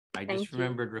I just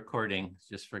remembered recording,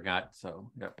 just forgot. So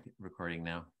yep, recording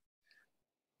now.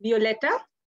 Violetta?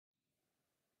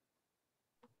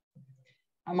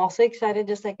 I'm also excited,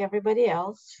 just like everybody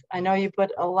else. I know you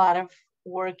put a lot of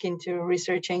work into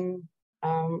researching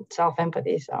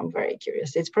self-empathy, so I'm very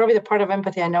curious. It's probably the part of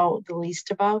empathy I know the least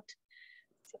about.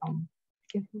 So I'm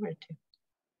looking forward to.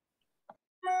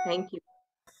 Thank you.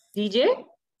 DJ?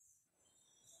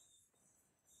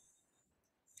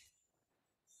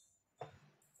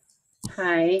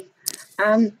 Hi.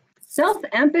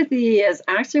 Self-empathy is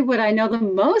actually what I know the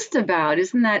most about.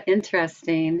 Isn't that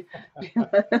interesting?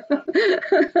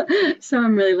 So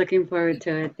I'm really looking forward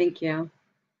to it. Thank you.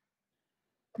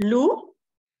 Lou?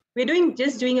 We're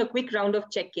just doing a quick round of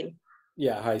check-in.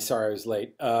 Yeah, hi, sorry I was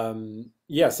late.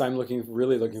 Yes, I'm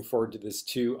really looking forward to this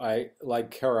too.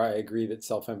 Like Kara, I agree that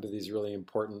self-empathy is really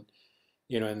important.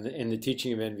 You know, in the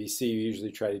teaching of NVC, you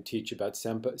usually try to teach about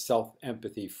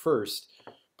self-empathy first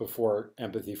before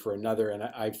empathy for another. And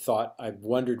I've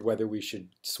wondered whether we should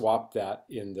swap that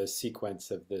in the sequence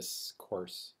of this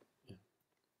course.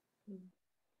 Yeah.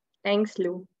 Thanks,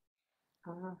 Lou.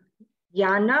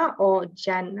 Jana or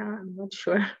Jana? I'm not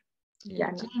sure.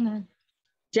 Yeah,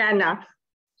 Jana.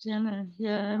 Jana,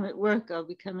 yeah, I'm at work. I'll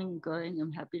be coming and going.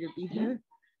 I'm happy to be here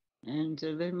and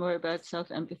to learn more about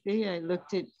self-empathy. I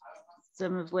looked at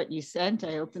some of what you sent.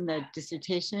 I opened that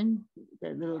dissertation,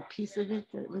 that little piece of it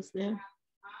that was there.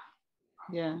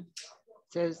 Yeah, it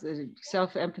says that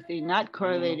self-empathy not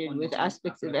correlated with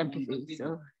aspects of empathy.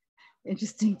 So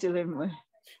interesting to learn more.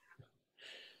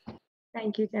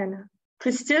 Thank you, Jana.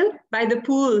 Crystal, by the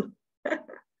pool.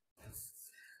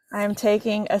 I'm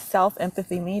taking a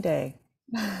self-empathy me day.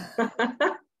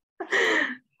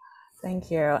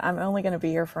 Thank you. I'm only going to be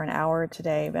here for an hour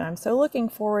today, but I'm so looking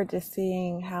forward to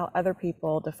seeing how other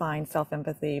people define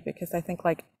self-empathy, because I think,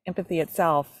 like empathy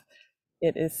itself,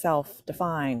 it is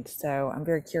self-defined. So I'm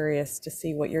very curious to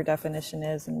see what your definition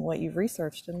is and what you've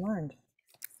researched and learned.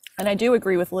 And I do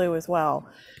agree with Lou as well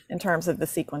in terms of the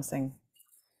sequencing.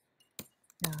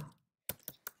 Yeah.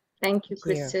 Thank you,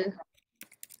 Crystal.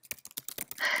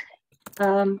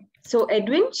 So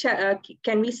Edwin,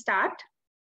 can we start?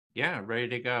 Yeah, ready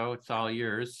to go. It's all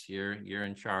yours. You're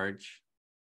in charge.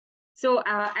 So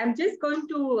I'm just going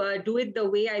to do it the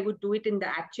way I would do it in the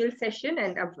actual session.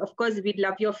 And of course, we'd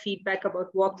love your feedback about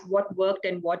what worked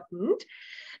and what didn't.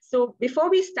 So before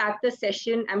we start the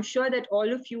session, I'm sure that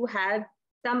all of you have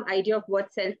some idea of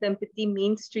what self-empathy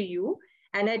means to you.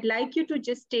 And I'd like you to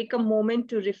just take a moment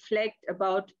to reflect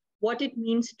about what it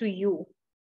means to you.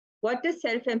 What does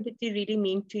self-empathy really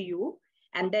mean to you?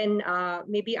 And then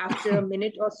maybe after a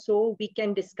minute or so, we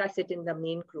can discuss it in the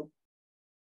main group.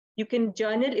 You can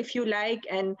journal if you like,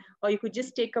 or you could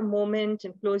just take a moment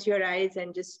and close your eyes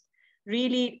and just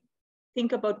really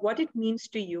think about what it means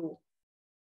to you.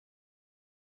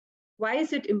 Why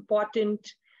is it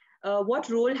important? What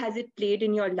role has it played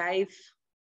in your life?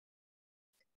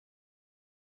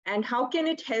 And how can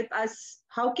it help us?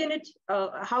 How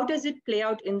does it play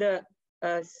out in the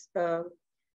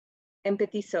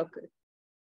empathy circle?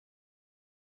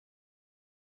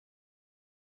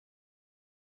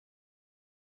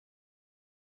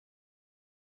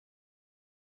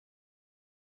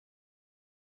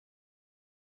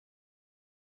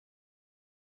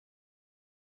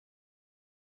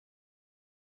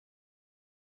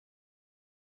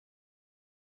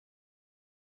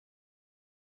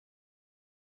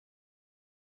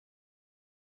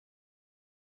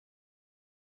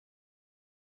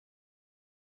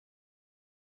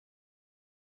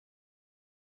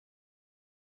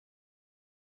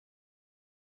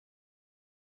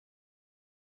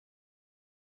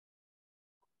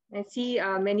 I see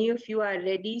many of you are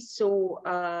ready. So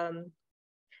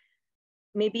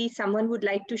maybe someone would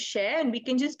like to share, and we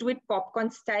can just do it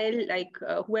popcorn style, like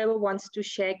whoever wants to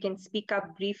share can speak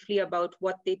up briefly about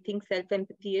what they think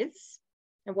self-empathy is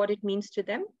and what it means to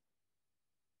them.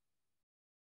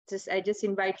 I just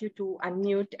invite you to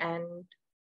unmute and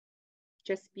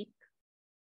just speak.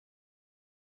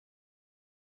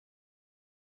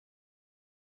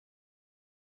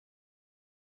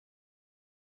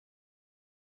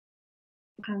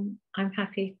 I'm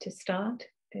happy to start.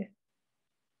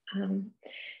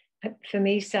 For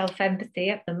me,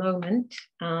 self-empathy at the moment,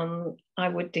 I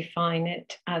would define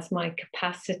it as my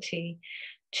capacity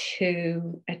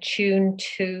to attune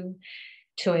to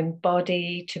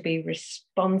embody, to be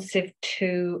responsive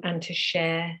to, and to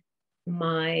share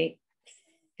my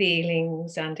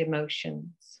feelings and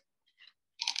emotions.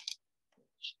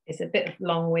 It's a bit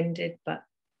long-winded, but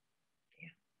yeah.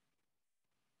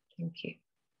 Thank you.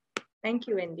 Thank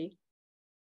you, Wendy.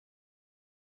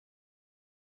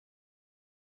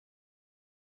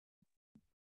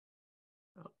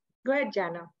 Go ahead,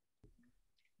 Jana.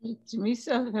 To me,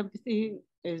 self-empathy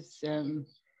is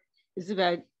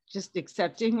about just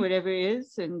accepting whatever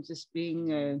is and just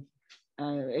being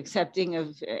accepting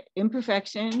of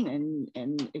imperfection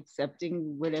and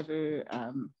accepting whatever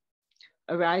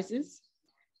arises,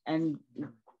 and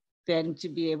then to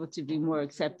be able to be more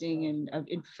accepting of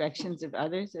imperfections of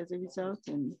others as a result,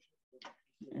 and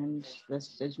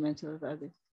less judgmental of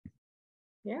others.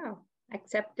 Yeah,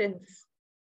 acceptance.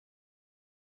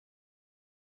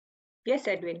 Yes,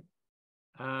 Edwin.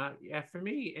 Yeah, for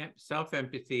me,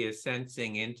 self-empathy is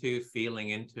sensing into, feeling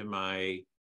into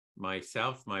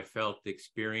myself, my felt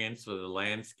experience with the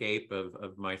landscape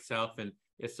of myself. And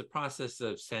it's the process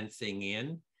of sensing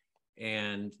in,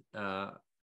 and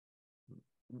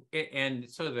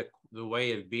sort of the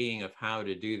way of being of how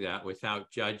to do that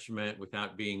without judgment,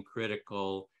 without being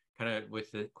critical, kind of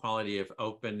with the quality of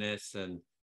openness and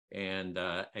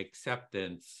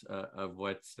acceptance of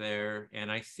what's there.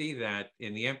 And I see that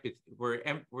in the empathy,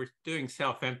 we're doing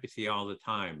self-empathy all the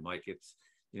time. Like it's,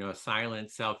 a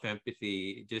silent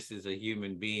self-empathy. Just as a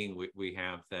human being, we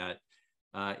have that.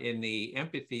 In the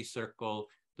empathy circle,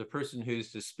 the person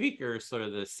who's the speaker is sort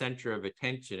of the center of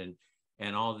attention,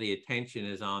 and all the attention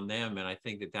is on them. And I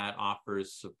think that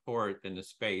offers support and the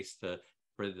space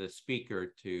for the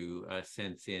speaker to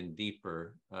sense in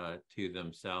deeper to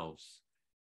themselves.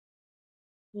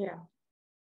 Yeah.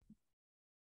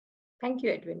 Thank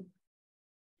you, Edwin.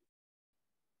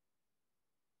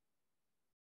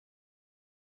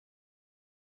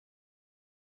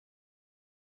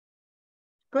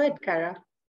 Go ahead, Kara.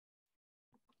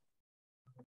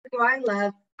 So I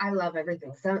love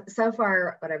everything. So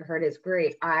far what I've heard is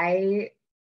great. I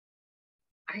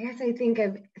guess I think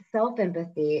of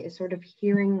self-empathy as sort of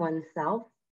hearing oneself,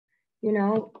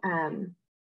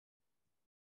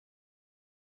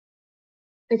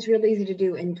 it's really easy to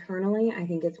do internally. I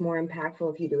think it's more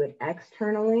impactful if you do it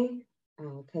externally,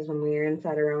 because when we're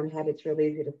inside our own head, it's really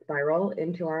easy to spiral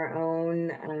into our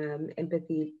own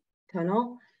empathy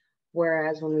tunnel.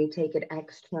 Whereas when we take it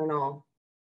external,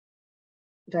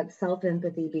 that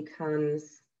self-empathy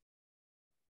becomes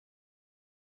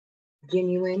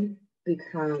genuine,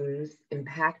 becomes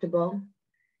impactable,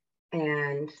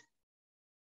 and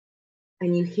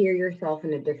you hear yourself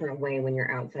in a different way when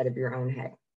you're outside of your own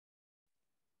head.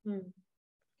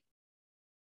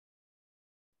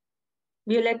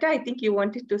 Violetta, I think you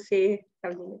wanted to say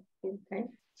something at the same time.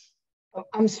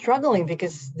 I'm struggling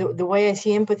because the way I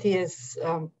see empathy is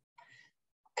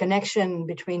connection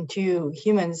between two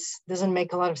humans doesn't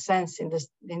make a lot of sense in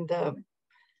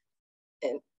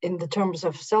the terms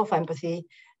of self-empathy.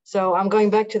 So I'm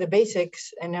going back to the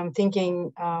basics, and I'm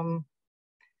thinking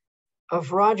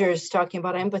of Rogers talking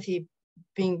about empathy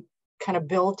being kind of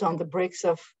built on the bricks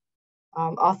of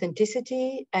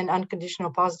authenticity and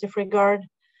unconditional positive regard.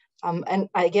 And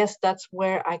I guess that's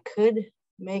where I could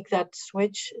make that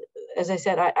switch. As I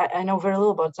said, I know very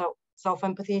little about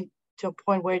self-empathy to a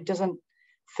point where it doesn't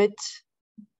fit.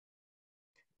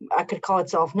 I could call it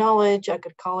self-knowledge, I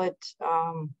could call it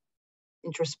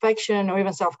introspection, or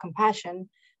even self-compassion.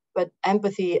 But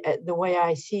empathy, the way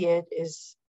I see it,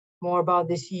 is more about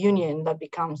this union that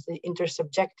becomes the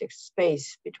intersubjective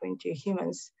space between two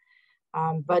humans.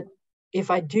 But if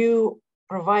I do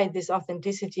provide this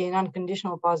authenticity and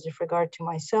unconditional positive regard to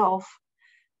myself,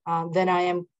 then I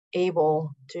am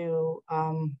able to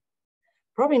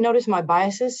probably notice my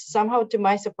biases. Somehow, to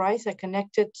my surprise, I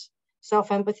connected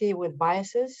self-empathy with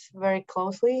biases very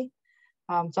closely,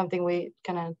 something we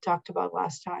kind of talked about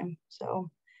last time. So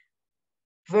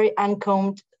very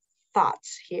uncombed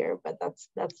thoughts here, but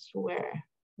that's where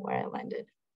I landed.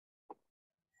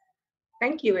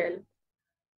 Thank you, Elle.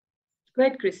 Go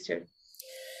ahead, Crystal.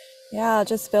 Yeah,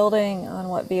 just building on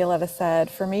what Violetta said,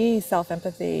 for me,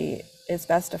 self-empathy is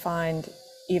best defined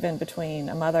even between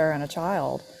a mother and a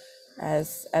child,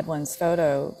 as Edwin's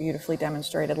photo beautifully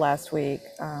demonstrated last week.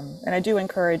 And I do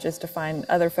encourage us to find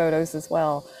other photos as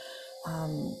well,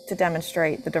 to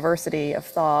demonstrate the diversity of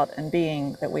thought and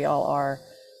being that we all are.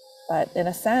 But in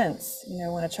a sense,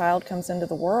 when a child comes into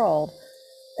the world,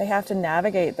 they have to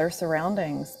navigate their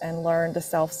surroundings and learn to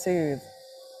self-soothe.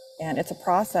 And it's a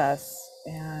process,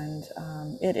 and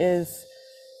it is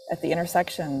at the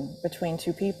intersection between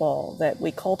two people that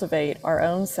we cultivate our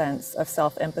own sense of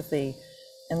self-empathy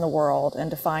in the world and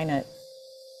define it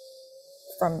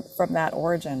from that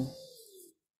origin.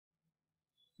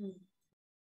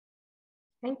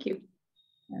 Thank you.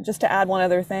 And just to add one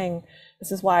other thing,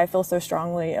 this is why I feel so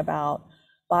strongly about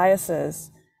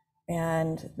biases,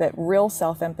 and that real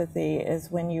self-empathy is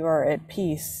when you are at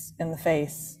peace in the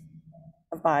face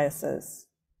of biases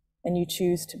and you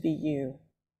choose to be you.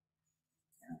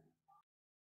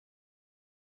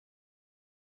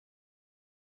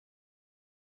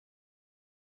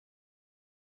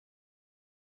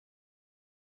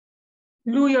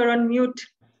 Lou, you're on mute.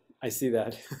 I see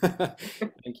that.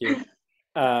 Thank you.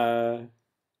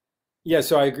 Yeah,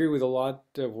 so I agree with a lot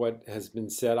of what has been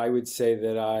said. I would say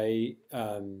that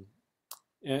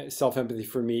self-empathy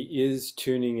for me is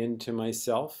tuning into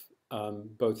myself,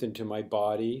 both into my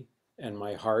body and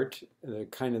my heart,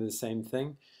 kind of the same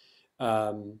thing,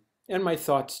 and my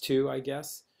thoughts too, I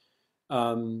guess.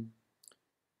 Um,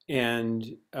 and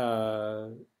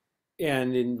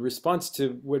in response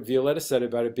to what Violetta said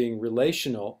about it being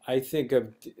relational,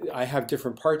 I have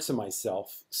different parts of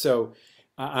myself. So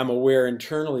I'm aware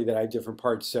internally that I have different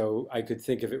parts. So I could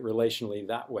think of it relationally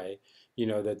that way. You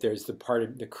know, that there's the part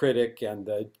of the critic and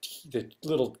the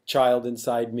little child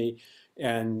inside me,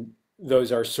 and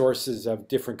those are sources of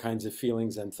different kinds of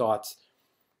feelings and thoughts.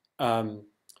 And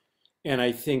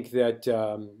I think that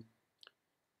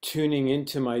tuning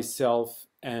into myself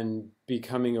and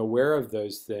becoming aware of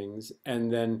those things,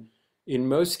 and then in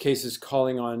most cases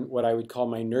calling on what I would call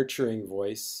my nurturing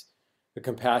voice, the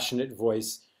compassionate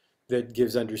voice that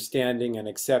gives understanding and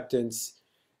acceptance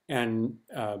and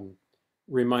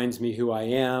reminds me who I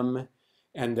am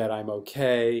and that I'm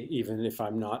okay, even if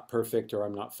I'm not perfect or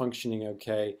I'm not functioning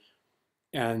okay,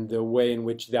 and the way in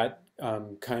which that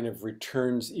kind of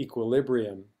returns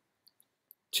equilibrium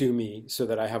to me so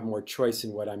that I have more choice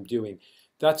in what I'm doing.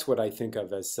 That's what I think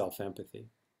of as self-empathy.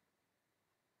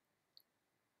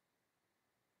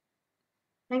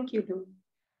 Thank you, Lou.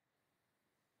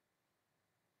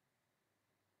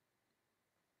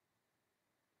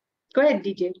 Go ahead,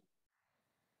 DJ.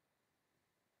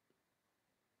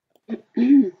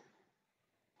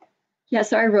 Yeah,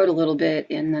 so I wrote a little bit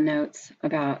in the notes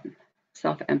about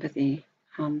self-empathy.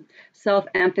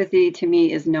 Self-empathy to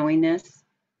me is knowingness.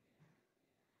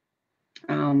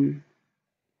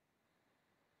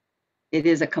 It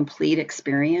is a complete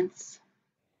experience.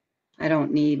 I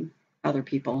don't need other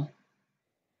people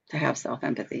to have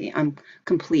self-empathy. I'm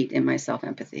complete in my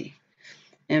self-empathy.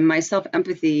 And my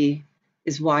self-empathy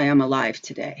is why I'm alive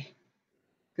today.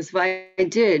 Because if I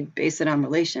did base it on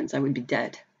relations, I would be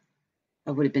dead.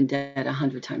 I would have been dead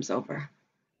 100 times over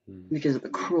because of the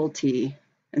cruelty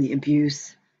and the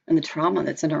abuse and the trauma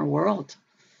that's in our world.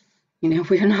 You know,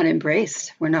 we are not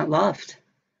embraced. We're not loved.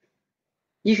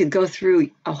 You could go through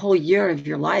a whole year of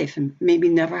your life and maybe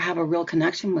never have a real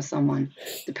connection with someone,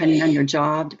 depending on your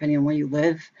job, depending on where you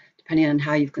live, depending on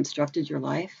how you've constructed your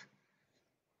life.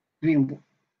 I mean,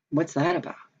 what's that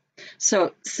about?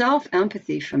 So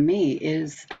self-empathy for me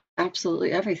is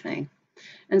absolutely everything.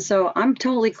 And so I'm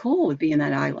totally cool with being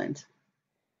that island.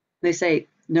 They say,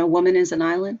 no woman is an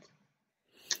island.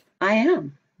 I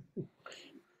am.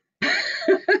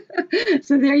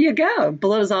 So there you go.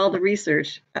 Blows all the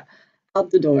research out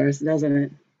the doors, doesn't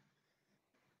it?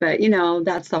 But, you know,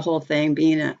 that's the whole thing.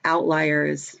 Being an outlier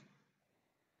is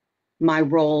my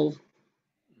role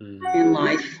in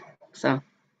life. So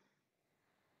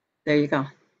there you go.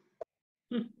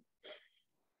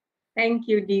 Thank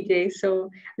you, DJ. So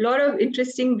a lot of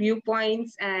interesting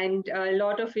viewpoints, and a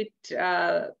lot of it,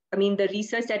 I mean, the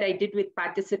research that I did with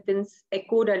participants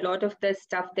echoed a lot of the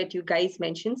stuff that you guys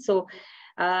mentioned. So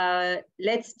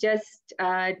let's just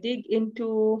dig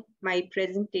into my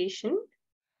presentation.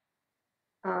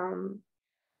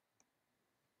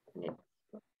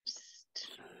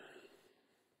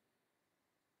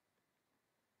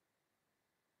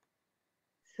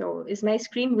 So is my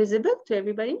screen visible to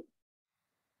everybody?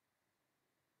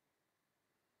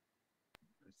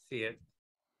 See it.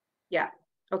 Yeah.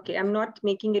 Okay. I'm not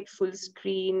making it full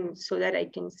screen so that I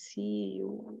can see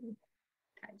you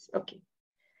guys. Okay.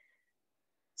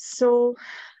 So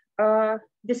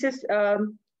this is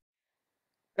Carl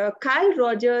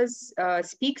Rogers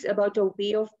speaks about a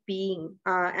way of being,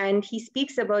 and he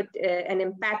speaks about an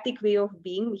empathic way of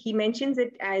being. He mentions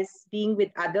it as being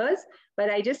with others, but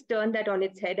I just turned that on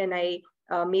its head and I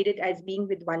made it as being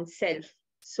with oneself.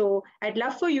 So I'd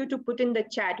love for you to put in the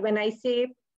chat, when I say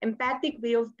empathic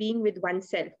way of being with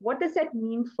oneself, what does that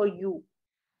mean for you?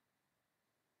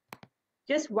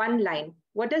 Just one line.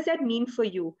 What does that mean for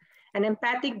you? An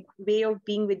empathic way of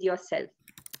being with yourself.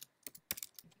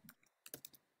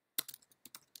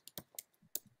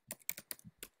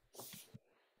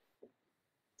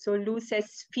 So Lou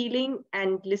says, feeling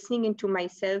and listening into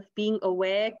myself, being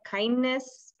aware,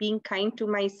 kindness, being kind to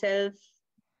myself,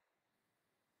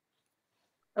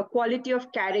 a quality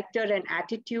of character and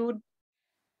attitude.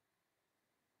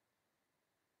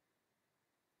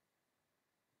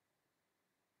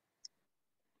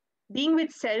 Being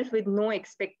with self with no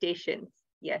expectations,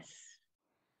 yes.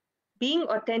 Being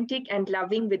authentic and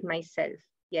loving with myself,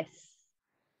 yes.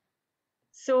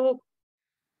 So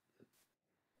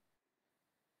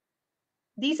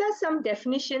these are some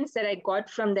definitions that I got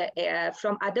from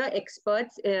from other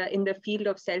experts in the field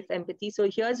of self-empathy. So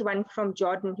here's one from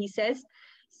Jordan. He says,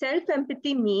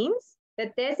 self-empathy means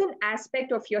that there's an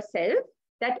aspect of yourself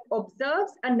that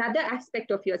observes another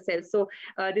aspect of yourself. So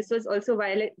this was also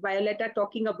Violetta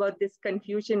talking about this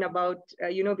confusion about,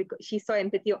 because she saw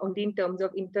empathy only in terms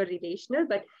of interrelational,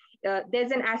 but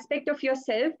there's an aspect of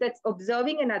yourself that's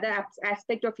observing another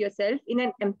aspect of yourself in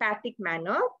an empathic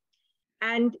manner.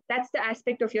 And that's the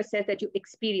aspect of yourself that you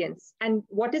experience. And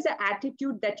what is the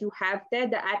attitude that you have there?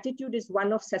 The attitude is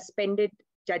one of suspended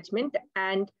judgment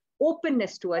and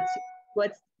openness towards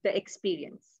the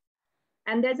experience.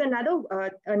 And there's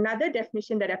another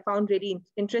definition that I found really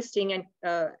interesting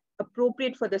and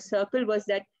appropriate for the circle was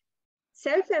that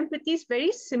self-empathy is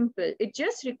very simple. It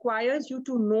just requires you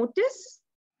to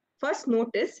first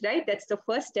notice, right? That's the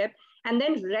first step. And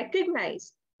then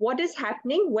recognize what is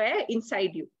happening where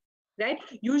inside you, right?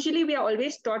 Usually we are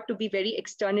always taught to be very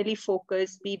externally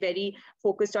focused, be very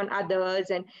focused on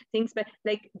others and things, but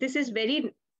like this is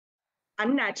very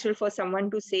unnatural for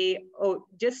someone to say, oh,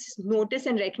 just notice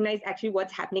and recognize actually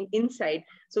what's happening inside.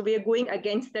 So we are going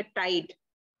against the tide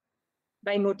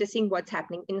by noticing what's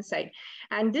happening inside.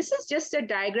 And this is just a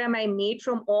diagram I made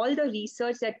from all the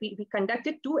research that we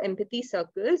conducted 2 empathy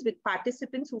circles with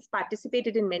participants who've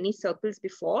participated in many circles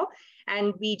before.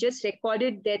 And we just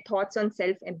recorded their thoughts on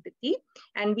self-empathy.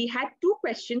 And we had 2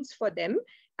 questions for them.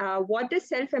 What does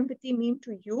self-empathy mean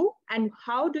to you? And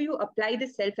how do you apply the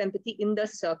self-empathy in the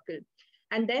circle?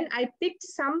 And then I picked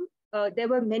some, there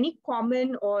were many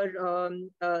common or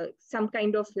some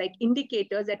kind of like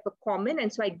indicators that were common.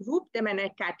 And so I grouped them and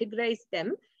I categorized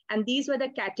them. And these were the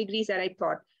categories that I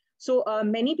thought. So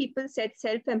many people said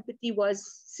self-empathy was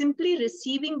simply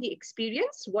receiving the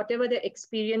experience, whatever the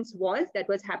experience was that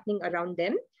was happening around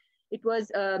them. It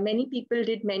was, many people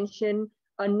did mention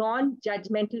a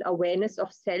non-judgmental awareness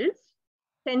of self,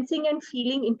 sensing and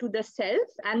feeling into the self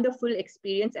and the full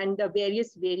experience and the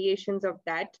various variations of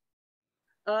that.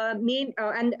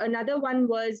 And another one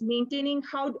was maintaining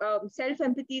how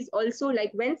self-empathy is also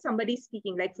like when somebody's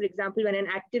speaking, like for example, when an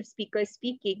active speaker is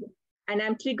speaking and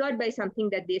I'm triggered by something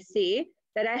that they say,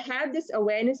 that I have this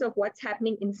awareness of what's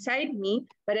happening inside me,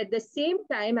 but at the same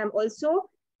time, I'm also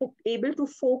able to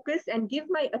focus and give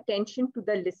my attention to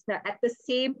the listener at the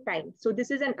same time. So this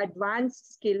is an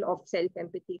advanced skill of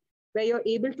self-empathy, where you're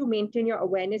able to maintain your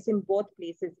awareness in both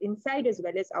places, inside as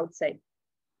well as outside.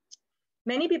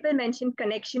 Many people mention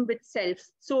connection with self.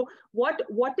 So what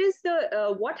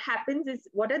happens is,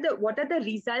 what are the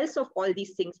results of all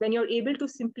these things when you're able to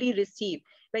simply receive,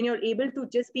 when you're able to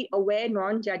just be aware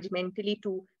non-judgmentally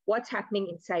to what's happening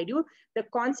inside you? The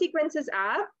consequences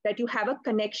are that you have a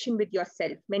connection with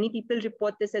yourself. Many people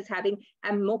report this as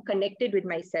I'm more connected with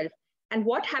myself. And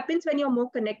what happens when you're more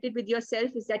connected with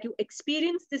yourself is that you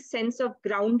experience this sense of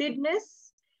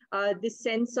groundedness, this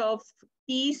sense of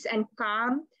peace and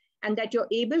calm, and that you're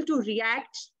able to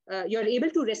react, you're able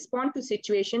to respond to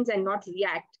situations and not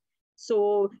react.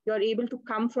 So you're able to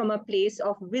come from a place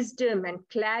of wisdom and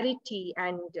clarity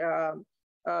and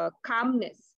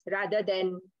calmness rather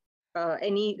than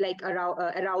any like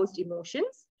aroused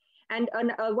emotions. And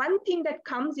one thing that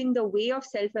comes in the way of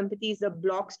self-empathy is the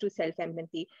blocks to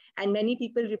self-empathy. And many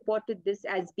people reported this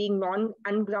as being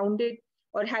ungrounded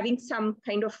or having some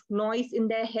kind of noise in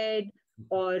their head,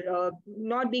 or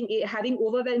having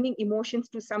overwhelming emotions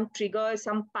to some trigger,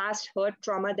 some past hurt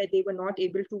trauma that they were not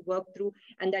able to work through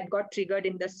and that got triggered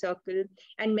in the circle,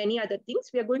 and many other things.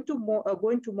 We are going to go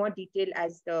into more detail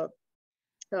as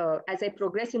I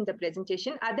progress in the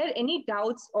presentation. Are there any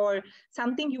doubts or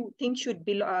something you think should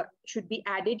be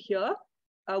added here?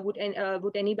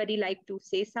 Would anybody like to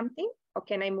say something, or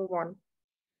can I move on?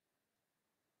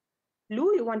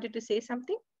 Lou, you wanted to say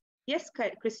something? Yes,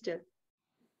 Crystal.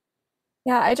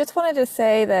 Yeah, I just wanted to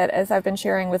say that as I've been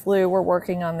sharing with Lou, we're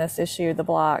working on this issue, the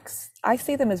blocks. I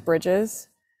see them as bridges,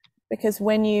 because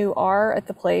when you are at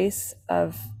the place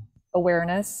of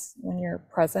awareness, when you're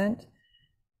present,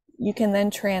 you can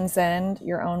then transcend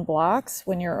your own blocks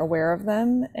when you're aware of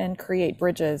them and create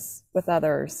bridges with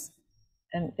others.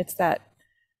 And it's that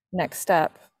next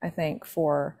step, I think,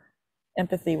 for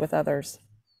empathy with others.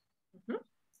 Mm-hmm.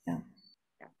 Yeah.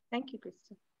 Thank you,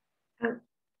 Kristen.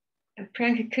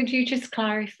 Priyanka, could you just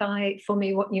clarify for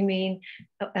me what you mean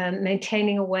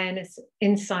maintaining awareness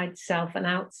inside self and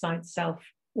outside self?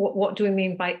 What do we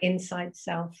mean by inside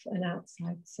self and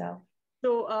outside self?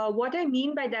 So what I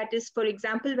mean by that is, for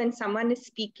example, when someone is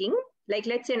speaking, like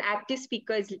let's say an active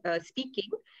speaker is speaking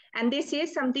and they say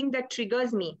something that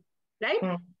triggers me, right?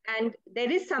 Mm. And there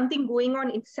is something going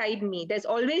on inside me. There's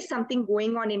always something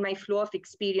going on in my flow of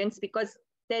experience because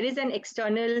there is an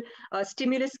external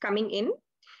stimulus coming in.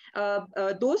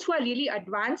 Those who are really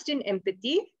advanced in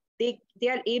empathy, they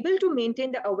are able to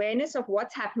maintain the awareness of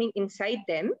what's happening inside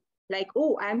them. Like,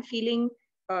 oh, I'm feeling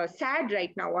sad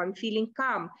right now, I'm feeling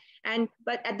calm.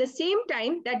 But at the same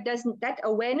time, that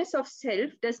awareness of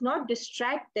self does not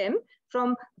distract them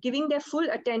from giving their full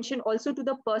attention also to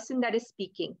the person that is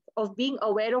speaking, of being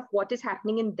aware of what is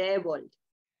happening in their world.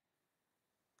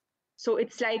 So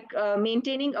it's like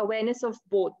maintaining awareness of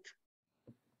both.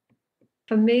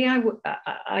 For me,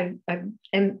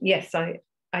 yes,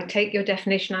 I take your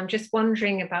definition. I'm just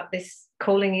wondering about this,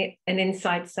 calling it an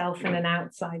inside self and an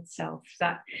outside self.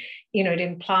 That, you know, it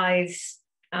implies,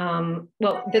 well,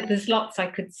 there's lots I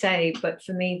could say, but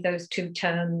for me, those two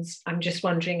terms, I'm just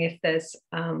wondering if there's,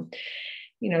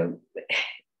 you know,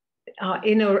 our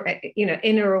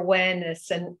inner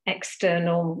awareness and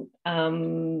external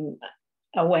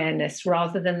awareness,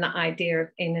 rather than the idea of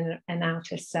inner and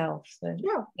outer self. So,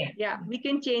 yeah, we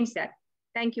can change that.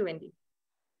 Thank you, Wendy.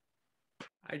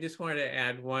 I just wanted to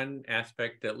add one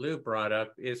aspect that Lou brought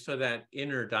up, is so that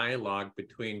inner dialogue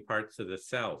between parts of the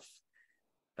self.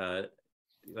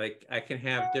 Like I can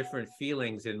have different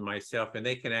feelings in myself, and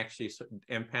they can actually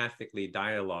empathically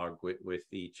dialogue with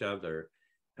each other.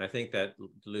 And I think that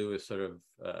Lou is sort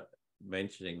of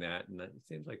mentioning that, and it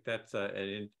seems like that's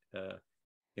an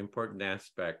important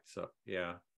aspect. So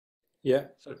yeah.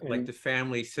 So like the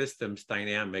family systems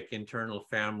dynamic, internal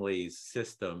families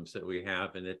systems that we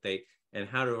have, and that and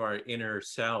how do our inner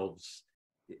selves,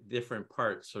 different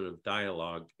parts, sort of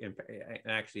dialogue,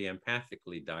 actually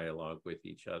empathically dialogue with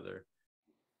each other.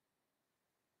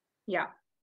 Yeah.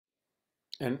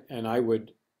 And I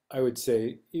would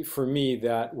say, for me,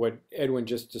 that what Edwin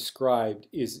just described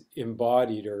is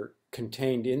embodied or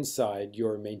contained inside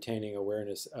your maintaining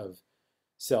awareness of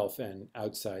self and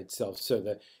outside self. So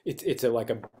that it's like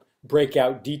a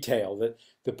breakout detail, that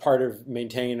the part of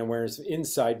maintaining awareness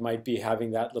inside might be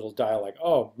having that little dial, like,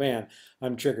 oh man,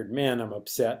 I'm triggered, man, I'm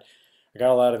upset, I got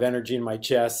a lot of energy in my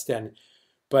chest,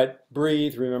 but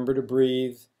breathe, remember to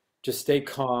breathe, just stay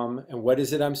calm. And what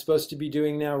is it I'm supposed to be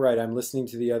doing now? Right, I'm listening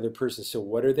to the other person. So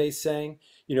what are they saying?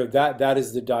 You know, that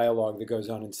is the dialogue that goes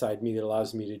on inside me that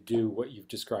allows me to do what you've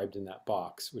described in that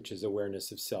box, which is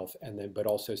awareness of self, and then but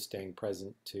also staying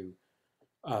present to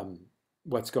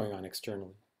what's going on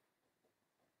externally.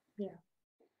 Yeah.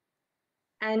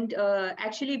 And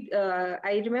actually,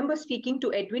 I remember speaking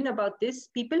to Edwin about this.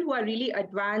 People who are really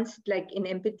advanced, like in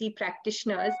empathy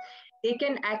practitioners, they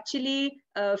can actually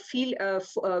feel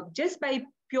just by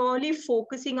purely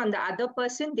focusing on the other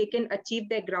person, they can achieve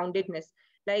their groundedness.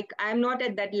 Like, I'm not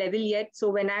at that level yet. So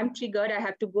when I'm triggered, I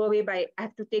have to go away I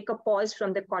have to take a pause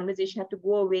from the conversation, I have to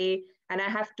go away, and I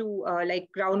have to like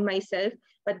ground myself.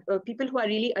 But people who are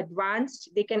really advanced,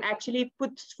 they can actually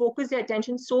focus their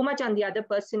attention so much on the other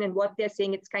person and what they're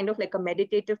saying. It's kind of like a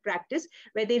meditative practice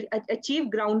where they achieve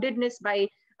groundedness by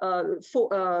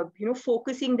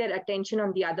focusing their attention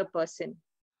on the other person.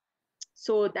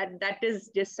 So that is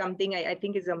just something I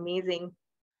think is amazing.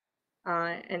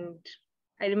 And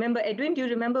I remember, Edwin, do you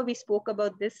remember we spoke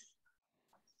about this?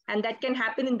 And that can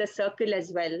happen in the circle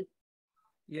as well.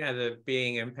 Yeah, the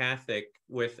being empathic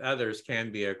with others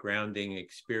can be a grounding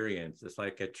experience. It's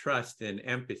like a trust and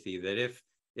empathy that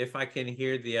if I can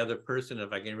hear the other person,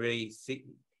 if I can really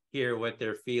hear what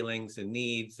their feelings and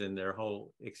needs and their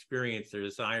whole experience, their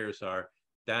desires are,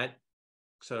 that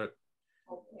sort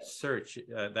of search,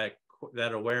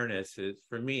 that awareness is,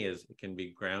 for me, it can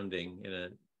be grounding in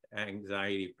an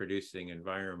anxiety-producing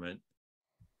environment.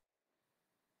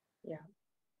 Yeah.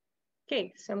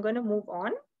 Okay, so I'm going to move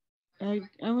on. I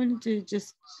wanted to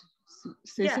just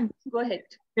say something. Go ahead.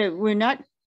 That we're not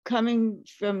coming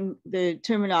from, the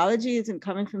terminology isn't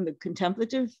coming from the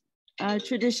contemplative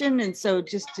tradition. And so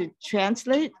just to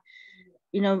translate,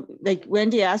 you know, like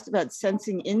Wendy asked about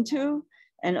sensing into,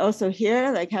 and also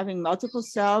here, like having multiple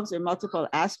selves or multiple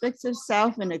aspects of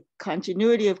self and a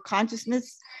continuity of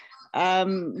consciousness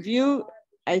view.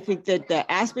 I think that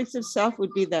the aspects of self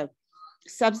would be the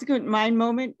subsequent mind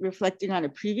moment reflecting on a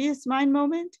previous mind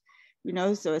moment. You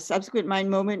know, so a subsequent mind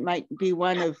moment might be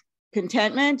one of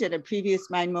contentment, and a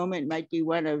previous mind moment might be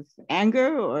one of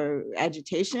anger or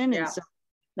agitation, and so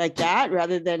like that,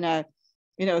 rather than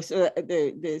you know, so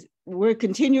we're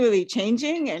continually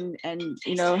changing, and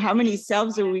you know, how many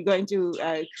selves are we going to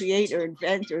create or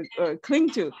invent or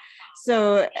cling to?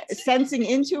 So sensing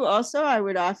into, also I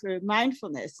would offer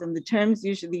mindfulness, and the terms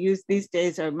usually used these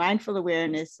days are mindful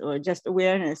awareness or just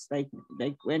awareness, like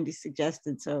Wendy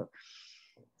suggested. So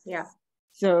yeah.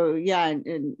 So yeah,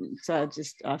 and so I'll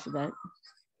just offer that.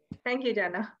 Thank you,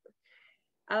 Jana.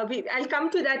 I'll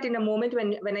come to that in a moment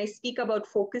when I speak about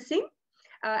focusing.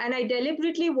 And I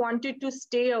deliberately wanted to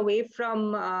stay away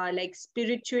from like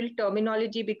spiritual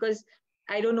terminology, because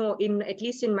I don't know, at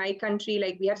least in my country,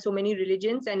 like we have so many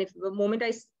religions, and if the moment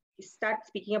I start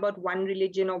speaking about one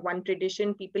religion or one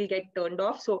tradition, people get turned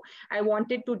off. So I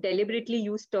wanted to deliberately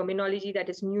use terminology that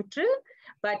is neutral,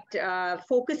 but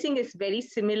focusing is very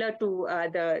similar to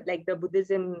the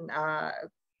Buddhism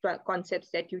concepts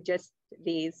that you just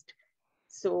raised.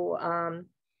 So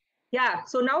yeah,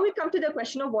 so now we come to the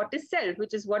question of what is self,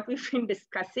 which is what we've been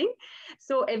discussing.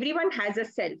 So everyone has a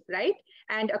self, right?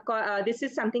 And this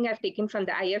is something I've taken from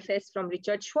the IFS from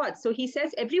Richard Schwartz. So he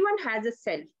says everyone has a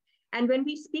self. And when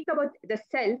we speak about the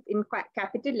self in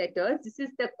capital letters, this is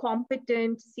the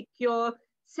competent, secure,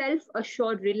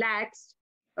 self-assured, relaxed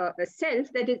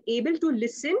self that is able to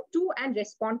listen to and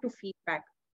respond to feedback.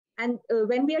 And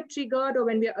when we are triggered, or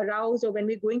when we are aroused, or when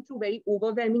we're going through very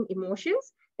overwhelming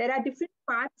emotions, there are different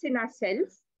parts in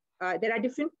ourselves. There are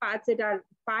different parts that are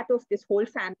part of this whole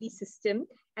family system.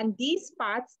 And these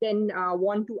parts then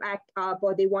want to act up,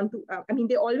 or they want to,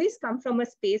 they always come from a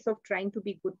space of trying to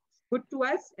be good to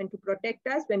us and to protect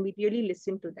us when we really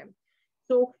listen to them.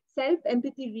 So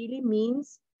self-empathy really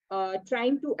means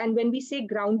trying to, and when we say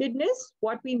groundedness,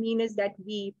 what we mean is that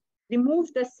we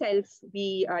remove the self,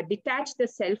 we detach the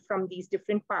self from these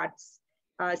different parts.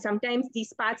 Sometimes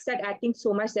these parts start acting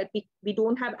so much that we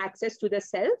don't have access to the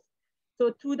self.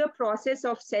 So through the process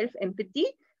of self-empathy,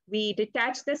 we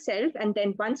detach the self, and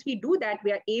then once we do that,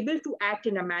 we are able to act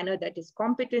in a manner that is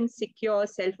competent, secure,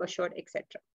 self-assured, etc.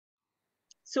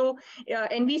 So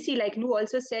NVC, like Lou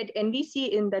also said, NVC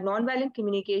in the nonviolent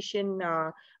communication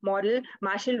model,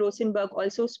 Marshall Rosenberg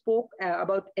also spoke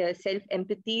about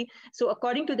self-empathy. So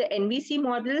according to the NVC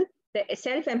model, the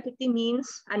self-empathy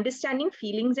means understanding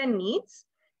feelings and needs.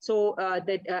 So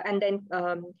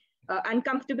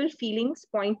uncomfortable feelings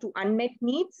point to unmet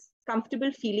needs,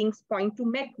 comfortable feelings point to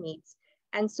met needs.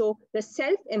 And so the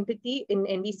self-empathy in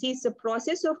NVC is the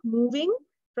process of moving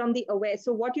from the aware.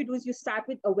 So what you do is you start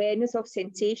with awareness of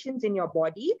sensations in your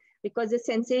body, because the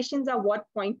sensations are what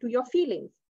point to your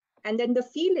feelings. And then the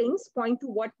feelings point to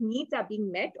what needs are being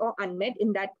met or unmet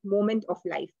in that moment of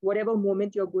life, whatever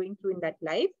moment you're going through in that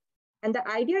life. And the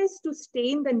idea is to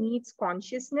stay in the needs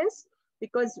consciousness,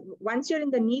 because once you're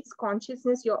in the needs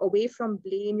consciousness, you're away from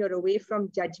blame, you're away from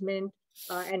judgment,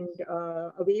 and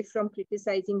away from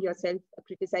criticizing yourself,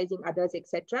 criticizing others,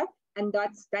 etc. And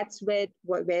that's where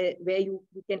you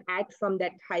can act from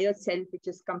that higher self, which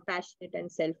is compassionate and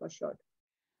self-assured.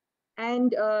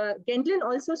 And Gendlin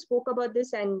also spoke about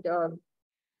this, and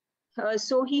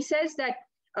so he says that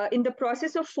in the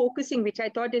process of focusing, which I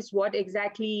thought is what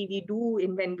exactly we do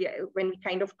when we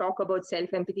kind of talk about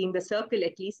self-empathy in the circle,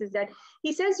 at least, is that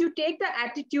he says you take the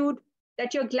attitude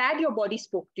that you're glad your body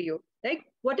spoke to you. Like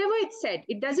whatever it said,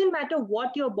 it doesn't matter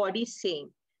what your body's saying.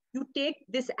 You take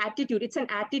this attitude, it's an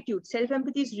attitude.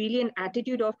 Self-empathy is really an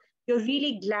attitude of you're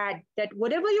really glad that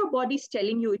whatever your body's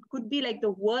telling you, it could be like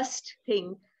the worst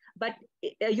thing, but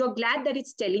you're glad that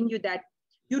it's telling you that.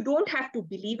 You don't have to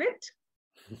believe it,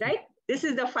 right? This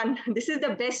is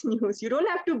the best news. You don't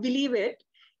have to believe it.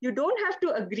 You don't have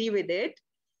to agree with it.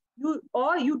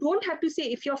 You don't have to say,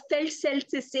 if your felt self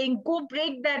is saying, go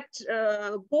break that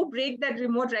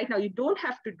remote right now. You don't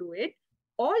have to do it.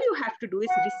 All you have to do is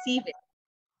receive it.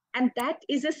 And that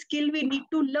is a skill we need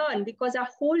to learn, because our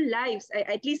whole lives,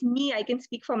 at least me, I can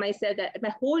speak for myself, that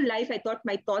my whole life, I thought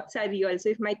my thoughts are real. So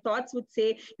if my thoughts would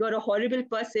say, you're a horrible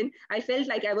person, I felt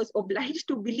like I was obliged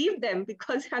to believe them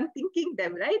because I'm thinking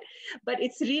them, right? But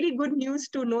it's really good news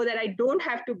to know that I don't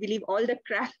have to believe all the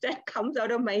crap that comes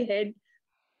out of my head.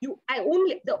 My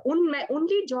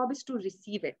only job is to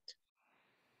receive it.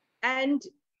 And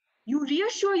you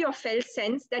reassure your felt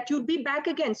sense that you'll be back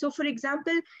again. So for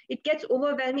example, it gets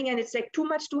overwhelming and it's like too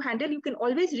much to handle. You can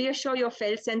always reassure your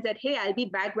felt sense that, hey, I'll be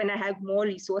back when I have more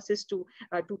resources to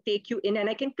take you in, and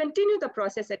I can continue the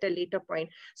process at a later point.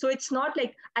 So it's not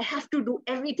like I have to do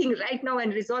everything right now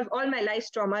and resolve all my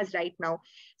life's traumas right now.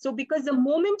 So because the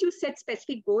moment you set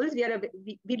specific goals,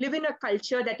 we live in a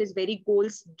culture that is very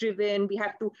goals driven. We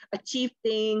have to achieve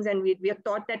things, and we are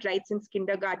taught that right since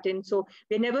kindergarten. So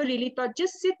we're never really taught,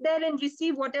 just sit there and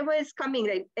receive whatever is coming,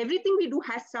 right? Everything we do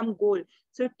has some goal.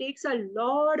 So it takes a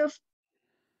lot of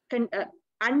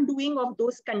undoing of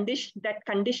those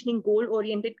conditioning,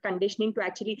 goal-oriented conditioning, to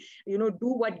actually, do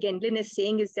what Gendlin is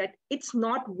saying, is that it's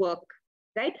not work,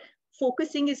 right?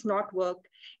 Focusing is not work.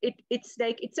 It's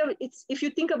if you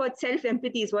think about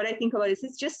self-empathy, is what I think about is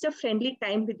it's just a friendly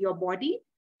time with your body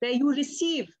where you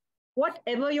receive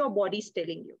whatever your body is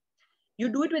telling you. You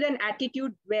do it with an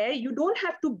attitude where you don't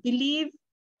have to believe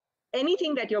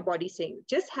anything that your body's saying. You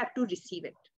just have to receive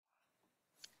it.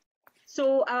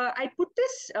 So I put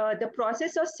this, the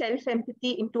process of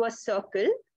self-empathy into a circle.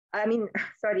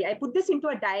 I put this into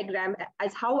a diagram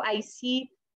as how I see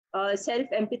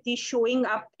self-empathy showing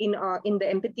up in the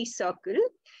empathy circle.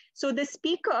 So the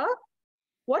speaker,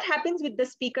 what happens with the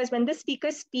speakers when the speaker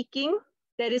is speaking,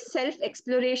 there is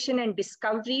self-exploration and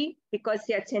discovery because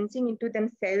they are sensing into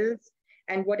themselves,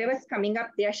 and whatever's coming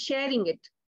up, they are sharing it.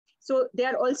 So they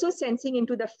are also sensing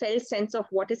into the felt sense of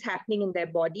what is happening in their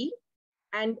body.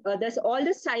 And there's all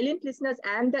the silent listeners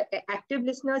and the active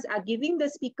listeners are giving the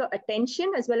speaker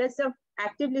attention, as well as the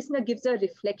active listener gives a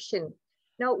reflection.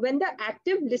 Now, when the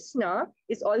active listener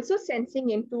is also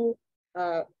sensing into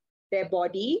their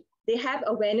body, they have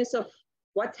awareness of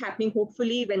what's happening.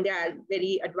 Hopefully, when they are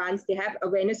very advanced, they have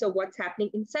awareness of what's happening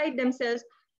inside themselves,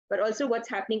 but also what's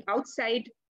happening outside.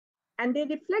 And they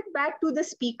reflect back to the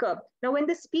speaker. Now, when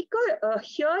the speaker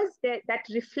hears that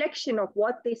reflection of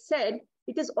what they said,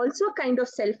 it is also a kind of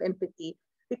self-empathy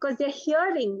because they're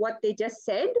hearing what they just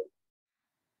said.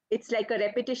 It's like a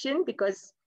repetition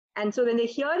and so when they're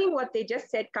hearing what they just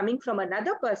said coming from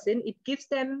another person, it gives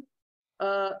them,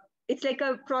 it's like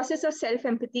a process of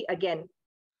self-empathy again.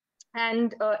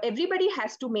 And everybody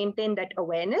has to maintain that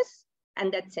awareness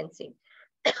and that sensing.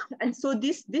 And so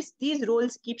these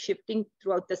roles keep shifting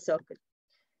throughout the circle.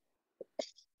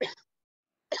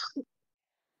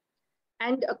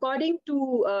 And according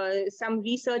to some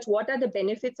research, what are the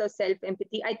benefits of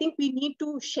self-empathy? I think we need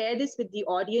to share this with the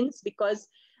audience because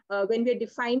when we're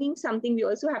defining something, we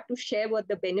also have to share what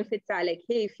the benefits are. Like,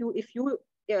 hey,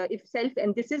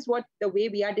 and this is what the way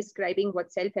we are describing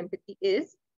what self-empathy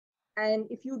is. And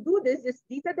if you do this,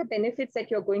 these are the benefits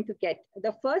that you're going to get.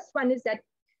 The first one is that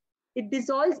it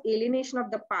dissolves alienation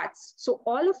of the parts. So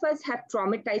all of us have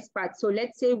traumatized parts. So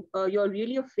let's say you're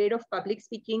really afraid of public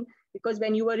speaking because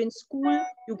when you were in school,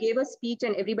 you gave a speech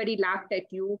and everybody laughed at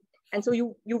you. And so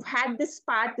you've had this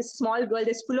part, this small girl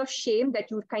that's full of shame that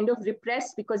you kind of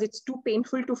repress because it's too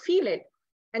painful to feel it.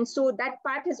 And so that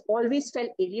part has always felt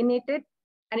alienated,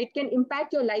 and it can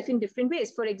impact your life in different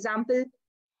ways. For example,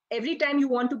 every time you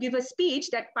want to give a speech,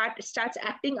 that part starts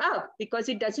acting up because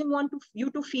it doesn't want you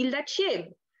to feel that shame.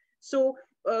 So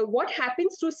what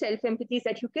happens through self-empathy is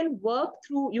that you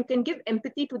can give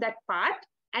empathy to that part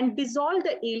and dissolve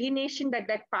the alienation that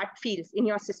part feels in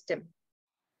your system.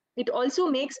 It also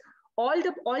makes all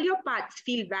your parts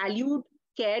feel valued,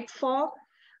 cared for,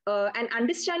 and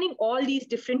understanding all these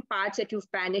different parts that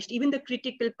you've banished, even the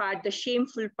critical part, the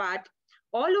shameful part,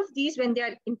 all of these, when they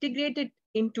are integrated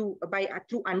through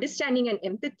understanding and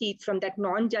empathy from that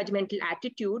non-judgmental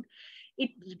attitude, it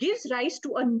gives rise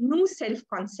to a new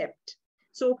self-concept.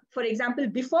 So, for example,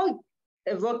 before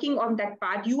working on that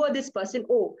part, you are this person,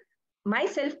 oh, my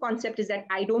self-concept is that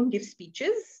I don't give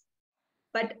speeches.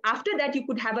 But after that, you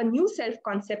could have a new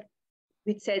self-concept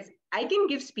which says, I can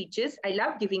give speeches. I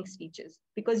love giving speeches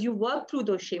because you work through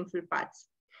those shameful parts.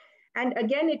 And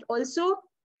again, it also,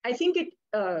 I think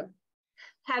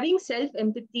having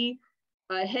self-empathy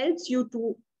helps you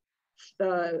to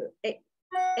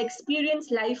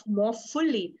experience life more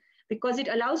fully because it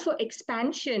allows for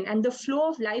expansion and the flow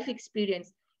of life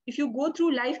experience. If you go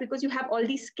through life because you have all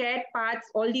these scared parts,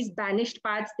 all these banished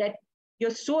parts that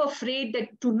you're so afraid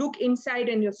to look inside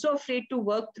and you're so afraid to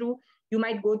work through, you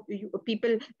might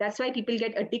that's why people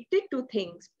get addicted to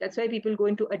things. That's why people go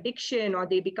into addiction, or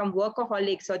they become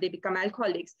workaholics, or they become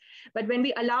alcoholics. But when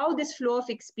we allow this flow of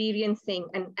experiencing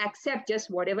and accept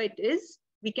just whatever it is,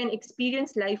 we can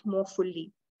experience life more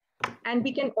fully. And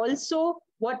we can also,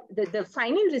 the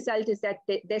final result is that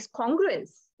there's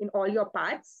congruence in all your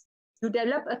parts. You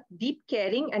develop a deep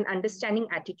caring and understanding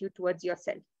attitude towards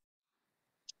yourself.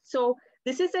 So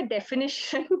this is a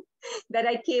definition that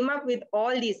I came up with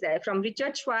all these from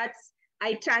Richard Schwartz.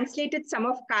 I translated some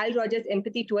of Carl Rogers'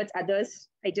 empathy towards others.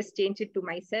 I just changed it to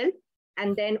myself.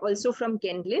 And then also from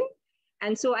Gendlin.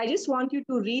 And so I just want you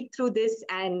to read through this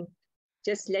and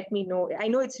just let me know. I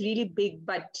know it's really big,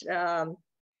 but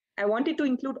I wanted to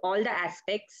include all the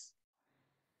aspects.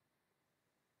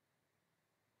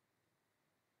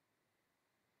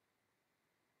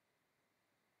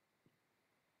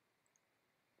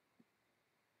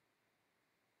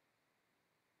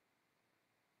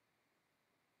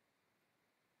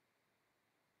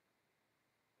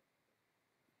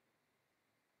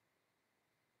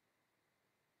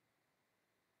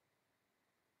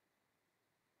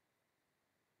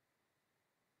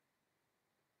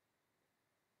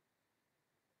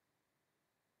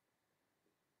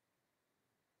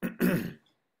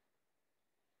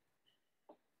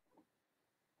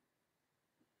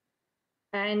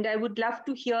 And I would love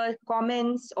to hear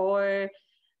comments or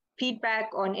feedback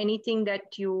on anything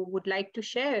that you would like to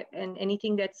share and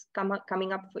anything that's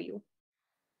coming up for you.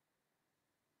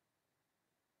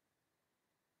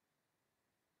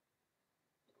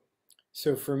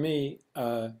 So for me,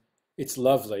 it's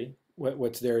lovely.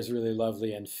 What's there is really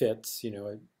lovely and fits, and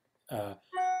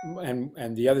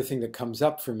the other thing that comes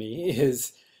up for me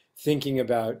is thinking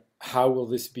about how will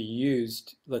this be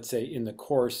used, let's say in the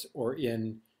course, or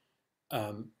in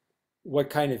what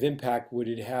kind of impact would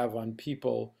it have on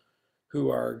people who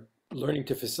are learning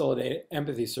to facilitate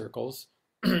empathy circles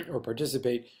or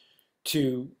participate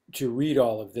to read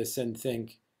all of this and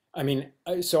think, I mean,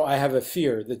 so I have a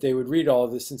fear that they would read all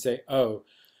of this and say, oh,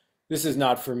 this is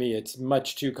not for me. It's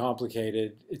much too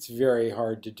complicated. It's very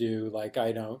hard to do. Like,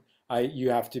 you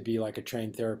have to be like a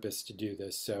trained therapist to do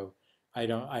this. So I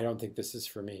don't think this is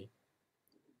for me.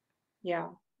 Yeah,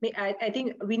 I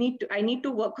think I need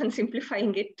to work on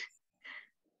simplifying it.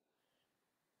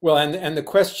 Well, and the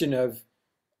question of,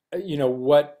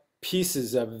 what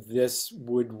pieces of this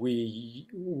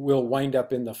will wind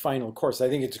up in the final course. I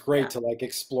think it's great to like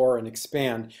explore and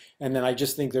expand. And then I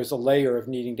just think there's a layer of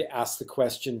needing to ask the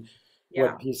question,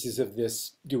 what pieces of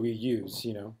this do we use,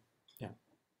 Yeah.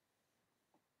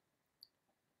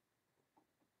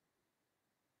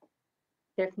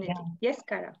 Definitely. Yeah. Yes,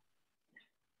 Kara.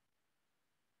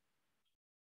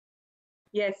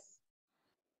 Yes.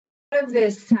 Part of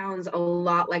this sounds a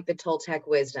lot like the Toltec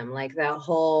wisdom, like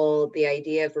the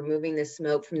idea of removing the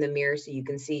smoke from the mirror so you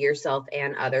can see yourself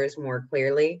and others more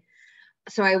clearly.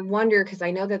 So I wonder, because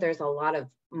I know that there's a lot of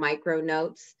micro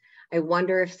notes, I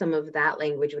wonder if some of that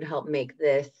language would help make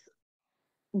this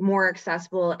more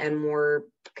accessible and more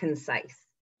concise.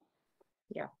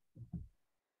 Yeah.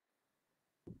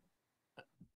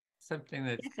 Something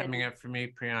that's coming up for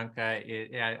me,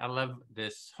 Priyanka, I love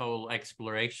this whole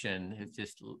exploration. It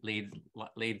just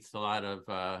leads to a lot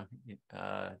of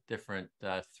different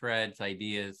threads,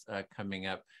 ideas coming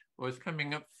up. What was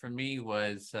coming up for me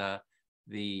was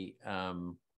the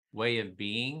way of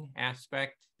being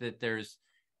aspect, that there's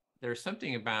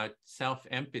something about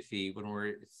self-empathy, when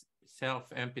we're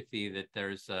self-empathy, that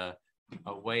there's a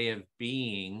way of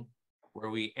being where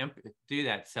we do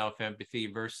that self-empathy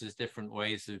versus different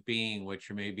ways of being, which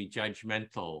are maybe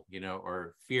judgmental,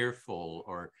 or fearful,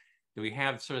 or do we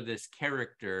have sort of this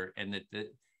character, and that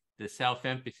the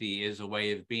self-empathy is a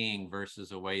way of being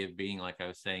versus a way of being, like I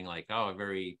was saying, like, oh, a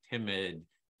very timid,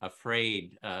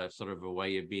 afraid sort of a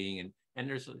way of being. And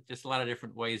there's just a lot of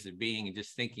different ways of being, and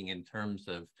just thinking in terms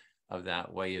of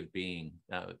that way of being.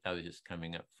 That was just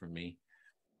coming up for me.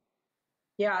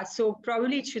 Yeah, so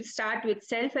probably it should start with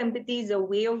self-empathy is a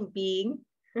way of being.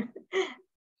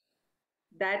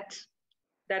 that.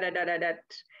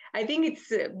 I think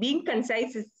it's being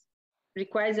concise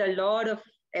requires a lot of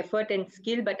effort and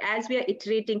skill, but as we are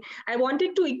iterating, I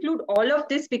wanted to include all of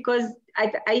this because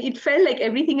it felt like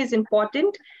everything is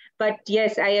important. But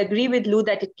yes, I agree with Lou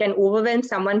that it can overwhelm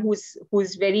someone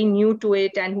who's very new to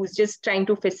it and who's just trying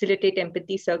to facilitate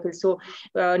empathy circles. So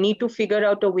need to figure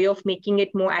out a way of making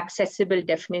it more accessible,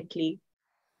 definitely.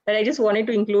 But I just wanted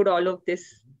to include all of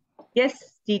this.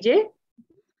 Yes, DJ?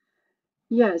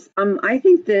 Yes, I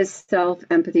think this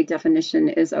self-empathy definition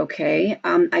is okay.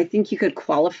 I think you could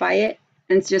qualify it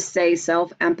and just say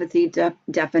self-empathy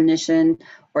definition,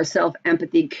 or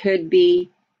self-empathy could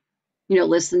be,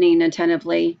 listening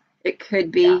attentively. It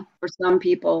could be for some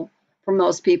people, for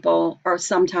most people, or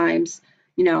sometimes,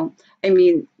 I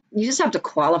mean, you just have to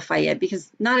qualify it,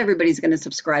 because not everybody's going to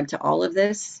subscribe to all of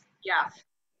this. Yeah.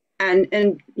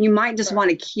 And you might just want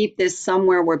to keep this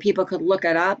somewhere where people could look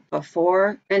it up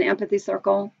before an empathy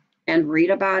circle and read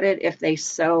about it if they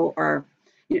so are,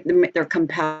 they're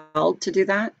compelled to do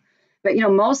that. But,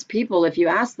 most people, if you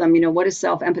ask them, what is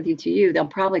self-empathy to you, they'll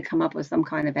probably come up with some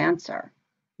kind of answer,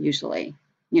 usually,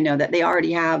 that they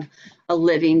already have a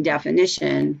living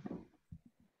definition,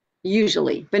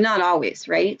 usually, but not always,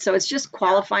 right? So it's just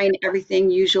qualifying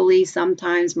everything, usually,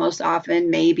 sometimes, most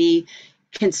often, maybe.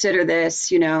 Consider this,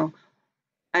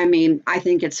 I mean, I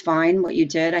think it's fine what you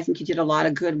did. I think you did a lot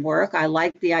of good work. I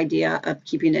like the idea of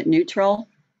keeping it neutral.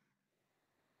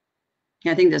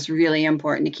 I think that's really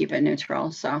important to keep it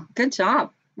neutral. So good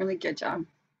job, really good job.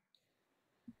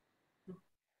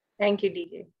 Thank you,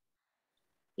 DJ.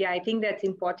 Yeah, I think that's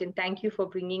important. Thank you for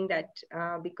bringing that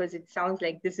because it sounds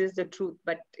like this is the truth,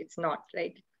 but it's not,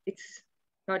 right? It's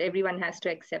not everyone has to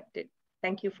accept it.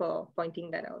 Thank you for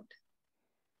pointing that out.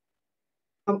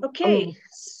 Okay.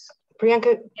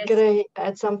 Priyanka, could I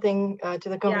add something to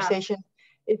the conversation?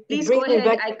 Yeah. Please go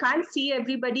ahead. I can't see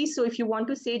everybody, so if you want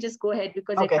to say, just go ahead,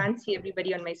 because I can't see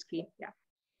everybody on my screen. Yeah.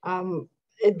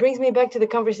 It brings me back to the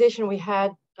conversation we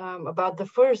had about the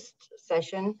first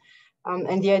session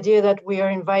and the idea that we are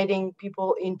inviting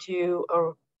people into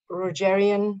a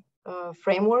Rogerian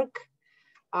framework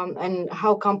and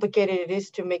how complicated it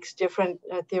is to mix different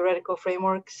theoretical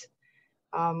frameworks.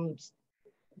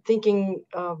 Thinking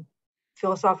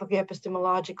philosophically,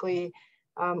 epistemologically,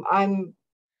 I'm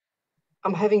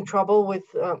having trouble with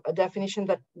a definition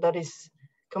that is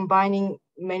combining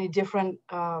many different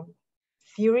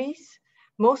theories,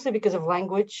 mostly because of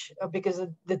language, because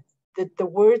the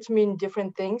words mean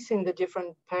different things in the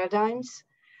different paradigms.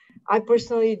 I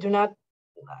personally do not,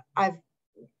 I've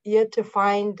yet to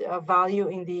find a value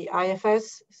in the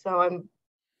IFS, so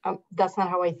that's not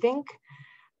how I think.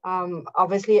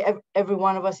 Obviously, every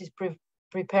one of us is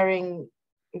preparing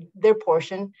their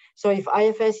portion. So if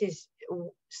IFS is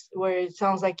where it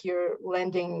sounds like you're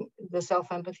lending the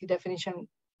self-empathy definition,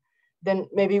 then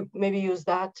maybe use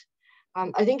that.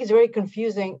 I think it's very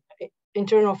confusing,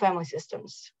 internal family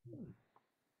systems.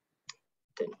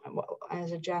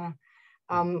 As a Jana,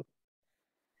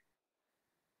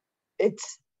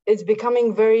 it's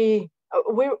becoming very,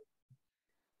 we're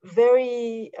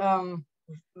very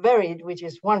varied, which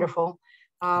is wonderful.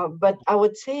 But I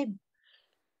would say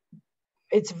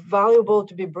it's valuable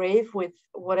to be brave with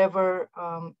whatever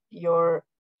your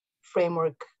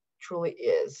framework truly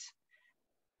is.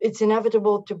 It's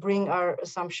inevitable to bring our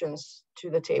assumptions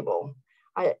to the table.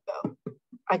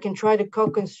 I can try to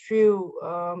co-construe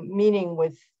meaning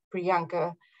with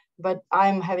Priyanka, but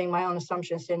I'm having my own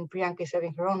assumptions and Priyanka is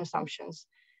having her own assumptions.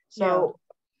 So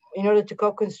in order to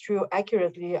co-construe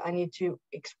accurately, I need to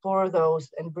explore those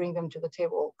and bring them to the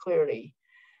table clearly.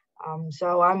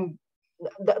 So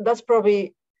that's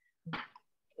probably,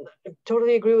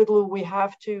 totally agree with Lou.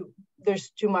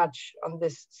 There's too much on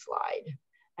this slide.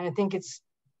 And I think it's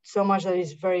so much that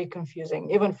is very confusing,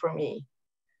 even for me.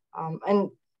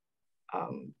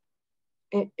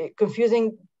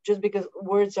 Confusing just because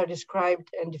words are described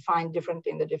and defined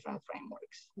differently in the different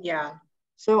frameworks. Yeah.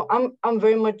 So I'm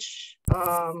very much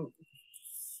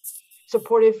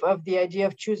supportive of the idea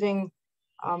of choosing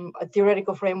a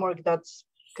theoretical framework that's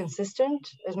consistent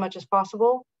as much as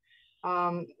possible.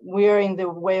 We are in the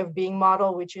way of being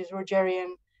model, which is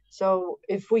Rogerian. So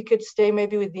if we could stay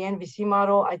maybe with the NVC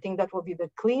model, I think that will be the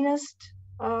cleanest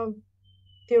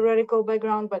theoretical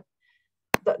background, but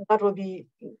that would be,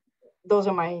 those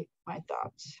are my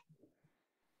thoughts.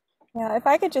 Yeah, if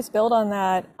I could just build on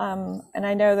that, and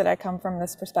I know that I come from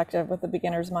this perspective with the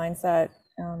beginner's mindset,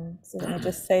 so let me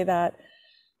just say that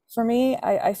for me,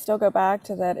 I still go back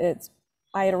to that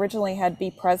I had originally had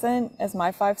be present as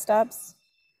my 5 steps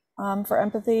for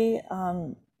empathy,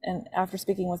 and after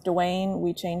speaking with Dwayne,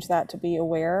 we changed that to be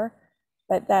aware.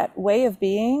 But that way of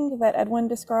being that Edwin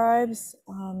describes,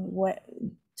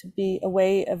 to be a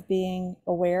way of being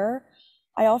aware,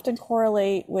 I often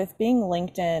correlate with being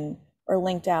linked in or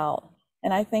linked out.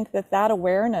 And I think that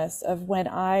awareness of when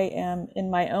I am in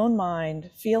my own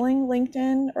mind feeling linked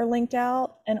in or linked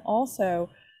out, and also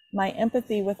my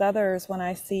empathy with others when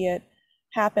I see it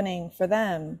happening for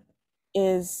them,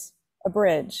 is a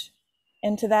bridge.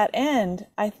 And to that end,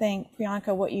 I think,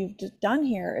 Priyanka, what you've done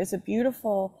here is a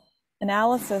beautiful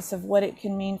analysis of what it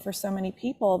can mean for so many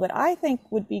people that I think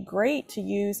would be great to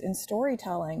use in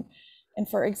storytelling. And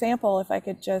for example, if I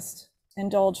could just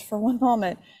indulge for one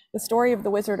moment, the story of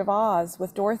the Wizard of Oz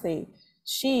with Dorothy,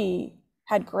 she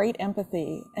had great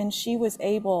empathy and she was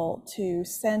able to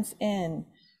sense in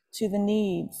to the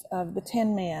needs of the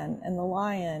Tin Man and the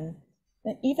lion,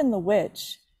 and even the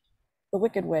witch, the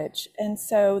Wicked Witch. And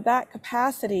so that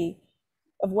capacity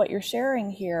of what you're sharing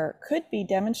here could be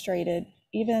demonstrated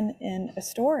even in a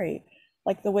story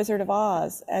like the Wizard of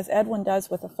Oz, as Edwin does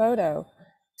with a photo,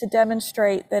 to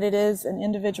demonstrate that it is an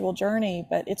individual journey,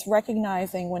 but it's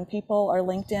recognizing when people are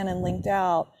linked in and linked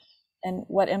out and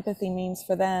what empathy means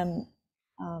for them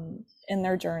in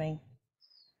their journey.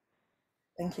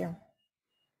 Thank you.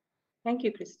 Thank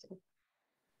you, Kristen.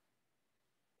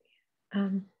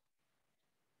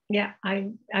 Yeah,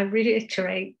 I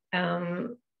reiterate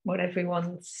what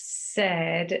everyone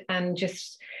said, and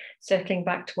just circling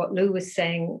back to what Lou was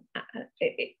saying,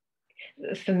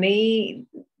 for me,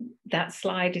 that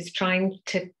slide is trying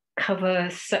to cover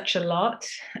such a lot,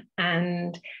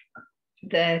 and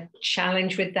the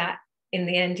challenge with that, in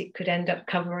the end, it could end up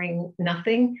covering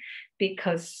nothing,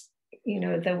 because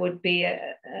there would be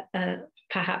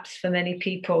perhaps for many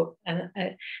people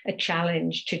a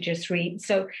challenge to just read.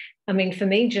 So I mean, for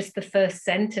me, just the first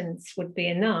sentence would be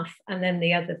enough, and then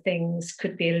the other things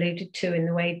could be alluded to in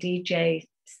the way DJ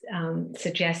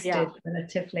suggested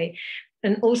relatively.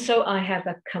 And also I have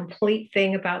a complete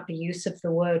thing about the use of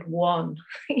the word one.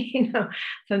 You know,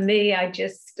 for me, I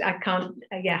can't,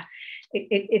 yeah.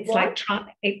 It's what?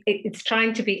 Like it's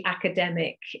trying to be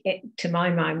academic to my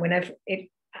mind. Whenever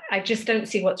I just don't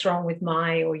see what's wrong with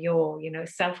my or your, you know,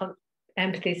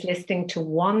 self-empathy is listening to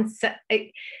one.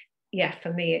 Yeah,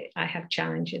 for me, I have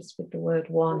challenges with the word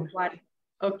one. One.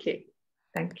 Okay.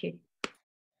 Thank you.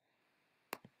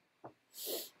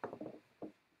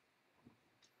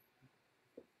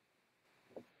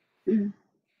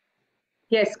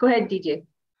 Yes, go ahead, DJ.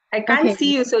 I can't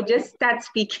see you, so just start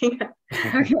speaking.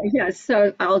 Okay, yes,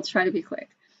 so I'll try to be quick.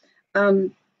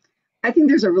 I think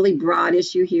there's a really broad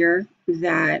issue here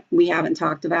that we haven't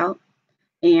talked about,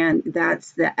 and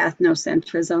that's the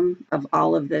ethnocentrism of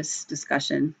all of this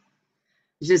discussion.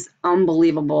 It's just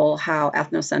unbelievable how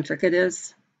ethnocentric it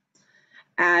is.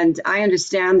 And I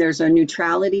understand there's a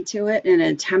neutrality to it, an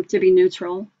attempt to be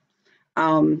neutral.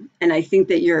 And I think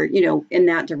that you're, you know, in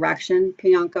that direction,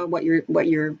 Priyanka,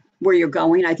 where you're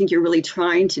going. I think you're really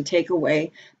trying to take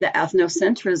away the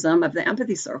ethnocentrism of the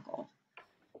empathy circle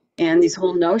and these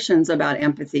whole notions about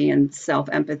empathy and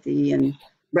self-empathy and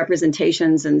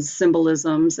representations and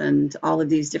symbolisms and all of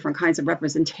these different kinds of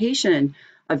representation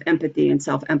of empathy and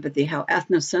self-empathy, how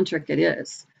ethnocentric it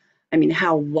is. I mean,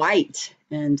 how white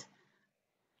and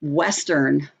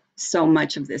Western so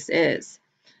much of this is.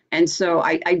 And so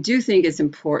I do think it's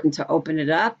important to open it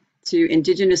up to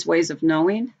indigenous ways of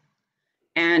knowing.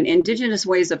 And indigenous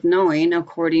ways of knowing,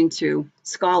 according to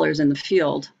scholars in the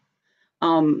field,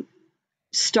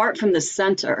 start from the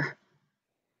center.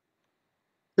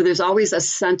 So there's always a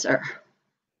center.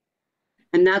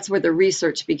 And that's where the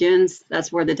research begins.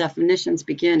 That's where the definitions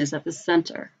begin, is at the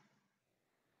center.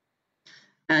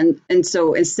 And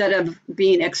so instead of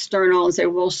being external and say,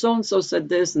 well, so-and-so said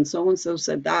this and so-and-so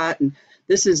said that, and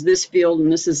this is this field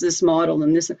and this is this model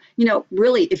and this, you know,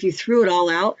 really, if you threw it all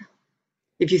out,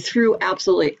 if you threw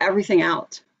absolutely everything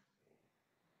out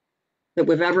that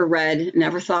we've ever read and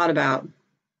ever thought about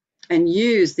and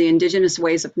use the indigenous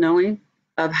ways of knowing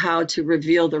of how to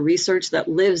reveal the research that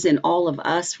lives in all of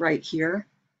us right here,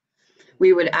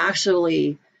 we would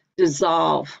actually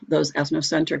dissolve those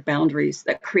ethnocentric boundaries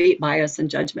that create bias and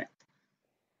judgment.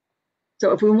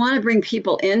 So if we want to bring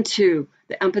people into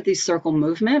the empathy circle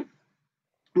movement,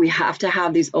 we have to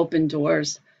have these open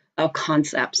doors of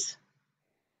concepts.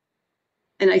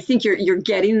 And I think you're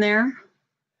getting there,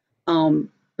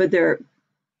 but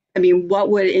I mean, what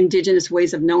would indigenous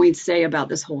ways of knowing say about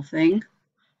this whole thing?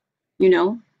 You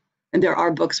know, and there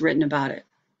are books written about it.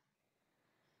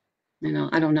 You know,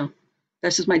 I don't know.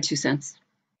 That's just my 2 cents.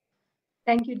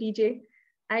 Thank you, DJ.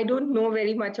 I don't know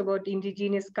very much about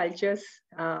indigenous cultures,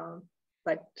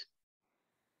 but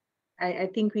I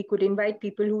think we could invite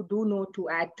people who do know to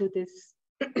add to this.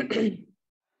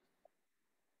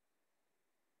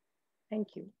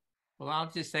 Thank you. Well,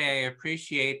 I'll just say I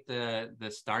appreciate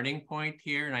the starting point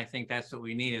here, and I think that's what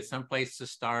we need, is some place to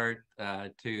start,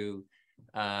 to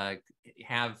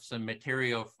have some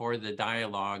material for the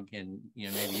dialogue, and, you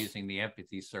know, maybe using the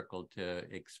empathy circle to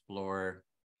explore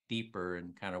deeper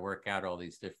and kind of work out all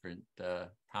these different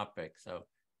topics. So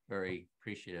very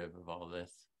appreciative of all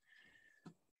this.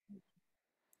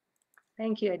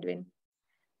 Thank you, Edwin.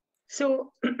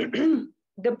 So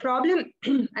the problem,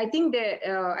 I think that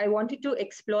I wanted to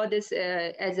explore this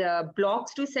as a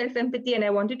blocks to self-empathy, and I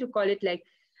wanted to call it like,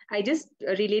 I just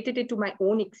related it to my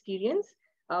own experience.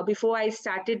 Before I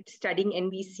started studying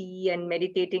NVC and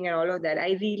meditating and all of that,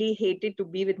 I really hated to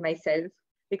be with myself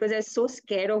because I was so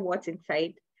scared of what's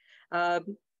inside. I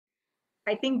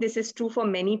think this is true for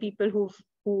many people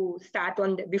who start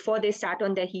on before they start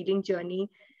on their healing journey.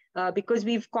 Because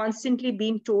we've constantly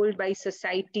been told by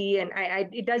society, and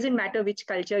it doesn't matter which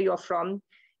culture you're from,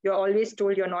 you're always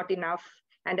told you're not enough.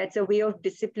 And that's a way of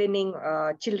disciplining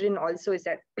children also, is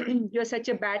that you're such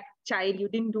a bad child, you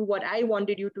didn't do what I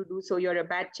wanted you to do, so you're a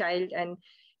bad child. And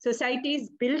society is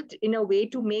built in a way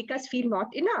to make us feel not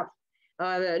enough.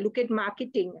 Look at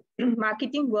marketing.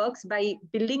 Marketing works by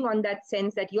building on that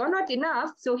sense that you're not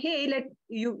enough. So, hey,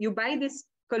 you buy this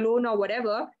cologne or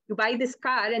whatever, you buy this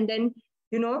car, and then,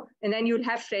 you know, and then you'll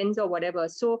have friends or whatever.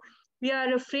 So we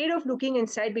are afraid of looking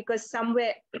inside because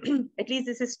somewhere, at least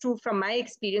this is true from my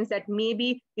experience, that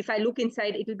maybe if I look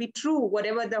inside, it'll be true.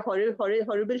 Whatever the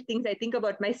horrible things I think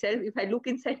about myself, if I look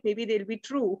inside, maybe they'll be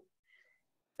true.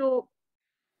 So,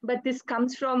 but this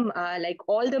comes from like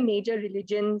all the major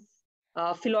religions,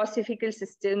 philosophical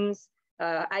systems,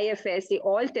 IFS, they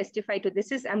all testify to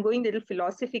this. I'm going a little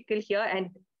philosophical here, and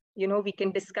you know, we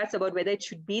can discuss about whether it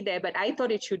should be there, but I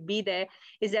thought it should be there,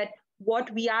 is that what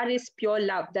we are is pure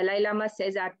love. Dalai Lama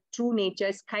says our true nature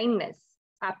is kindness.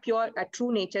 our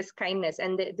true nature's kindness.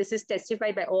 And this is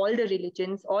testified by all the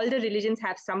religions. All the religions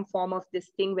have some form of this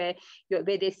thing where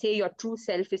they say your true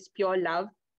self is pure love.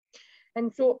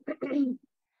 And so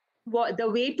the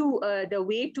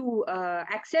way to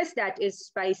access that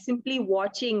is by simply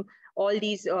watching all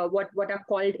these what are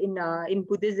called in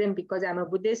Buddhism, because I'm a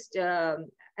Buddhist,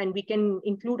 and we can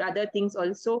include other things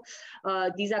also.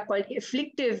 These are called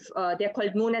afflictive. They're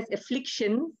called known as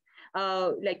afflictions,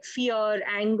 like fear,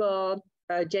 anger,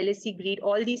 jealousy, greed.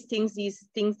 All these things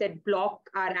that block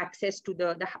our access to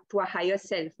to a higher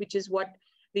self, which is what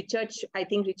Richard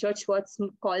Schwartz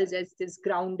calls as this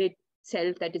grounded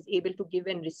self that is able to give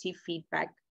and receive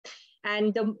feedback.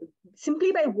 And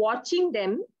simply by watching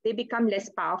them, they become less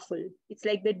powerful. It's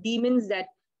like the demons that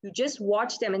you just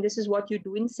watch them, and this is what you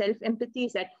do in self-empathy,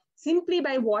 is that simply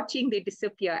by watching, they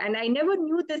disappear. And I never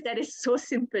knew this, that is so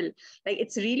simple. Like,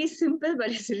 it's really simple,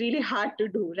 but it's really hard to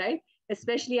do, right?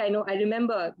 Especially, I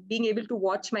remember being able to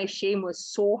watch my shame was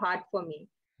so hard for me.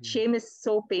 Shame is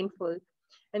so painful.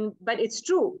 But it's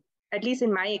true, at least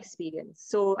in my experience.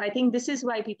 So I think this is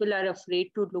why people are afraid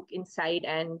to look inside,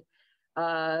 and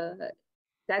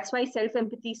that's why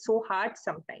self-empathy is so hard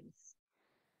sometimes.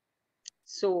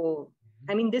 So,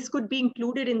 I mean, this could be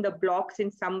included in the blocks in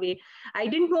some way. I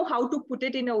didn't know how to put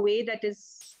it in a way that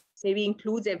is maybe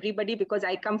includes everybody, because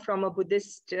I come from a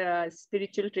Buddhist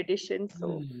spiritual tradition.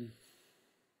 So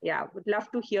yeah, would love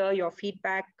to hear your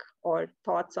feedback or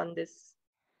thoughts on this.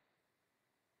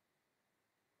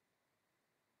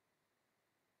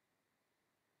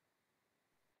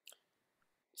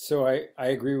 So I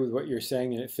agree with what you're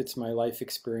saying, and it fits my life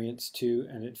experience too,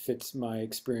 and it fits my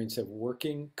experience of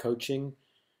working, coaching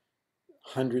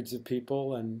hundreds of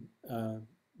people and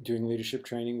doing leadership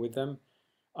training with them.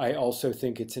 I also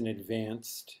think it's an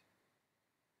advanced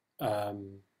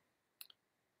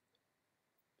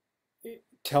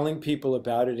telling people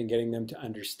about it and getting them to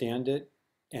understand it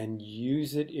and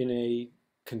use it in a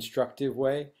constructive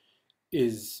way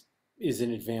is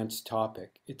an advanced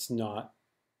topic. It's not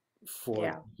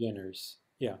for beginners.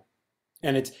 Yeah.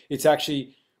 And it's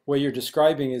actually what you're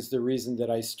describing is the reason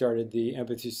that I started the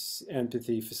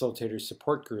empathy facilitator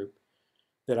support group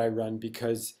that I run,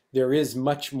 because there is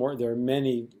much more, there are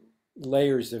many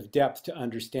layers of depth to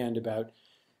understand about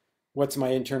what's my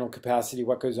internal capacity,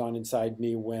 what goes on inside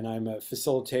me when I'm a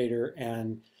facilitator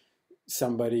and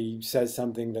somebody says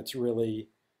something that's really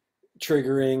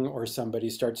triggering, or somebody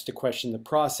starts to question the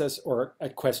process or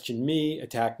question me,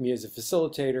 attack me as a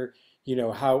facilitator. You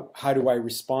know, how do I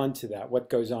respond to that? What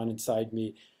goes on inside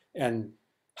me? And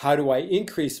how do I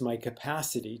increase my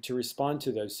capacity to respond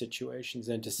to those situations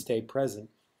and to stay present?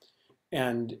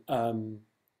 And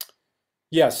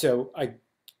yeah, so I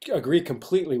agree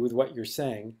completely with what you're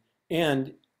saying.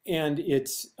 And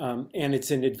it's an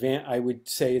I would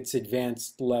say it's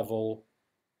advanced level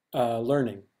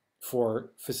learning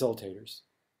for facilitators.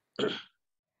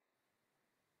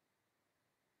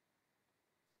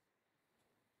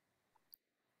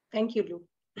 Thank you, Lou.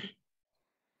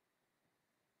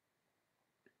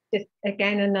 Just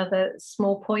again, another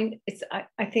small point.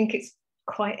 I think it's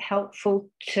quite helpful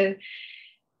to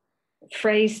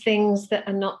phrase things that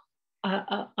are not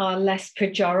are less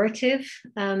pejorative.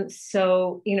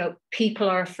 So, you know, people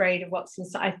are afraid of what's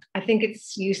inside. I think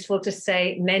it's useful to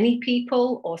say many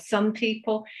people or some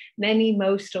people, many,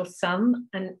 most, or some,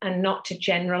 and not to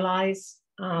generalize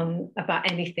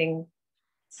about anything.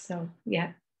 So,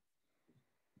 yeah.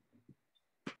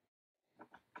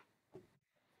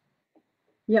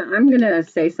 Yeah, I'm going to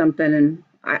say something, and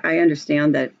I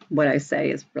understand that what I say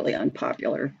is really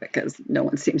unpopular because no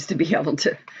one seems to be able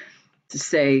to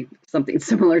say something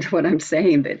similar to what I'm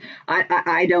saying, but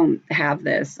I don't have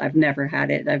this. I've never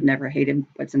had it. I've never hated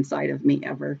what's inside of me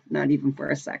ever, not even for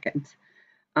a second.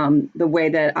 The way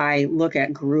that I look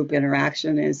at group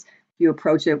interaction is you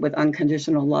approach it with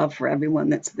unconditional love for everyone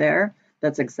that's there.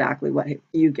 That's exactly what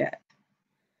you get.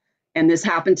 And this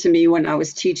happened to me when I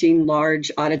was teaching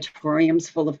large auditoriums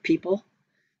full of people.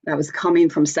 I was coming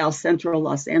from South Central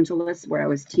Los Angeles, where I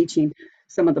was teaching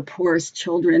some of the poorest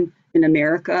children in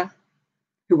America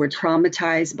who were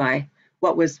traumatized by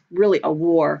what was really a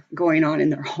war going on in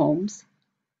their homes.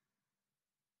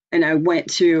 And I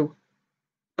went to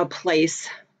a place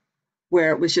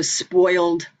where it was just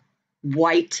spoiled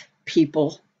white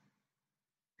people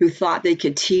who thought they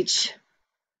could teach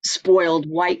spoiled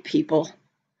white people,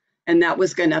 and that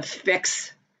was going to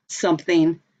fix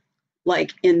something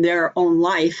like in their own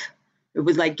life. It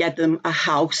would like get them a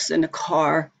house and a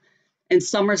car and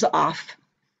summers off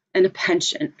and a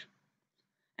pension.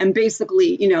 And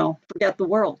basically, you know, forget the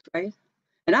world, right?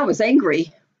 And I was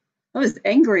angry.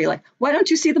 Like, why don't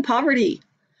you see the poverty?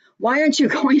 Why aren't you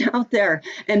going out there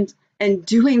and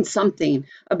doing something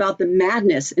about the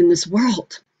madness in this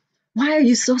world? Why are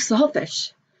you so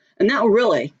selfish? And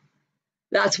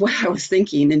that's what I was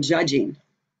thinking and judging.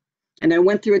 And I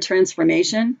went through a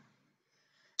transformation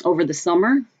over the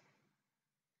summer,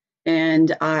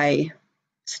 and I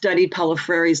studied Paulo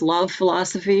Freire's love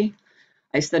philosophy.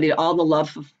 I studied all the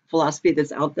love philosophy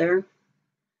that's out there,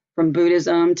 from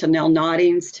Buddhism to Nell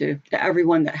Noddings to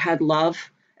everyone that had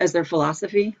love as their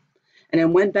philosophy. And I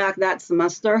went back that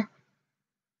semester,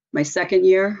 my second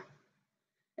year,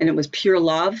 and it was pure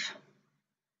love.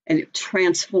 And it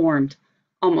transformed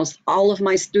almost all of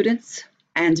my students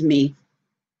and me.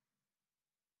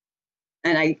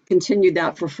 And I continued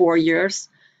that for 4 years.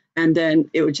 And then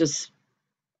it was just,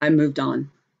 I moved on.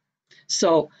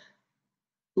 So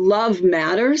love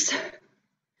matters.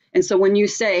 And so when you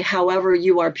say, however,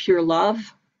 you are pure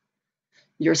love,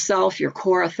 yourself, your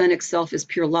core authentic self is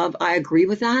pure love, I agree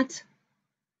with that.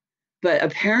 But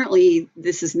apparently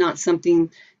this is not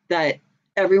something that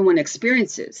everyone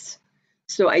experiences.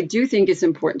 So I do think it's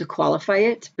important to qualify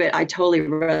it, but I totally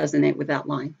resonate with that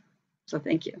line. So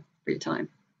thank you for your time.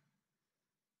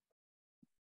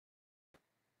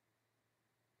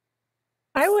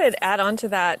 I would add on to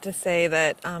that to say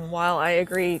that while I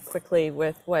agree quickly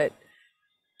with what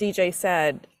DJ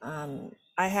said,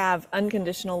 I have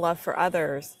unconditional love for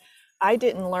others. I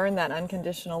didn't learn that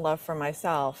unconditional love for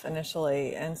myself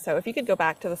initially. And so if you could go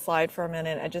back to the slide for a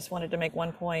minute, I just wanted to make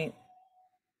one point.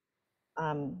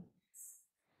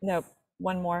 No,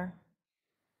 one more.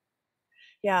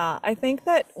 Yeah, I think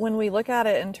that when we look at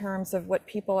it in terms of what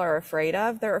people are afraid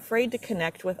of, they're afraid to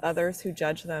connect with others who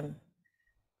judge them.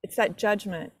 It's that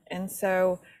judgment. And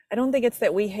so I don't think it's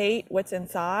that we hate what's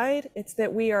inside, it's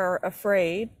that we are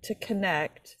afraid to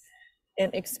connect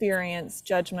and experience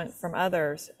judgment from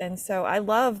others. And so I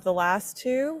love the last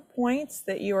 2 points,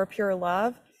 that you are pure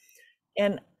love.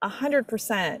 And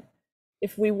 100%,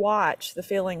 if we watch the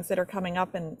feelings that are coming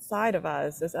up inside of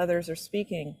us as others are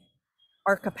speaking,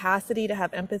 our capacity to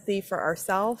have empathy for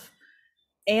ourselves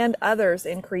and others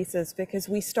increases, because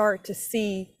we start to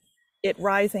see it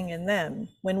rising in them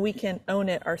when we can own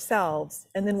it ourselves.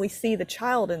 And then we see the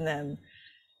child in them,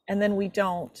 and then we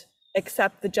don't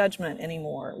accept the judgment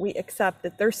anymore. We accept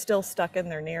that they're still stuck in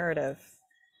their narrative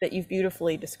that you've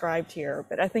beautifully described here.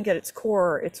 But I think at its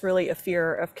core, it's really a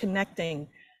fear of connecting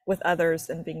with others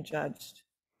and being judged.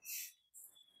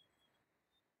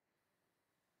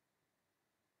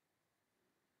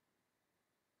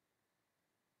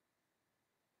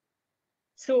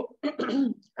 So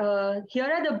here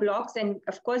are the blocks, and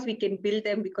of course we can build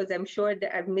them because I'm sure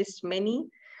that I've missed many,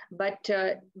 but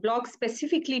blocks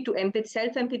specifically to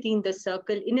self-empathy in the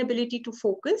circle: inability to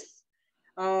focus.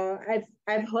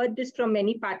 I've heard this from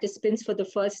many participants for the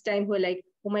first time who are like,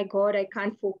 oh my God, I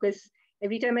can't focus.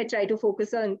 Every time I try to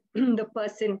focus on the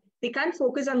person, they can't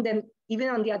focus on them, even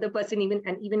on the other person,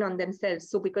 even on themselves.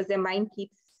 So because their mind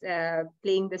keeps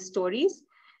playing the stories.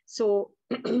 So,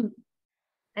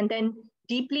 and then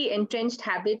deeply entrenched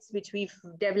habits, which we've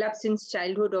developed since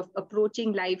childhood, of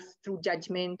approaching life through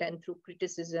judgment and through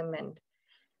criticism and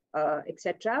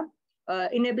etc.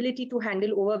 Inability to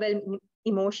handle overwhelming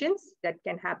emotions that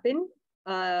can happen.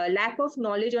 Lack of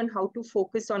knowledge on how to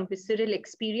focus on visceral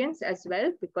experience as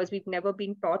well, because we've never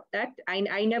been taught that.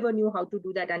 I never knew how to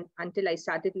do that until I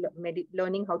started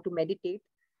learning how to meditate.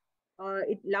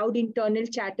 Loud internal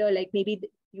chatter, like maybe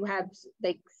you have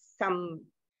like some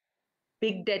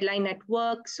big deadline at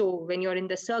work. So when you're in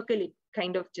the circle, it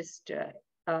kind of just,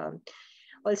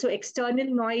 also external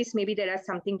noise, maybe there is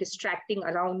something distracting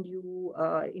around you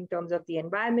in terms of the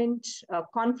environment.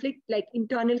 Conflict, like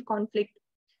internal conflict,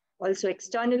 also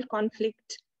external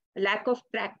conflict. Lack of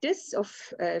practice of,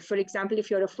 for example, if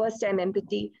you're a first-time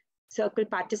empathy circle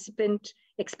participant,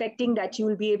 expecting that you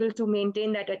will be able to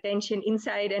maintain that attention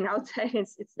inside and outside,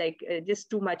 it's like just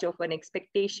too much of an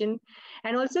expectation.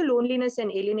 And also loneliness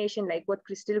and alienation, like what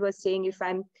Crystal was saying. If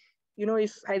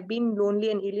I've been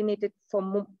lonely and alienated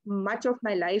for much of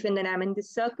my life, and then I'm in this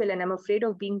circle and I'm afraid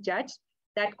of being judged,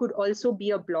 that could also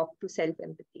be a block to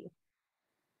self-empathy.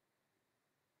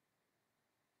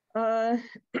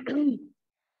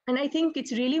 And I think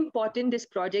it's really important, this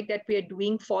project that we are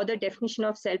doing for the definition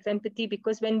of self-empathy,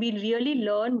 because when we really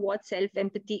learn what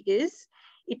self-empathy is,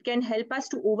 it can help us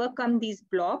to overcome these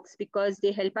blocks, because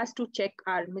they help us to check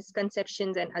our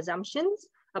misconceptions and assumptions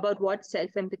about what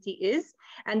self-empathy is.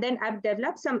 And then I've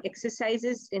developed some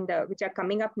exercises which are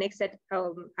coming up next that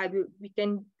we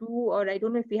can do, or I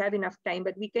don't know if we have enough time,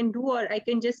 but we can do, or I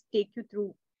can just take you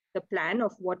through the plan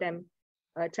of what I'm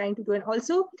trying to do. And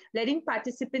also letting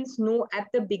participants know at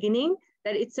the beginning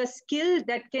that it's a skill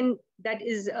that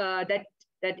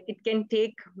it can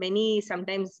take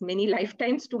sometimes many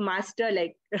lifetimes to master.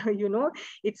 Like,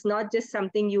 it's not just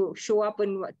something you show up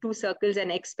in 2 circles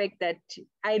and expect that.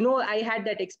 I know I had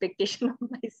that expectation of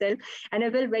myself, and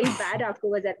I felt very bad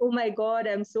afterwards that, oh my God,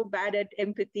 I'm so bad at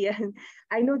empathy. And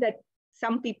I know that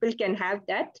some people can have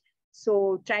that.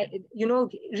 So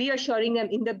reassuring them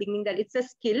in the beginning that it's a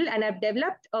skill, and I've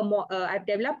developed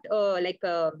like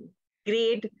a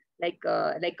grade, like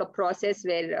a process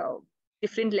where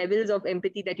different levels of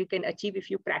empathy that you can achieve if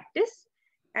you practice.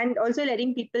 And also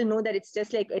letting people know that it's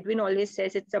just like Edwin always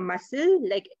says, it's a muscle.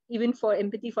 Like even for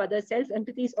empathy for other self,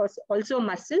 empathy is also a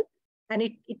muscle, and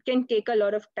it can take a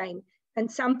lot of time. And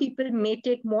some people may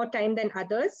take more time than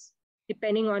others,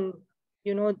 depending on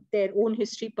their own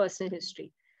history, personal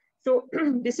history. So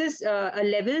this is a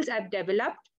levels I've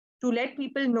developed to let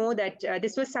people know that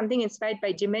this was something inspired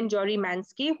by Jim and Jory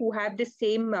Mansky, who have the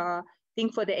same thing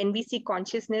for the NVC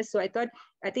consciousness. So I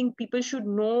think people should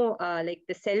know like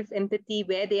the self-empathy,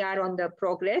 where they are on the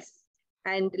progress.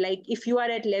 And like, if you are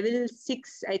at level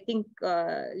 6, I think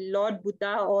Lord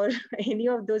Buddha or any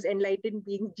of those enlightened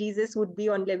beings, Jesus would be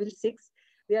on level 6.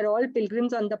 We are all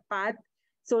pilgrims on the path.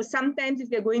 So sometimes if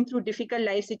we're going through difficult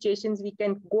life situations, we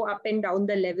can go up and down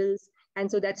the levels. And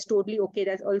so that's totally okay.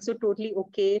 That's also totally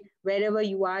okay wherever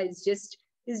you are. It's just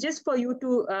for you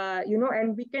to,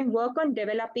 and we can work on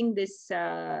developing this.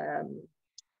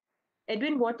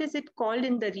 Edwin, what is it called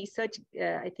in the research?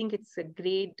 I think it's a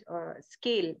grade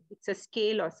scale. It's a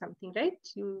scale or something, right?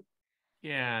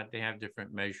 Yeah, they have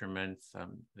different measurements.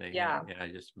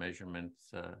 Just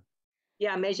measurements.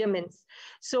 Yeah, measurements.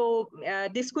 So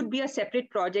this could be a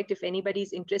separate project if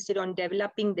anybody's interested on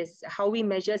developing this, how we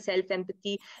measure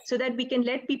self-empathy, so that we can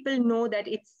let people know that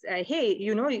it's, hey,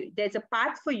 there's a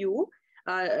path for you.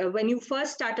 When you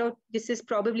first start out, this is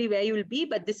probably where you'll be,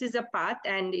 but this is a path,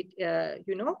 and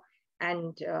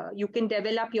you can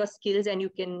develop your skills, and you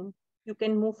can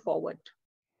move forward.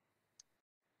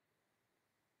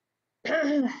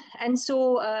 And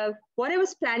so what I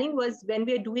was planning was, when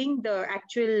we're doing the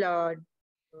actual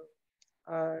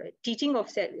teaching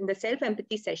in the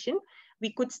self-empathy session,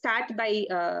 we could start by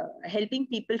helping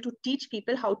people to teach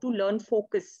people how to learn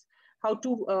focus, how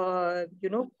to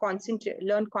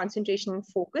learn concentration and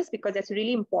focus, because that's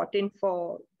really important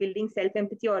for building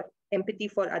self-empathy or empathy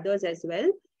for others as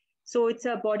well. So it's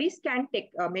a body scan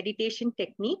meditation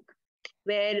technique,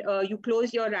 where you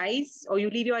close your eyes or you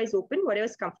leave your eyes open, whatever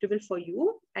is comfortable for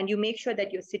you, and you make sure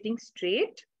that you're sitting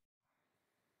straight.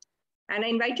 And I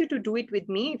invite you to do it with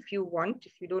me if you want.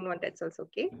 If you don't want, that's also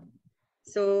okay.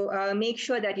 So make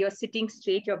sure that you're sitting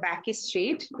straight, your back is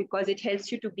straight, because it helps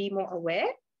you to be more aware.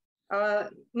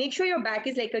 Make sure your back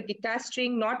is like a guitar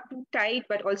string, not too tight,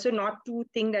 but also not too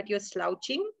thin that you're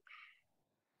slouching.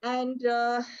 And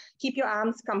keep your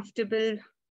arms comfortable.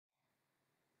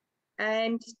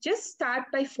 And just start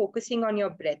by focusing on your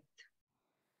breath.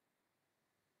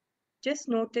 Just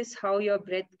notice how your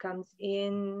breath comes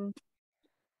in.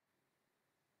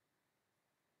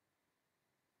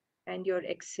 And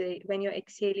when you're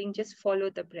exhaling, just follow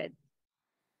the breath.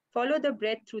 Follow the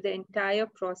breath through the entire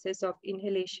process of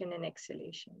inhalation and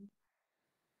exhalation.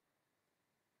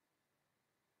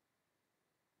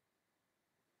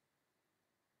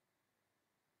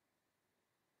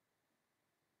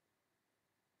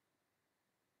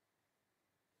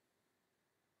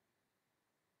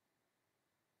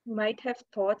 You might have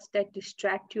thoughts that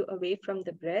distract you away from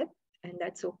the breath, and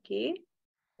that's okay.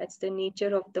 That's the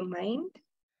nature of the mind.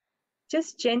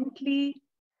 Just gently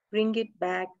bring it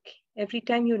back every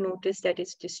time you notice that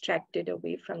it's distracted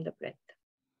away from the breath.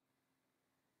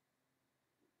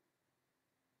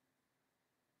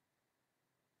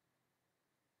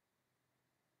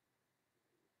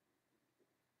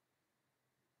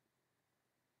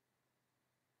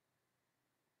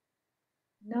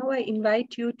 Now I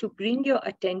invite you to bring your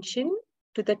attention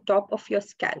to the top of your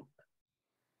scalp,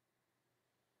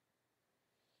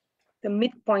 the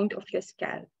midpoint of your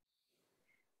scalp.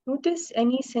 Notice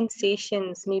any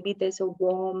sensations. Maybe there's a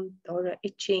warmth or an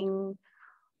itching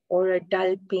or a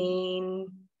dull pain,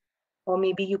 or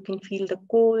maybe you can feel the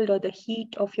cold or the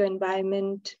heat of your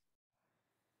environment.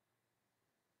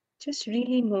 Just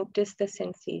really notice the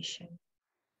sensation.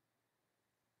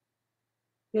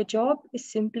 Your job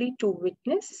is simply to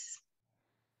witness.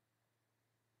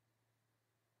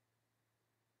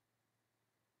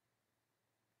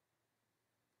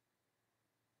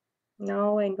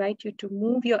 Now I invite you to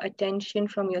move your attention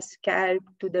from your scalp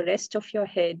to the rest of your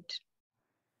head.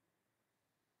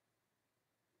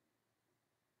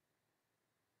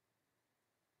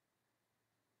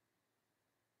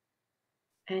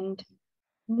 And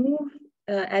move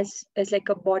as like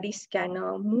a body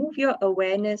scanner. Move your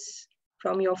awareness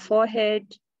from your forehead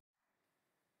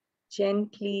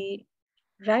gently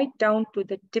right down to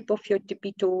the tip of your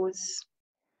tippy toes.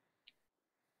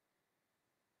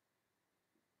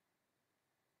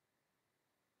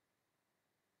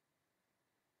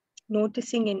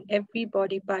 Noticing in every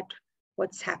body part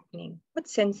what's happening, what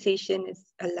sensation is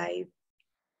alive.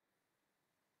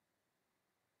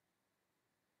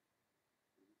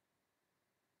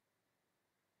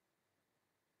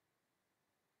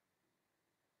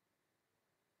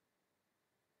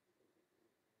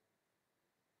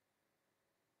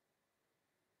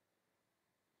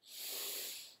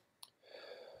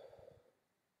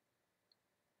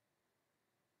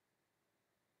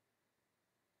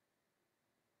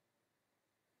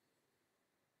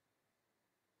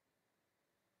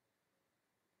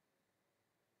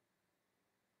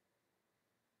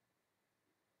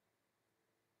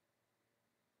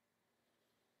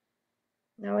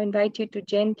 Now I invite you to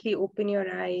gently open your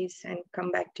eyes and come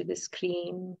back to the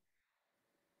screen.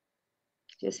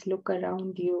 Just look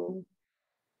around you.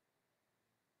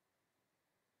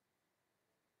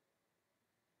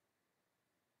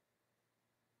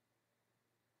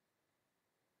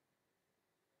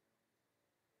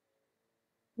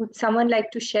 Would someone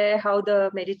like to share how the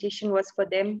meditation was for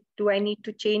them? Do I need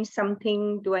to change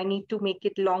something? Do I need to make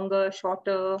it longer,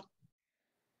 shorter?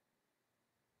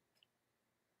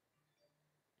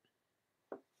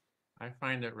 I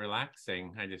find it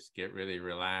relaxing. I just get really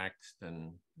relaxed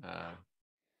and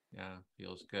yeah,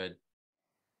 feels good.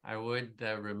 I would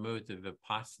remove the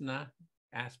Vipassana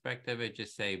aspect of it,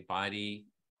 just say body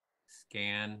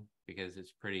scan, because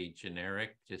it's pretty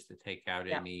generic, just to take out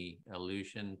any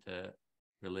allusion to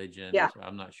religion. Yeah. So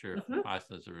I'm not sure if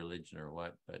Vipassana is a religion or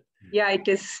what, but yeah, it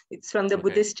is. It's from the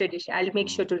Buddhist tradition. I'll make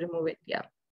sure to remove it. Yeah.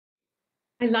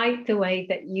 I like the way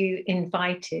that you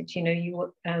invited,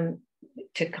 you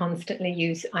to constantly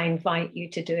use, I invite you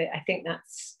to do it. I think that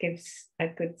gives a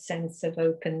good sense of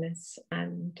openness.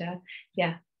 And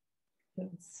yeah,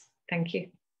 thank you.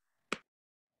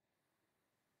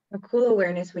 A cool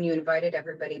awareness when you invited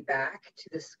everybody back to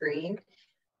the screen,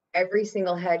 every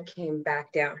single head came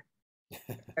back down.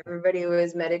 Everybody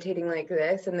was meditating like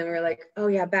this, and then we were like, oh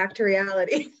yeah, back to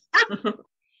reality.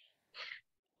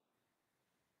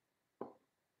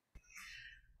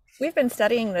 We've been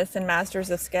studying this in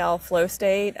Masters of Scale flow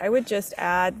state. I would just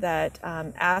add that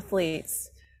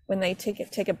athletes, when they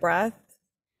take a breath,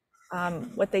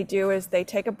 what they do is they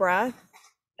take a breath,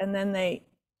 and then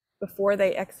before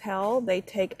they exhale, they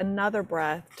take another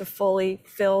breath to fully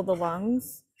fill the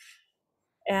lungs.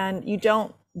 And you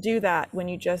don't do that when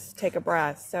you just take a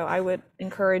breath. So I would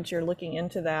encourage you're looking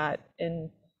into that,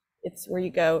 and it's where you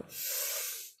go,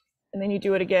 and then you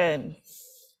do it again.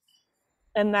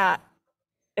 And that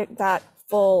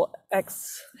full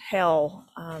exhale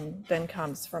then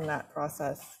comes from that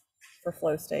process for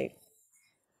flow state.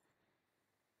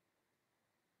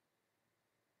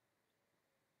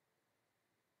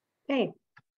 Okay.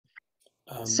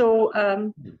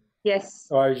 Yes.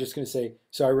 Oh, I was just going to say,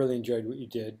 so I really enjoyed what you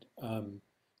did.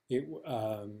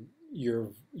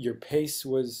 Your pace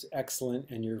was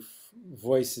excellent, and your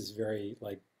voice is very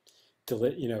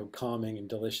calming and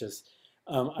delicious.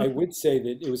 I would say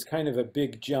that it was kind of a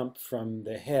big jump from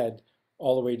the head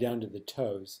all the way down to the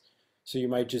toes. So you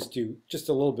might just do just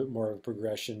a little bit more of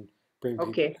progression, bring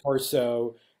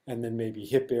torso, and then maybe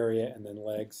hip area, and then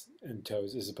legs and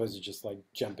toes, as opposed to just like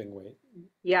jumping weight.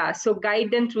 Yeah, so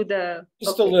guide them through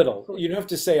just a little. Cool. You don't have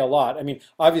to say a lot. I mean,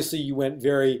 obviously you went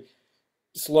very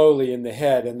slowly in the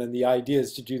head, and then the idea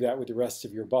is to do that with the rest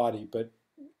of your body. But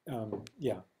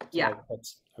yeah, I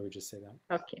would just say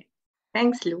that. Okay,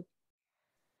 thanks, Lou.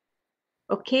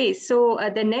 Okay, so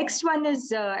the next one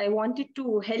is I wanted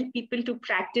to help people to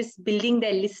practice building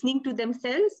their listening to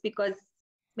themselves, because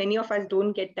many of us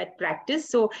don't get that practice.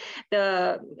 So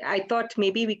I thought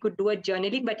maybe we could do a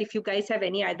journaling, but if you guys have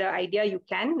any other idea, you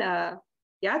can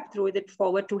throw it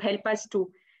forward to help us to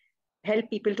help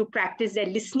people to practice their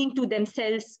listening to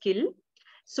themselves skill.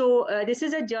 So this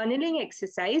is a journaling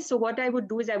exercise. So what I would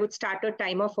do is I would start a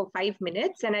timer for 5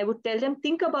 minutes, and I would tell them,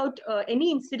 think about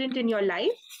any incident in your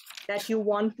life that you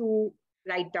want to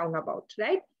write down about,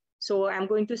 right? So I'm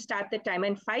going to start the timer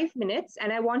in 5 minutes,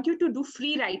 and I want you to do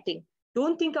free writing.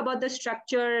 Don't think about the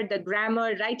structure, the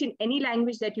grammar, write in any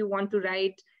language that you want to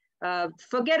write.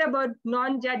 Forget about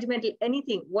non-judgmental,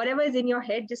 anything. Whatever is in your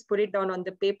head, just put it down on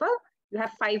the paper. You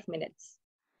have 5 minutes.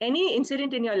 Any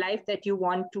incident in your life that you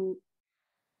want to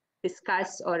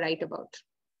discuss or write about.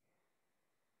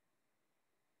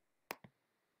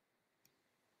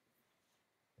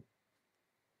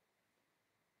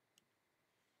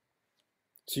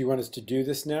 So you want us to do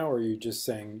this now, or are you just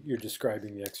saying you're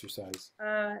describing the exercise?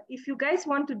 If you guys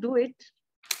want to do it,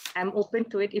 I'm open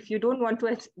to it. If you don't want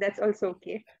to, that's also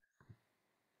okay.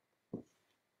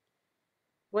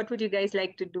 What would you guys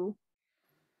like to do?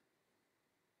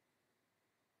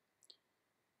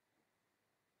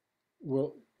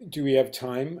 Well, do we have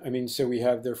time? I mean, so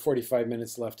there are 45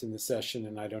 minutes left in the session,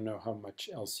 and I don't know how much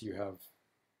else you have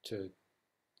to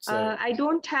say. I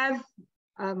don't have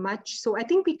much, so I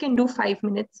think we can do 5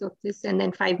 minutes of this and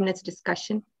then 5 minutes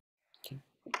discussion. Okay.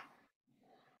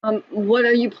 What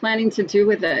are you planning to do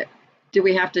with it? Do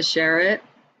we have to share it?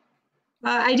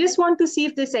 I just want to see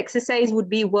if this exercise would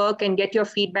be work and get your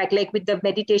feedback. Like with the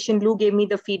meditation, Lou gave me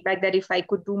the feedback that if I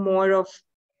could do more of,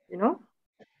 you know.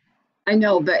 I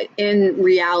know, but in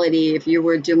reality, if you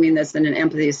were doing this in an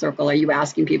empathy circle, are you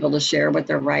asking people to share what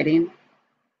they're writing?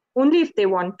 Only if they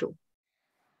want to.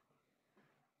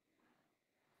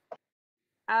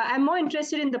 I'm more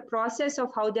interested in the process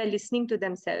of how they're listening to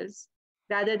themselves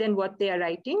rather than what they are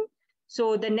writing.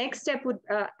 So the next step would,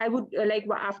 I would like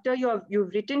after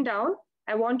you've written down,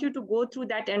 I want you to go through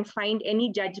that and find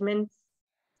any judgments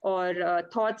or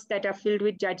thoughts that are filled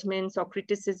with judgments or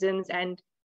criticisms and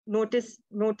notice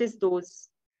those.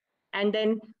 And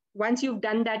then once you've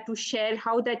done that, to share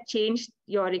how that changed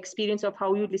your experience of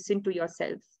how you listen to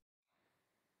yourself.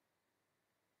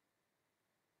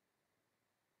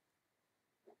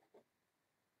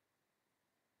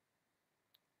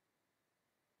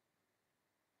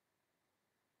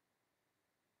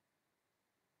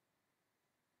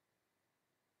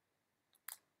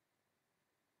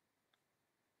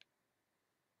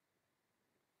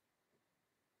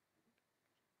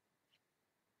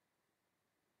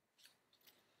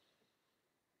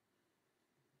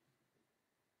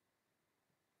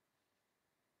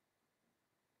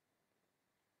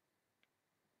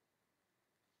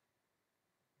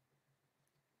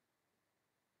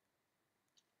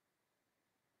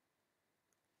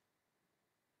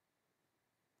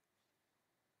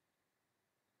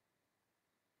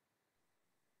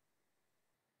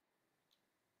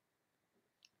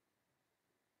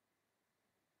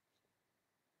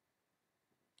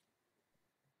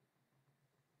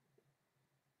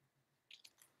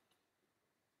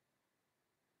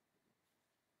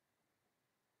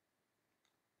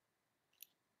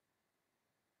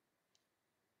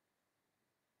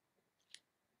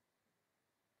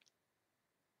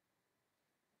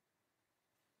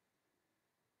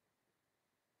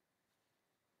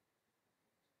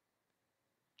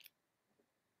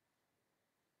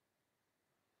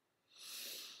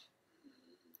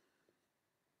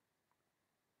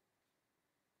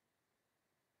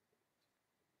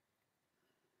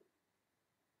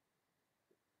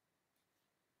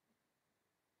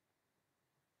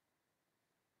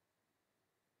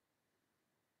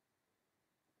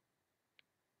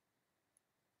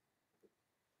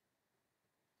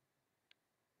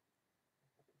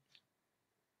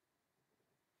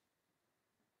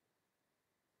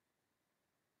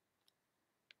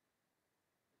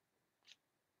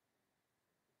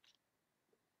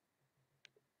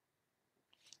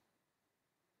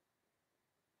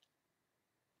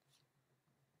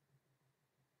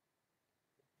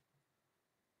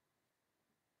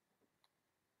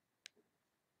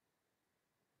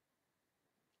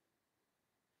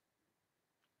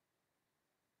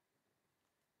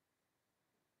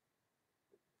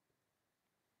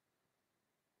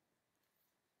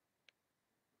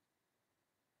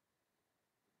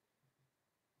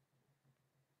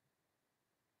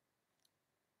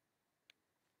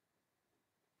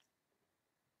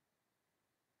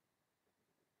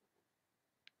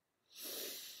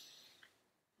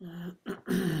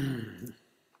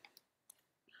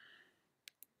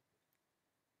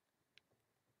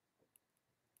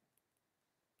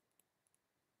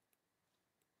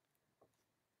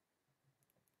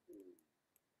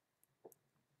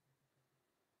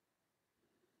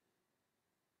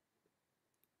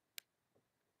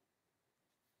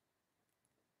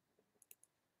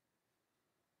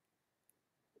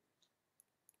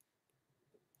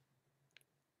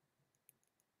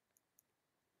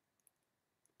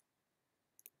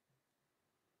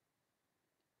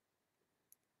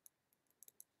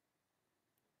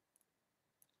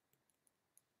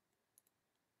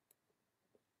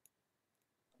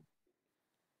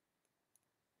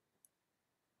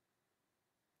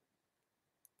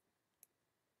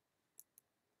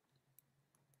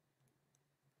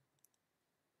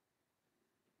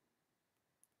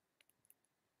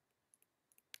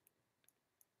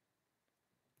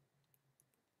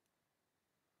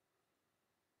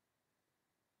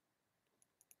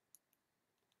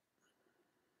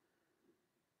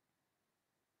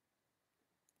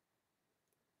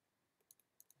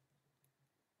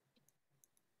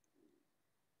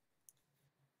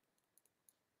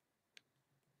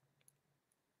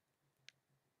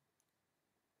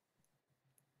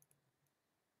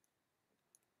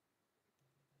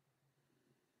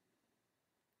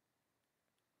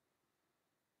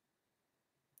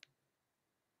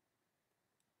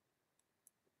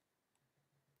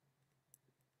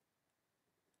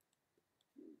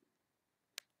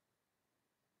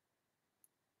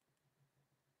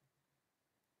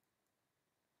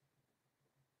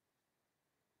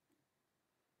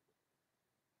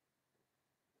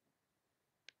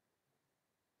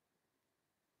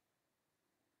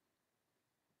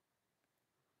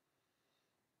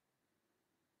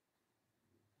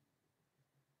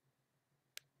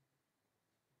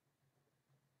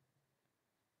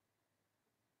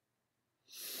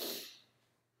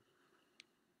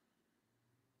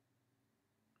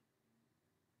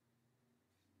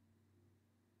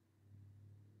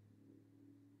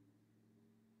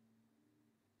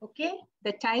 okay,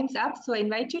 the time's up. So I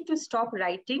invite you to stop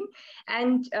writing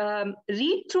and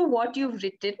read through what you've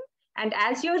written. And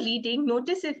as you're reading,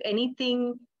 notice if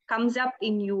anything comes up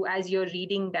in you as you're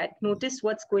reading that. Notice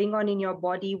what's going on in your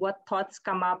body, what thoughts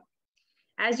come up.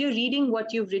 As you're reading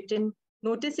what you've written,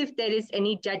 notice if there is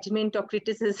any judgment or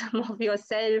criticism of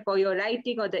yourself or your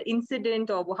writing or the incident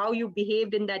or how you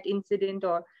behaved in that incident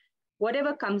or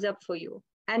whatever comes up for you.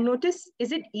 And notice,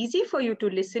 is it easy for you to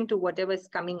listen to whatever is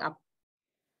coming up?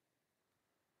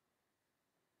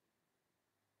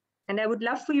 And I would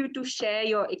love for you to share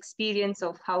your experience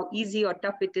of how easy or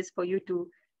tough it is for you to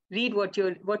read what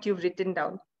you've written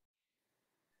down.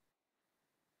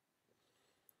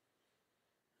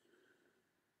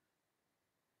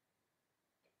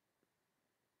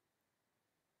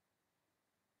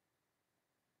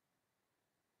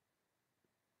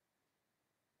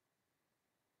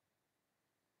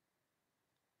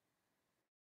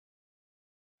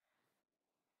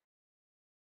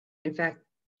 In fact,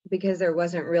 because there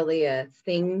wasn't really a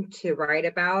thing to write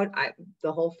about,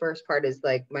 the whole first part is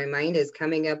like, my mind is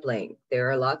coming up blank. There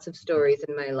are lots of stories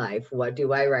in my life. What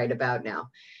do I write about now?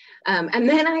 And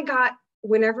then I got,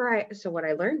 so what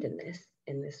I learned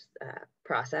in this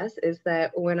process is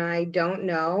that when I don't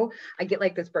know, I get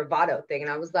like this bravado thing.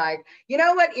 And I was like, you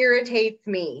know what irritates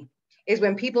me is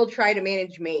when people try to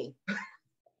manage me.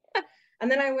 And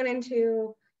then I went into,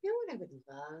 you know what I would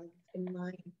love in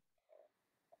life?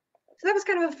 So that was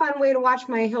kind of a fun way to watch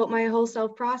my whole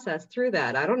self process through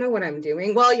that. I don't know what I'm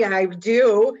doing. Well, yeah, I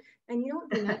do. And you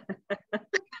know what?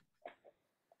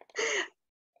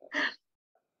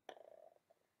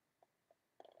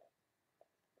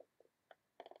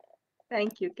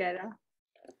 Thank you, Kara.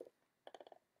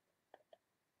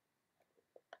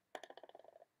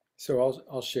 So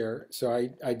I'll share. So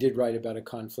I did write about a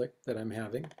conflict that I'm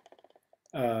having,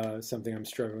 something I'm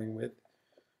struggling with.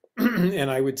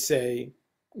 And I would say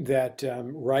that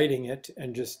writing it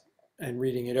and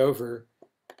reading it over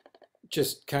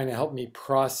just kind of helped me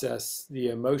process the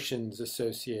emotions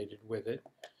associated with it.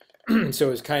 So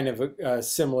it's kind of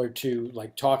similar to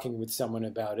like talking with someone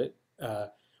about it,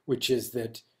 which is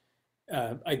that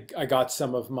I got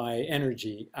some of my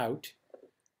energy out,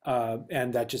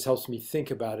 and that just helps me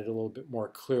think about it a little bit more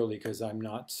clearly because I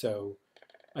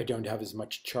don't have as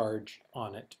much charge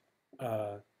on it,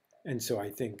 and so I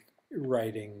think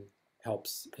writing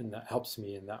helps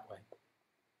me in that way.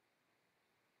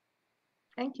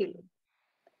 Thank you.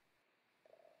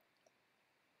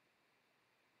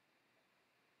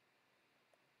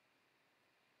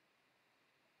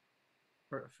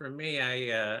 For me,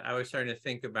 I was starting to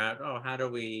think about,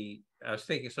 I was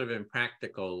thinking sort of in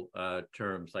practical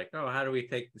terms, like, how do we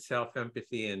take the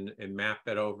self-empathy and map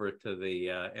it over to the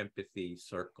empathy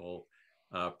circle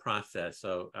process?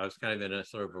 So I was kind of in a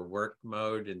sort of a work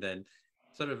mode, and then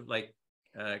sort of like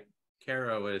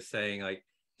Kara was saying, like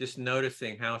just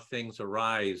noticing how things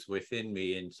arise within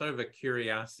me and sort of a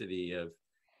curiosity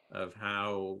of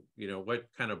how, what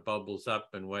kind of bubbles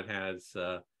up and what has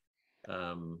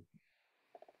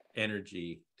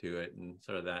energy to it, and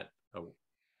sort of that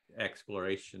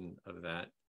exploration of that.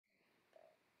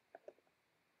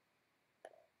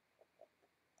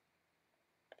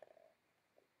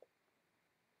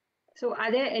 So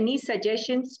are there any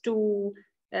suggestions to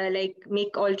like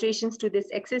make alterations to this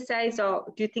exercise, or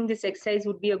do you think this exercise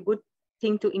would be a good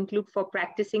thing to include for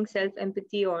practicing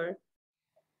self-empathy, or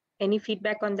any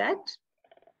feedback on that?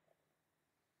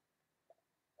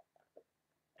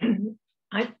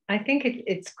 I think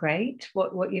it's great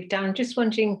what you've done. Just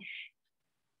wondering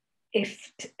if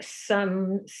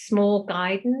some small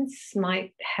guidance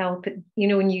might help.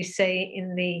 When you say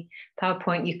in the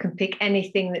PowerPoint, you can pick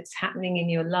anything that's happening in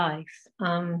your life.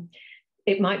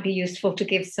 It might be useful to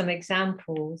give some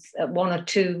examples, one or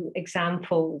two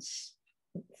examples,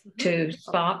 to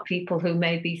spark people who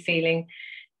may be feeling,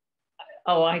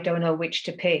 oh, I don't know which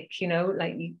to pick, I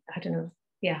don't know.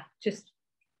 Yeah, just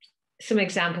some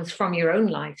examples from your own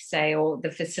life, say, or the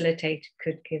facilitator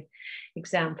could give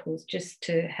examples just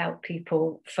to help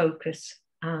people focus.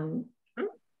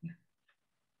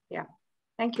 Yeah,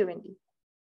 thank you, Wendy.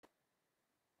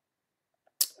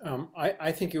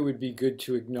 I think it would be good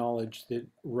to acknowledge that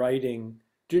writing,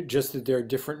 just that there are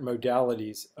different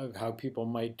modalities of how people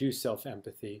might do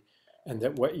self-empathy, and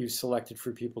that what you selected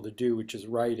for people to do, which is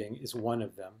writing, is one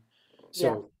of them.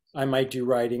 So yeah. I might do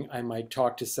writing, I might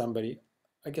talk to somebody.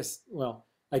 I guess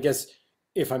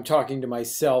if I'm talking to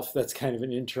myself, that's kind of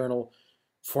an internal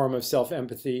form of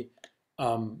self-empathy.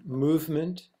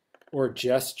 Movement or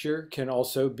gesture can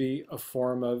also be a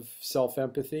form of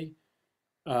self-empathy.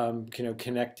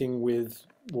 Connecting with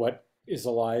what is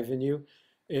alive in you,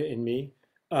 in me.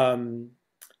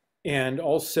 And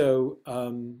also,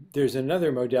 there's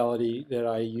another modality that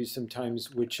I use sometimes,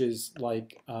 which is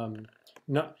like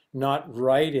not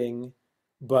writing,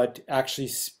 but actually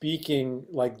speaking.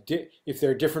 Like if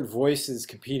there are different voices,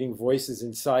 competing voices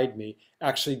inside me,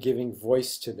 actually giving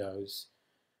voice to those,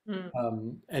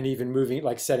 and even moving,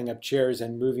 like setting up chairs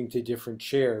and moving to different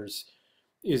chairs,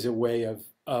 is a way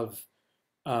of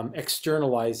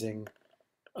externalizing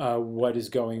what is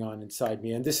going on inside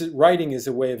me. And this is writing is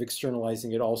a way of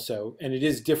externalizing it also. And it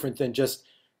is different than just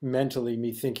mentally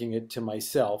me thinking it to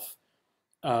myself.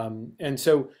 And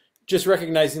so just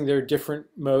recognizing there are different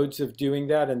modes of doing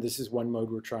that. And this is one mode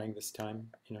we're trying this time,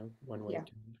 one way of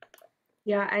doing it.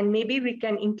 Yeah, and maybe we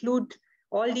can include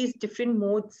all these different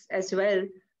modes as well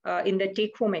in the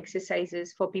take-home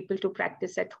exercises for people to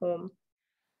practice at home.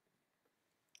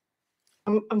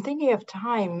 I'm thinking of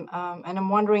time, and I'm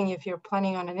wondering if you're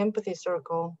planning on an empathy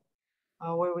circle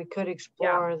where we could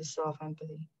explore the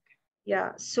self-empathy.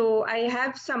 Yeah, so I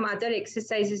have some other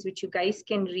exercises which you guys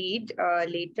can read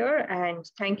later. And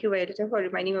thank you, Violetta, for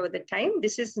reminding me about the time.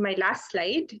 This is my last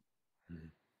slide.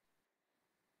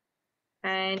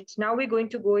 And now we're going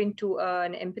to go into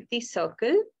an empathy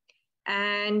circle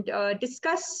and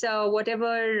discuss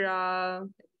whatever,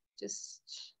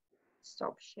 just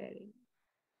stop sharing.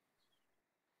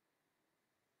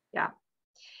 Yeah,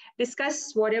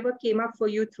 discuss whatever came up for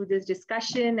you through this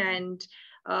discussion and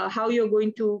how you're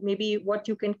going to, maybe what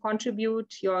you can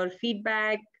contribute, your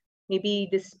feedback, maybe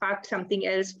this sparked something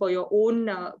else for your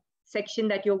own section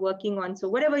that you're working on. So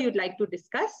whatever you'd like to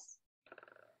discuss.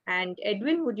 And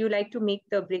Edwin, would you like to make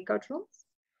the breakout rooms?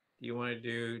 Do you want to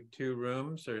do 2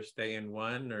 rooms or stay in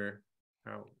one, or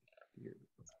how?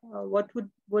 What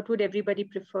would everybody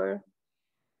prefer?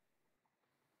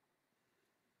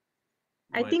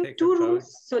 I think 2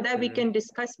 rooms so that we can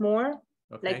discuss more,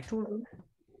 like 2 rooms.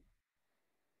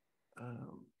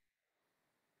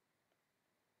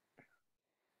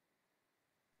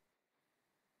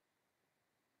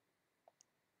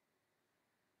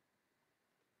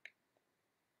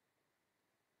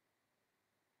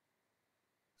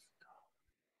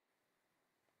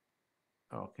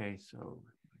 Okay, so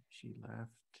she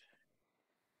left.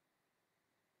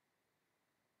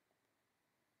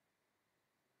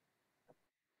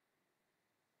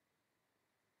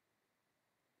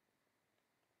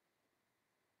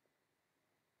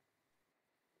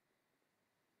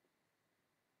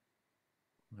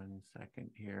 One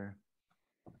second here.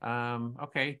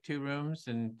 Okay, 2 rooms,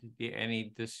 and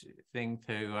any this thing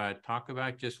to talk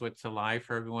about, just what's alive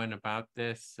for everyone about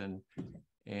this, and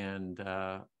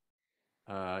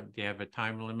do you have a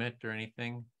time limit or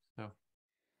anything? So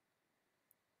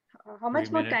how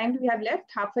much more time do we have left?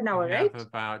 Half an hour, right? We have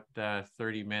about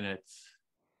 30 minutes.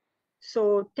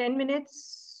 So 10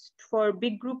 minutes for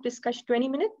big group discussion, 20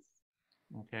 minutes?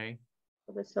 Okay.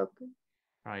 For the circle.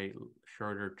 Probably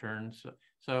shorter turns.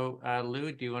 So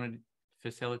Lou, do you want to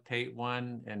facilitate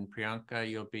one, and Priyanka,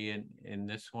 you'll be in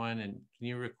this one, and can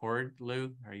you record,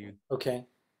 Lou? Are you okay?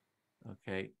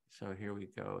 Okay, so here we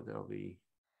go. There'll be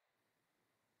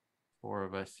 4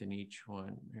 of us in each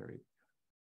one. Here we go.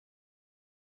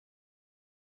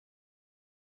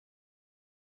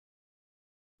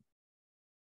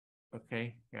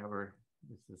 Okay, yeah,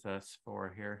 this is us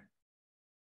 4 here.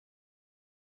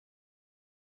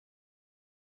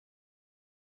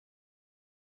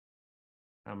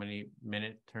 How many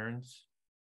minute turns?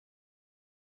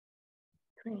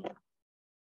 3.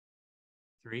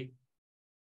 3?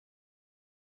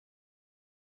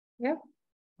 Yep.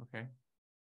 Okay.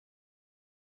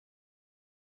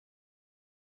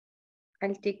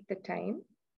 I'll take the time.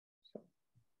 So,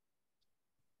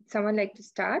 someone like to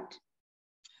start?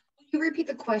 Can you repeat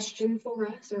the question for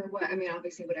us, or what? I mean,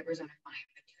 obviously, whatever's on our mind.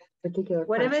 Particular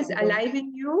whatever is question. alive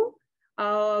in you,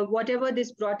 whatever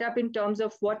this brought up in terms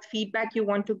of what feedback you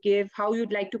want to give, how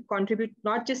you'd like to contribute,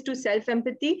 not just to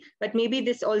self-empathy, but maybe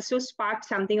this also sparked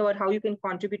something about how you can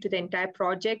contribute to the entire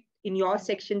project in your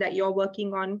section that you're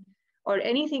working on, or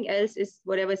anything else is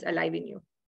whatever's alive in you.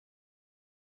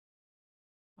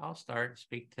 I'll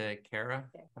speak to Kara.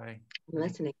 I'm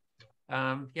listening.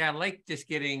 Yeah, I like just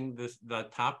getting the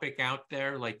topic out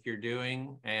there like you're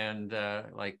doing, and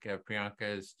like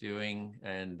Priyanka is doing,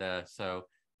 and so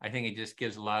I think it just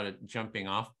gives a lot of jumping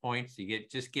off points. You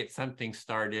just get something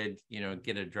started,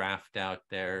 get a draft out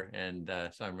there, and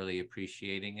so I'm really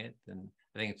appreciating it, and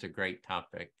I think it's a great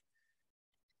topic.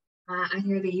 I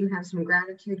hear that you have some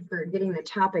gratitude for getting the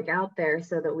topic out there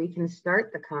so that we can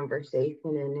start the conversation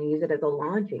and use it as a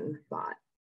launching spot.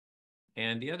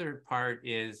 And the other part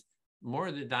is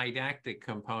more the didactic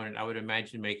component. I would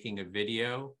imagine making a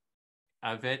video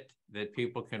of it that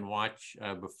people can watch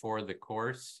before the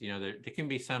course. You know, there can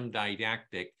be some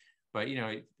didactic, but you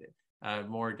know,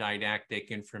 more didactic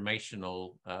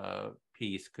informational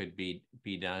piece could be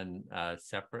done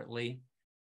separately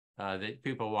that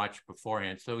people watch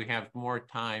beforehand. So we have more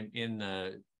time in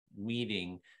the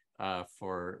meeting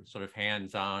for sort of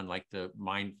hands-on, like the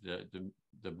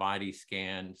body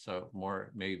scan. So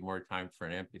maybe more time for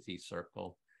an empathy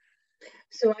circle.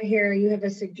 So I hear you have a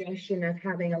suggestion of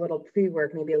having a little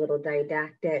pre-work, maybe a little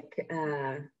didactic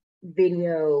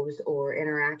videos or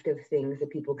interactive things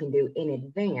that people can do in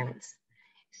advance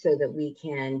so that we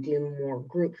can do more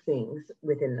group things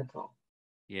within the call.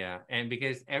 Yeah, and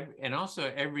because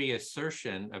every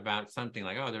assertion about something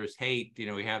like, oh, there's hate, you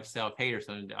know, we have self-hate or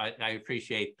something, I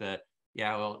appreciate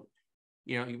well,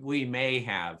 you know, we may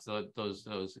have, so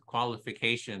those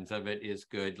qualifications of it is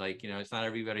good. Like, you know, it's not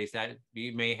everybody's that,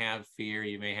 you may have fear,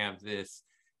 you may have this,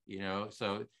 you know,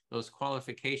 so those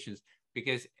qualifications,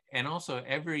 because, and also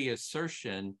every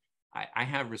assertion, I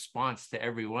have response to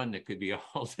every one that could be a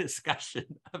whole discussion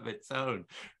of its own,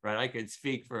 right? I could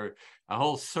speak for a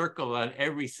whole circle on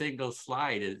every single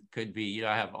slide. It could be, you know,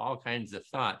 I have all kinds of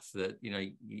thoughts that, you know,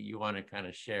 you want to kind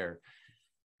of share.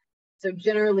 So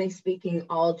generally speaking,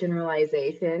 all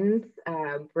generalizations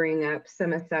bring up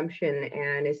some assumption,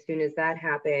 and as soon as that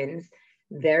happens,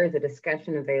 there's a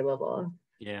discussion available.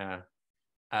 Yeah,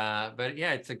 but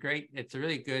yeah, it's a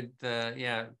really good,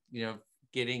 yeah, you know,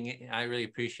 I really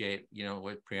appreciate, you know,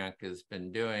 what Priyanka's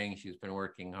been doing. She's been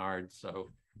working hard, so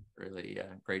really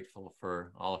grateful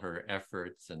for all her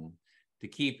efforts and to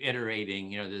keep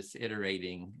iterating, you know, this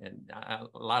iterating, and a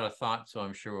lot of thoughts, so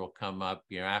I'm sure will come up,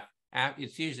 you know,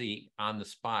 it's usually on the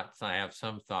spot, so I have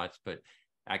some thoughts, but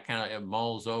I kind of, it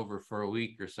mulls over for a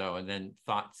week or so, and then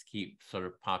thoughts keep sort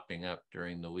of popping up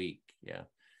during the week. Yeah.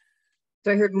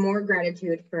 So I heard more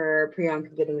gratitude for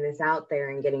Priyanka getting this out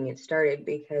there and getting it started,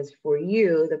 because for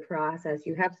you, the process,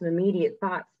 you have some immediate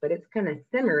thoughts, but it's going to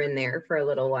simmer in there for a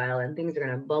little while and things are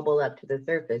going to bubble up to the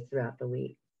surface throughout the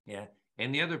week. Yeah.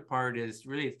 And the other part is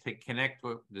really to connect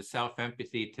with the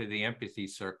self-empathy to the empathy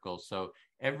circle. So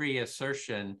every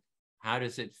assertion, how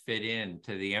does it fit in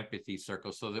to the empathy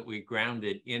circle so that we ground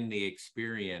it in the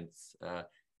experience?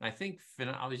 I think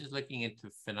I was just looking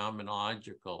into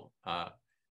phenomenology,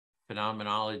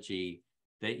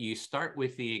 that you start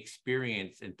with the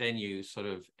experience and then you sort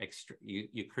of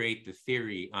you create the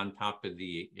theory on top of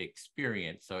the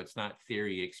experience. So it's not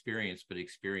theory experience, but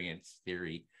experience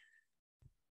theory.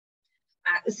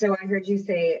 So I heard you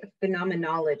say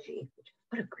phenomenology,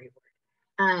 what a great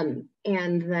word.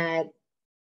 And that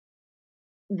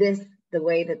the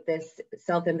way that this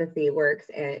self-empathy works,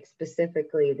 and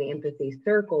specifically the empathy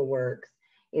circle works,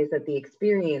 is that the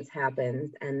experience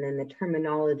happens and then the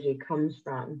terminology comes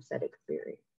from said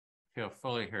experience. Feel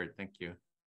fully heard. Thank you.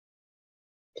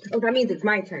 Oh, that means it's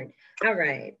my turn. All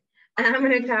right. I'm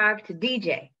going to talk to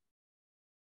DJ.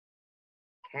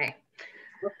 Okay.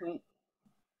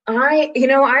 I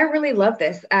really love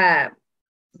this.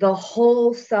 The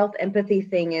whole self-empathy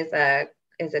thing is a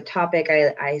topic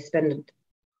I spend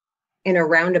in a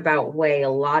roundabout way a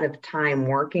lot of time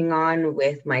working on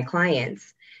with my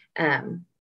clients.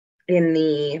 In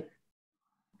the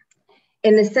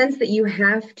sense that you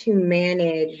have to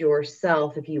manage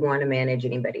yourself if you want to manage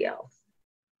anybody else.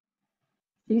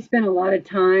 You spend a lot of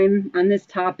time on this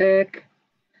topic.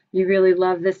 You really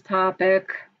love this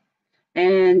topic.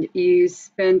 And you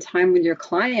spend time with your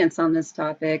clients on this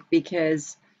topic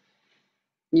because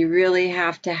you really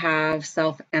have to have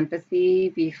self-empathy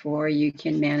before you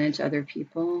can manage other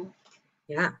people.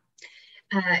 Yeah.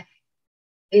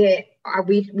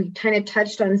 We kind of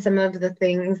touched on some of the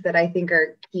things that I think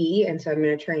are key, and so I'm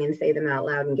going to try and say them out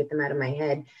loud and get them out of my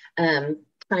head. Time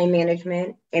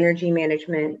management, energy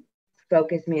management,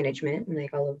 focus management, and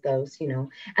like all of those, you know.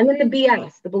 And then the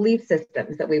BS, the belief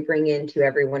systems that we bring into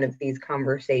every one of these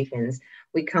conversations.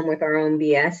 We come with our own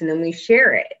BS and then we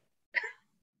share it.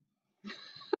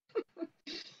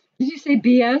 Did you say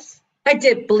BS? I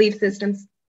did, belief systems.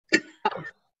 I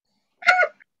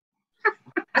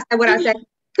said what I said.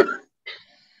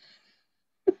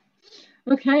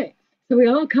 Okay, so we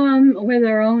all come with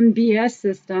our own BS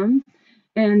system,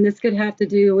 and this could have to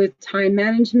do with time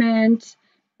management.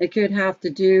 It could have to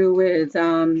do with,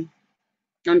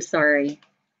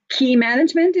 key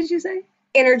management, did you say?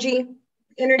 Energy,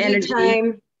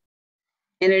 time.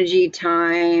 Energy,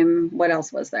 time. What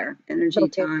else was there? Energy,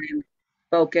 Focus. Time,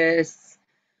 focus.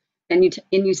 And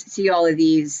you see all of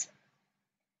these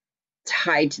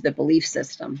tied to the belief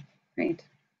system, right?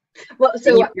 Well,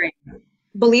 so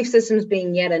belief systems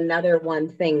being yet another one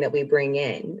thing that we bring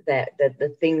in, that the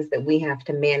things that we have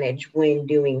to manage when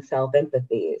doing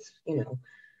self-empathy is, you know,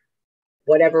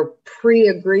 whatever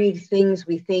pre-agreed things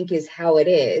we think is how it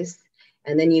is.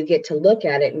 And then you get to look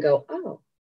at it and go, oh,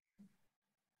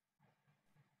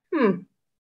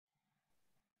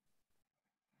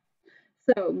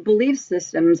 So belief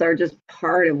systems are just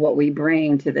part of what we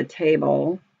bring to the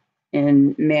table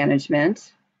in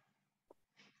management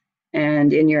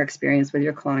and in your experience with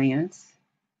your clients.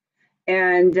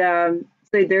 And so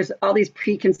there's all these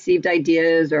preconceived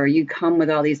ideas, or you come with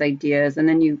all these ideas, and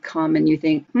then you come and you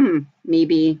think,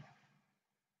 maybe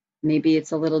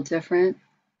it's a little different.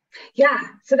 Yeah,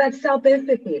 so that's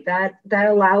self-empathy. That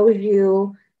allows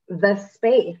you the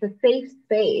space, the safe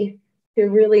space to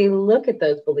really look at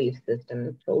those belief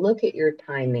systems, to look at your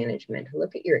time management, to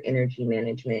look at your energy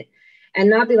management, and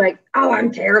not be like, oh,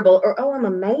 I'm terrible, or oh, I'm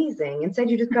amazing. Instead,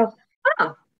 you just go,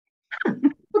 oh,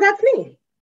 well, that's me.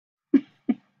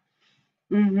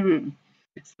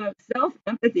 So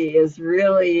self-empathy is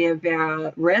really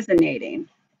about resonating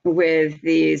with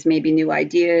these maybe new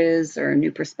ideas or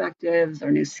new perspectives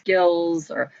or new skills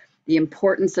or the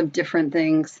importance of different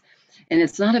things. And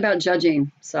it's not about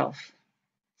judging self.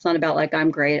 It's not about like,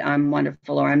 I'm great, I'm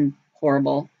wonderful, or I'm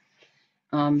horrible.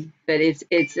 But it's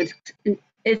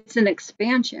an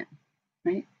expansion,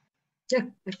 right? Yeah,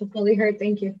 I completely heard.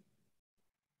 Thank you.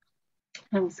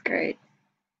 That was great.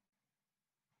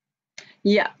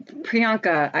 Yeah,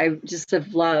 Priyanka, I just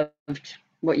have loved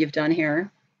what you've done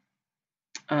here.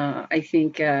 I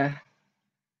think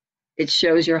it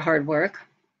shows your hard work.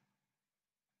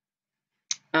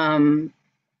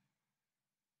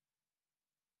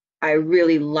 I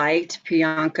really liked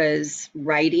Priyanka's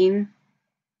writing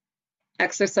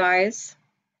exercise.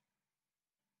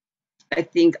 I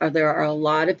think there are a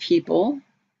lot of people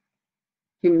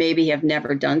who maybe have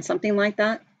never done something like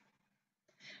that.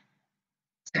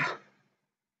 So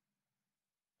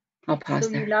I'll pause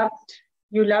there.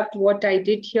 You loved what I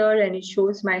did here, and it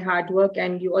shows my hard work.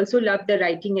 And you also love the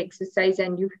writing exercise,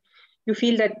 and you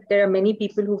feel that there are many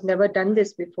people who've never done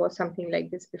this before, something like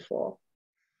this before.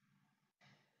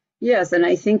 Yes, and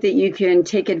I think that you can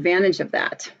take advantage of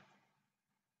that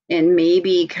and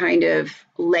maybe kind of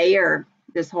layer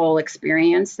this whole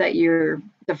experience that you're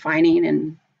defining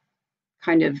and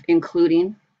kind of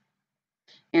including,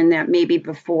 and that maybe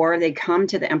before they come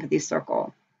to the empathy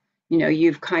circle, you know,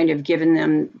 you've kind of given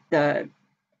them the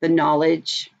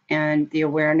knowledge and the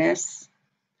awareness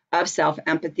of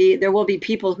self-empathy. There will be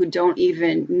people who don't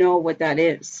even know what that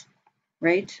is,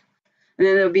 right? And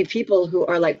then there'll be people who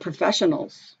are like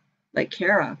professionals, like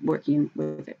Kara, working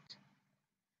with it.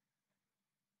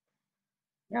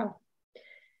 Yeah.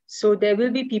 So there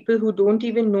will be people who don't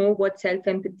even know what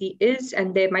self-empathy is,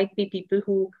 and there might be people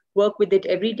who work with it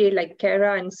every day, like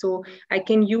Kara. And so I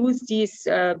can use these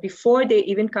before they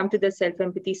even come to the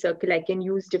self-empathy circle. I can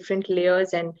use different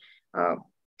layers and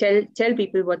tell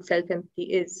people what self-empathy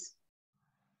is.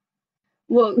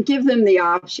 Well, give them the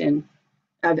option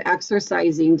of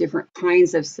exercising different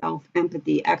kinds of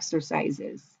self-empathy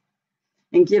exercises,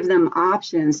 and give them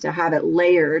options to have it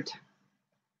layered.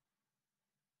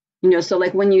 You know, so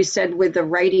like when you said with the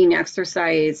writing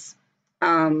exercise,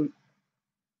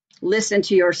 listen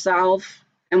to yourself,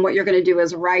 and what you're going to do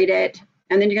is write it,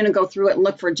 and then you're going to go through it and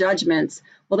look for judgments.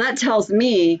 Well, that tells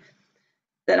me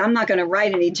that I'm not going to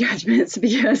write any judgments,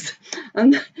 because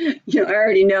I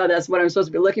already know that's what I'm supposed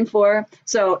to be looking for.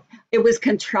 So it was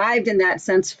contrived in that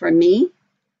sense for me,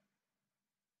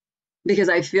 because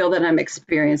I feel that I'm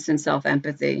experienced in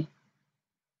self-empathy.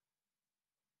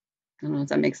 I don't know if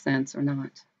that makes sense or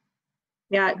not.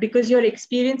 Yeah, because your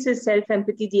experience is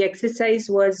self-empathy. The exercise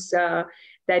was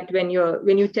that when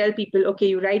you tell people, okay,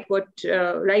 you write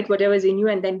whatever's in you,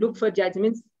 and then look for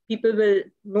judgments, people will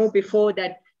know before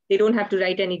that they don't have to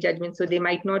write any judgments, so they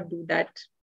might not do that.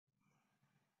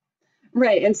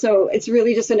 Right, and so it's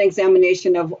really just an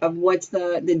examination of what's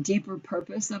the deeper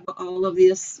purpose of all of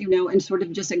this, you know, and sort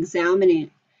of just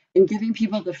examining and giving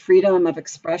people the freedom of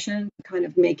expression to kind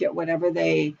of make it whatever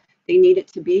they need it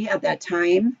to be at that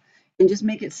time, and just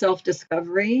make it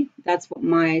self-discovery. That's what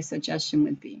my suggestion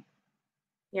would be.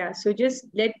 Yeah, so just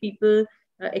let people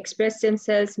express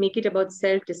themselves, make it about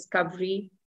self-discovery.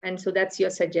 And so that's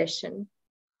your suggestion.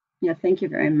 Yeah, thank you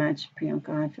very much,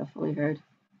 Priyanka. I feel fully heard.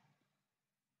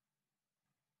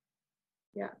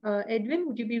 Yeah, Edwin,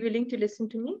 would you be willing to listen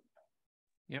to me?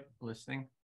 Yep, listening.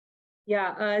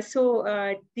 Yeah, so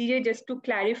DJ, just to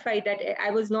clarify that I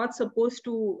was not supposed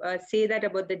to say that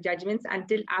about the judgments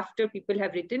until after people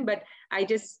have written, but I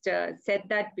just said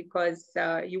that because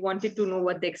you wanted to know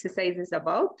what the exercise is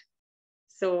about.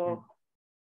 So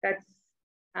that's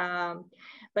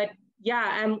But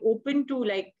yeah, I'm open to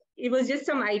like, it was just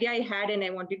some idea I had and I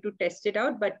wanted to test it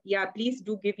out. But yeah, please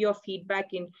do give your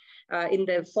feedback in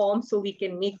the form so we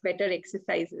can make better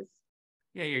exercises.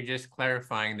 Yeah, you're just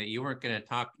clarifying that you weren't going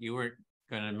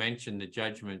to mention the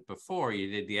judgment before you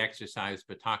did the exercise,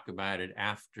 but talk about it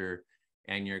after,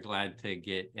 and you're glad to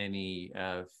get any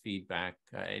feedback.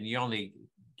 And you only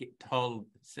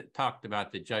talked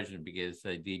about the judgment because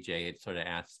DJ had sort of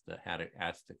had to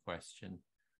ask the question,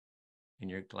 and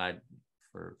you're glad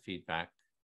for feedback.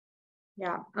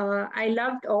 Yeah, I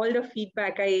loved all the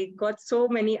feedback. I got so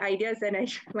many ideas, and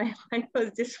my mind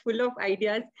was just full of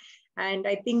ideas. And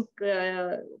I think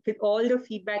with all the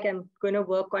feedback, I'm going to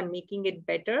work on making it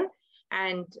better.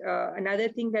 And another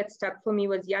thing that stuck for me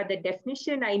was, yeah, the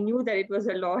definition. I knew that it was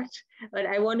a lot, but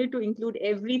I wanted to include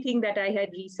everything that I had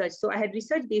researched. So I had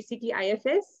researched basically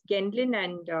IFS, Gendlin,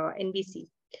 and NBC.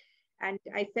 And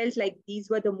I felt like these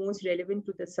were the most relevant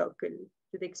to the circle,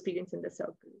 to the experience in the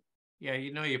circle. Yeah,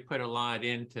 you put a lot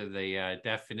into the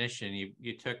definition.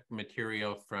 You took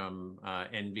material from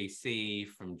NVC,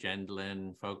 from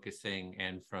Gendlin, focusing,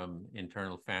 and from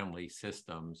internal family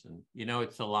systems. And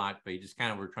it's a lot, but you just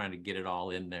kind of were trying to get it all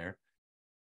in there.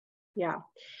 Yeah,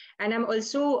 and I'm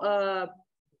also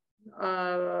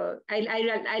I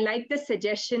like the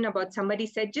suggestion about, somebody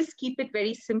said just keep it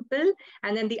very simple,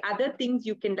 and then the other things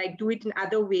you can like do it in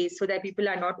other ways so that people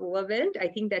are not overwhelmed. I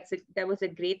think that was a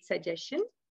great suggestion.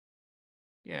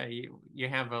 Yeah, you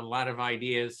have a lot of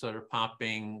ideas sort of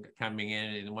coming in,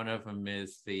 and one of them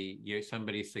is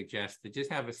somebody suggested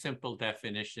just have a simple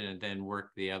definition and then work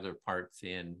the other parts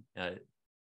in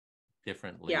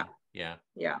differently. Yeah.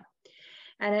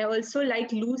 And I also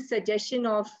like Lou's suggestion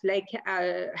of like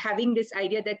having this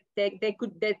idea that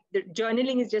that the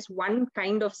journaling is just one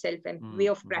kind of way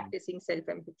of practicing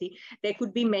self-empathy. There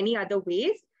could be many other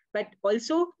ways. But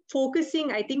also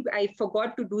focusing, I think I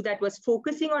forgot to do that, was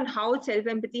focusing on how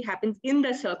self-empathy happens in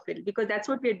the circle, because that's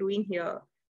what we're doing here.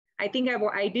 I think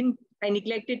I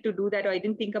neglected to do that, or I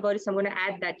didn't think about it, so I'm going to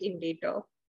add that in later.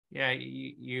 Yeah,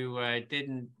 you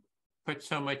didn't put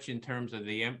so much in terms of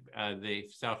the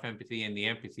self-empathy and the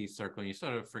empathy circle. You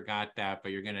sort of forgot that,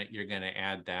 but you're gonna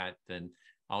add that. And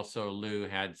also Lou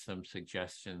had some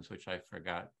suggestions, which I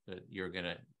forgot that you're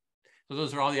gonna. So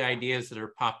those are all the ideas that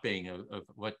are popping of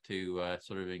what to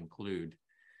sort of include.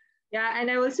 Yeah,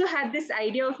 and I also had this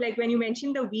idea of like when you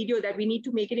mentioned the video, that we need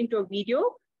to make it into a video,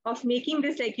 of making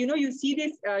this like, you see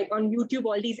this on YouTube,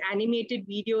 all these animated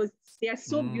videos. They are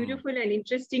so beautiful and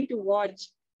interesting to watch.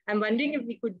 I'm wondering if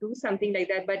we could do something like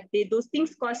that, but those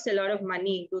things cost a lot of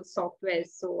money, those softwares.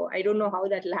 So I don't know how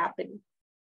that'll happen.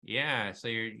 Yeah, so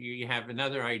you have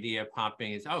another idea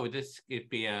popping is, this could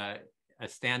be a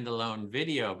standalone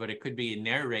video, but it could be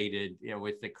narrated,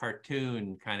 with the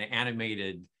cartoon kind of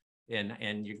animated,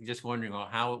 and you're just wondering, well,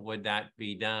 how would that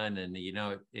be done? And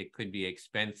it could be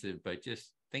expensive, but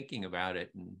just thinking about it.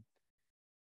 And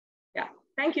yeah,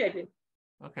 thank you, Edwin.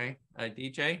 Okay,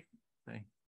 DJ.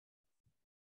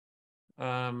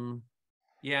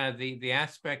 Yeah, the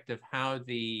aspect of how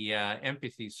the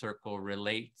empathy circle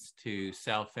relates to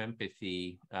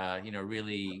self-empathy,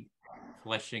 really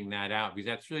fleshing that out, because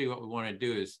that's really what we want to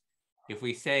do. Is if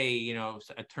we say,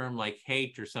 a term like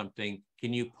hate or something,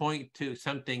 can you point to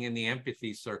something in the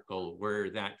empathy circle where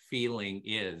that feeling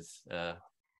is? So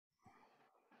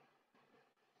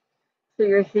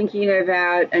you're thinking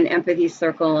about an empathy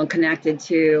circle connected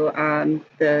to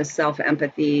the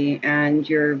self-empathy, and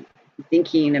you're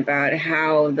thinking about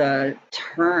how the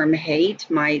term hate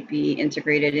might be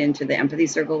integrated into the empathy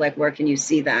circle. Like, where can you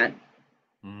see that?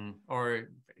 Or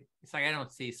it's like, I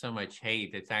don't see so much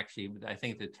hate. It's actually, I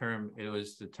think the term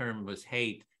was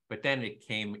hate, but then it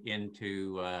came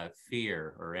into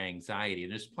fear or anxiety.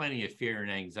 And there's plenty of fear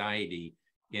and anxiety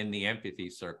in the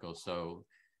empathy circle. So,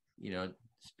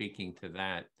 speaking to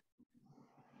that.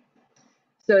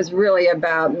 So it's really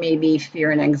about maybe fear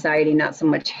and anxiety, not so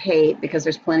much hate, because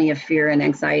there's plenty of fear and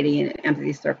anxiety in an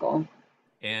empathy circle.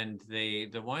 And the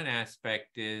one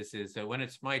aspect is that when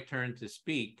it's my turn to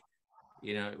speak,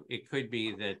 it could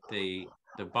be that the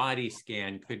body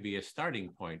scan could be a starting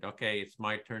point. Okay, it's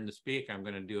my turn to speak. I'm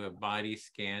going to do a body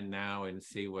scan now and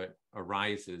see what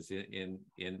arises in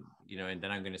and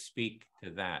then I'm going to speak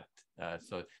to that.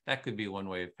 So that could be one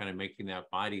way of kind of making that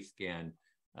body scan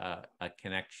a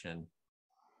connection.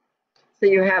 So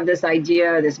you have this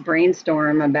idea, this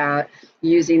brainstorm about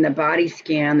using the body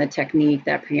scan, the technique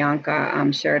that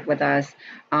Priyanka shared with us.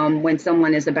 When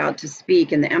someone is about to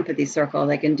speak in the empathy circle,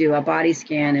 they can do a body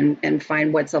scan and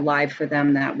find what's alive for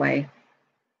them that way.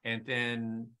 And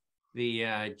then the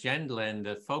Gendlin,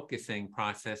 the focusing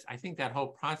process, I think that whole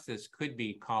process could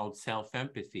be called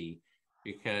self-empathy,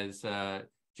 because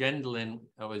Gendlin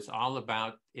was all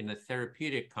about, in a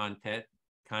therapeutic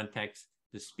context,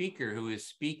 the speaker who is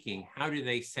speaking, how do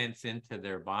they sense into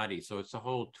their body? So it's a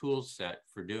whole tool set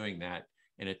for doing that,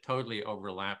 and it totally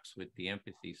overlaps with the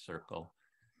empathy circle.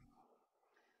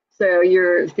 So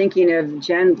you're thinking of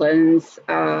Gendlin's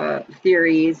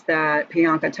theories that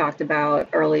Priyanka talked about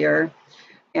earlier,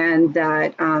 and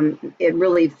that it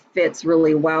really fits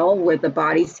really well with the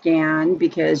body scan,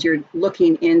 because you're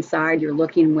looking inside, you're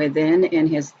looking within in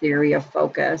his theory of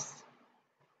focus.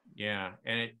 Yeah,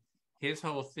 and his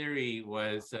whole theory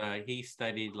was he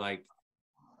studied like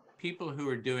people who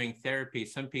are doing therapy.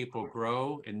 Some people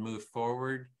grow and move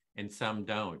forward and some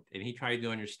don't. And he tried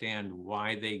to understand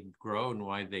why they grow and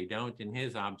why they don't. And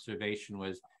his observation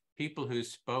was people who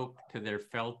spoke to their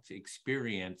felt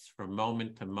experience from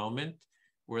moment to moment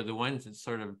were the ones that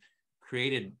sort of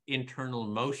created internal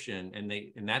motion.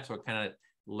 And that's what kind of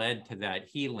led to that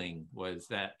healing, was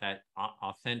that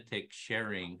authentic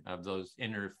sharing of those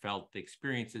inner felt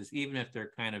experiences, even if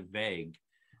they're kind of vague.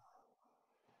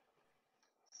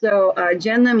 So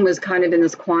Gendlin was kind of in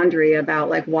this quandary about,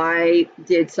 like, why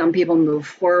did some people move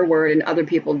forward and other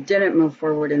people didn't move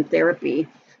forward in therapy?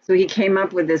 So he came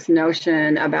up with this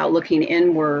notion about looking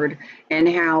inward, and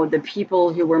how the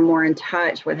people who were more in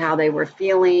touch with how they were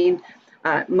feeling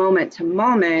moment to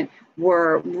moment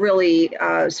were really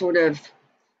sort of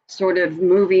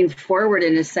moving forward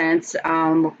in a sense,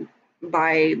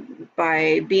 by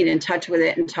being in touch with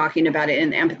it and talking about it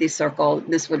in the empathy circle.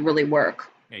 This would really work.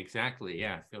 Exactly.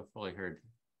 Yeah, I feel fully heard.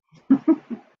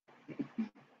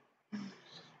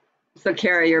 So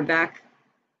Kara, you're back.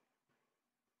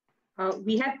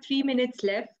 We have 3 minutes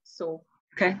left, so.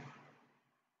 Okay.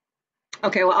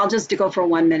 Okay, well, I'll just go for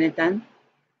 1 minute then.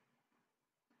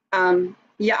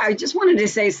 Yeah, I just wanted to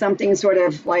say something sort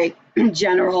of like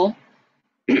general.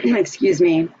 Excuse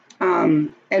me.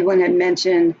 Edwin had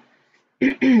mentioned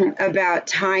about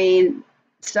tying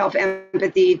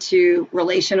self-empathy to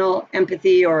relational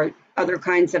empathy or other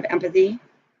kinds of empathy.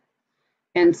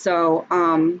 And so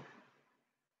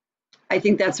I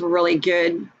think that's a really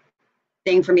good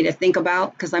thing for me to think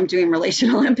about, because I'm doing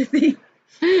relational empathy.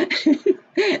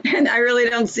 And I really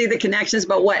don't see the connections,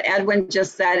 but what Edwin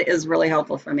just said is really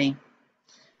helpful for me.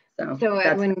 So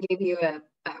Edwin gave you what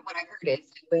I heard is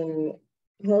Edwin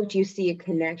helped you see a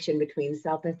connection between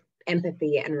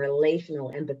self-empathy and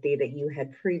relational empathy that you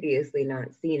had previously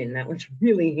not seen, and that was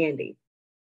really handy.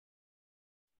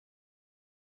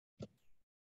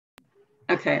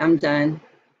 Okay, I'm done.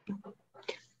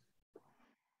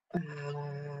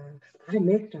 I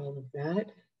missed all of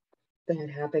that. That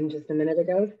happened just a minute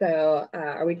ago. So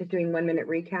are we just doing 1 minute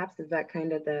recaps? Is that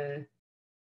kind of the...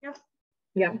 Yeah.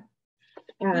 Yeah.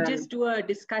 We just do a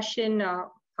discussion.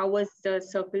 How was the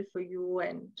circle for you?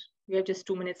 And we have just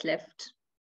 2 minutes left.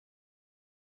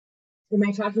 Am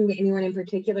I talking to anyone in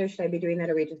particular? Should I be doing that,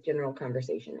 or are we just general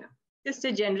conversation now? Just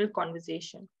a general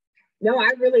conversation. No,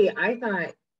 I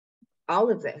thought all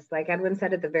of this, like Edwin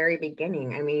said at the very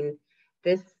beginning, I mean,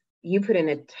 you put in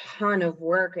a ton of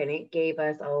work, and it gave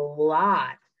us a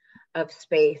lot of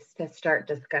space to start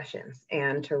discussions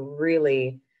and to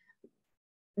really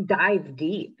dive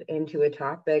deep into a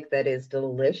topic that is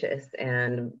delicious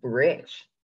and rich.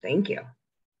 Thank you.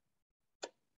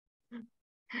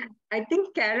 I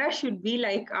think Kara should be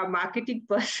like a marketing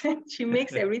person. She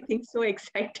makes everything so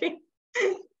exciting.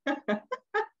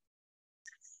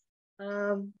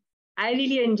 I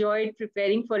really enjoyed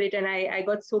preparing for it, and I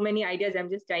got so many ideas. I'm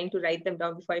just trying to write them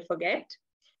down before I forget.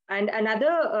 And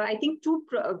another, I think two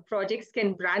projects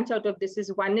can branch out of this.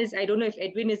 One is, I don't know if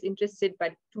Edwin is interested,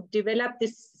 but to develop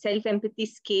this self-empathy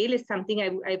scale is something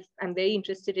I'm very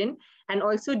interested in. And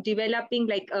also developing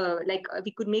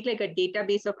we could make like a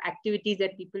database of activities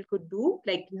that people could do,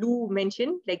 like Lou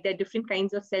mentioned, like there are different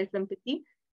kinds of self-empathy.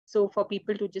 So for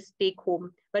people to just take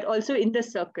home, but also in the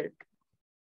circle.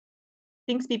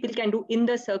 Things people can do in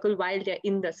the circle while they're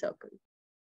in the circle.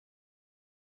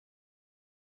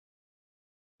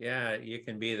 Yeah, you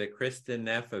can be the Kristen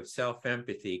Neff of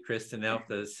self-empathy, Kristen Neff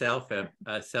of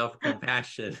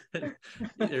self-compassion.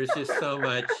 There's just so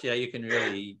much, yeah, you can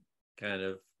really kind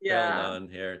of build on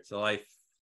here. It's a lifetime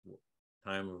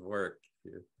of work.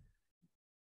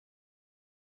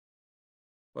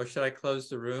 Well, should I close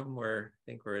the room? I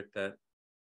think we're at that,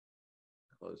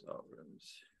 close all rooms.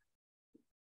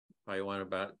 Probably want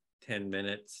about 10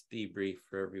 minutes debrief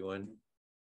for everyone.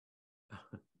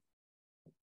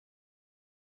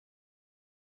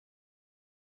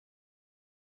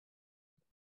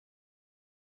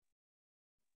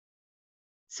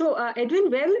 So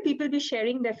Edwin, where will people be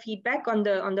sharing their feedback on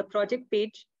the project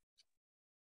page?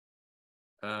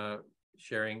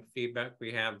 Sharing feedback,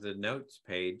 we have the notes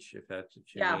page, if that's what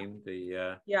you mean.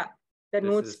 The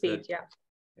notes page.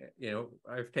 You know,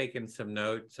 I've taken some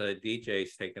notes.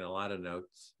 DJ's taken a lot of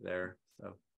notes there.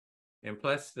 So, and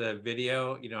plus the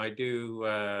video, you know, I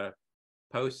do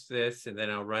post this and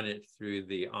then I'll run it through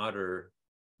the Otter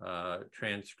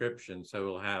transcription. So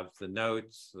we'll have the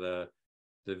notes, the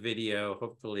video.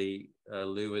 Hopefully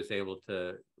Lou is able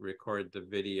to record the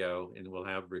video, and we'll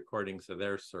have recordings of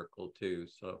their circle too.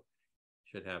 So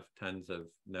should have tons of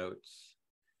notes.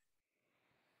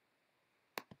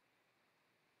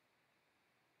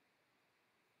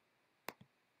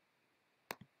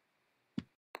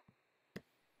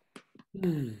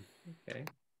 Okay.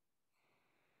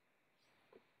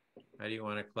 How do you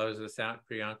want to close this out,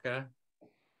 Priyanka?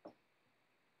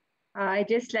 I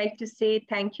just like to say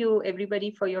thank you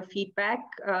everybody for your feedback.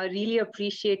 Really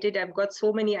appreciate it. I've got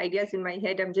so many ideas in my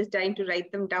head. I'm just trying to write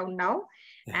them down now.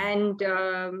 And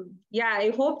yeah, I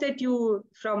hope that you,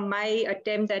 from my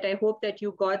attempt, that I hope that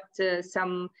you got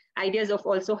some ideas of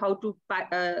also how to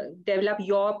develop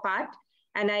your part.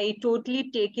 And I totally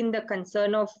take in the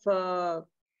concern of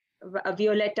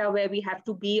Violetta, where we have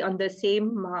to be on the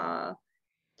same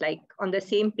like on the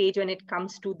same page when it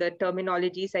comes to the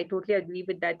terminologies. I totally agree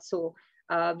with that. So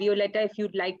Violetta, if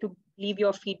you'd like to leave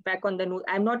your feedback on the note.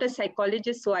 I'm not a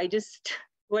psychologist, so I just,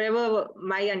 whatever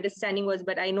my understanding was,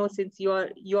 but I know since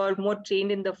you're more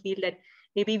trained in the field, that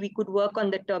maybe we could work on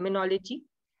the terminology.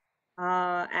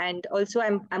 And also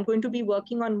I'm going to be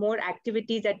working on more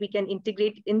activities that we can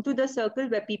integrate into the circle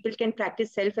where people can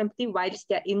practice self-empathy whilst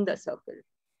they're in the circle.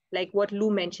 Like what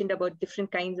Lou mentioned about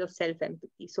different kinds of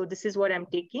self-empathy. So this is what I'm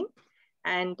taking,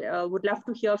 and would love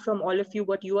to hear from all of you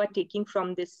what you are taking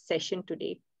from this session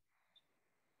today.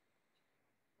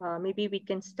 Maybe we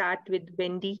can start with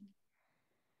Wendy.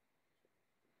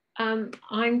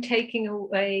 I'm taking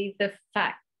away the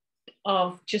fact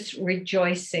of just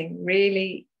rejoicing,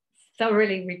 really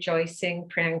thoroughly rejoicing,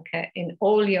 Priyanka, in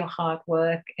all your hard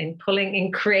work in pulling,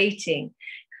 in creating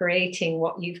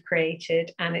what you've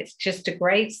created, and it's just a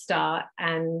great start,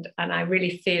 and I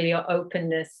really feel your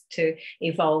openness to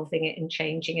evolving it and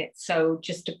changing it. So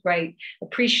just a great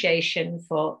appreciation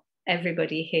for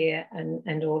everybody here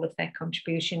and all of their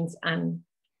contributions. And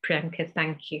Priyanka,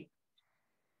 thank you.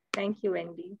 Thank you,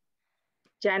 Wendy.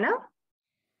 Jana?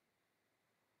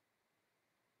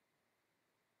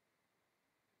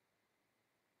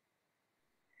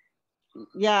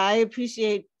 Yeah, I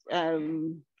appreciate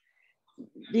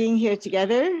being here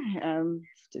together to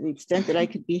the extent that I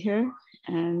could be here.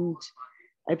 And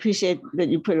I appreciate that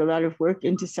you put a lot of work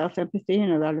into self-empathy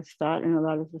and a lot of thought and a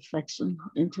lot of reflection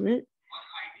into it.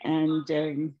 And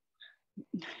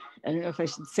I don't know if I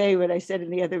should say what I said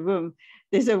in the other room.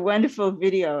 There's a wonderful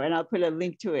video, and I'll put a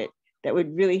link to it, that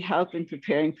would really help in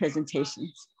preparing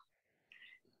presentations.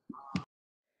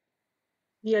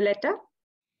 Violetta?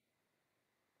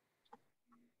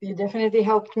 You definitely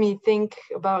helped me think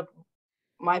about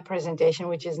my presentation,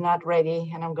 which is not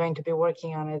ready, and I'm going to be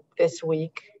working on it this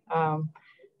week.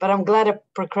 But I'm glad I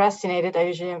procrastinated. I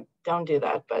usually don't do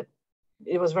that, but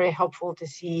it was very helpful to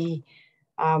see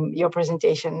your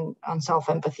presentation on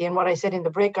self-empathy. And what I said in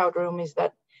the breakout room is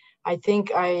that I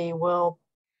think I will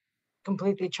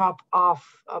completely chop off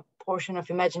a portion of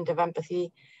imaginative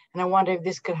empathy. And I wonder if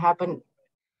this could happen,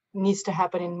 needs to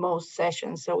happen in most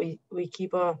sessions. So we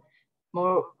keep a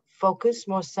more focused,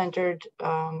 more centered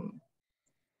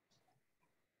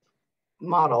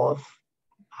model of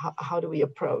how do we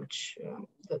approach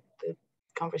the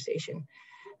conversation.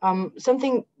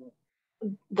 Something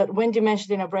that Wendy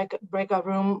mentioned in a breakout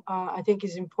room, I think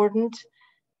is important.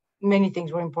 Many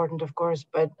things were important, of course,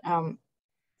 but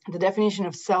the definition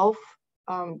of self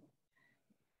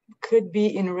could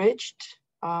be enriched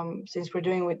since we're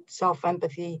doing with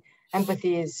self-empathy.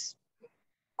 Empathy is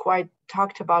quite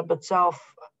talked about, but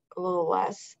self a little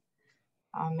less.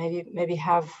 Maybe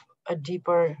have a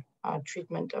deeper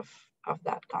treatment of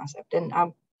that concept. And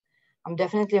I'm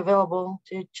definitely available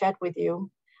to chat with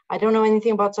you. I don't know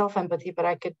anything about self-empathy, but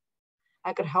I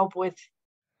could help with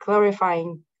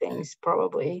clarifying things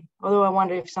probably. Although I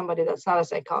wonder if somebody that's not a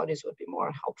psychologist would be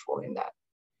more helpful in that.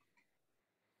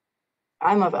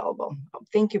 I'm available.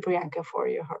 Thank you, Priyanka, for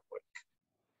your hard work.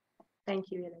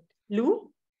 Thank you, Violetta.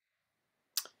 Lou?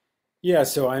 Yeah,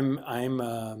 so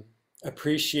I'm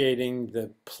appreciating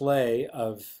the play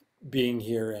of being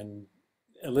here and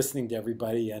listening to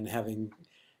everybody and having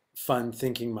fun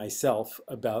thinking myself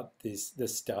about this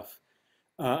stuff.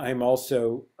 I'm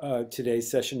also,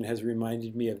 today's session has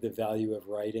reminded me of the value of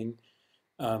writing.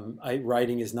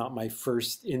 Writing is not my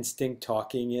first instinct,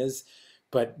 talking is,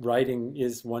 but writing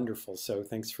is wonderful. So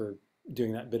thanks for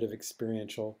doing that bit of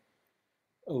experiential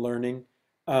learning.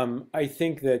 I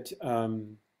think that,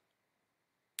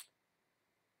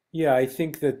 yeah, I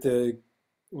think that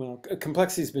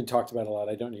complexity has been talked about a lot.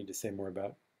 I don't need to say more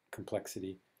about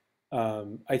complexity.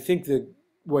 I think that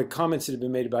what comments that have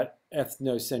been made about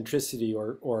ethnocentricity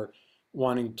or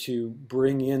wanting to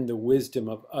bring in the wisdom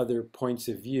of other points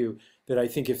of view, that I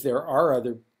think if there are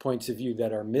other points of view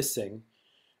that are missing,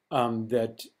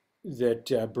 that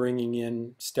bringing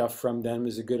in stuff from them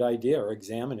is a good idea, or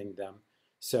examining them.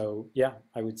 So yeah,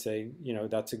 I would say,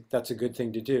 that's a good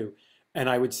thing to do. And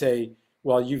I would say,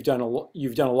 well, you've done a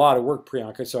lot of work,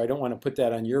 Priyanka, so I don't want to put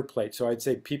that on your plate. So I'd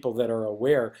say people that are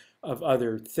aware of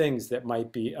other things that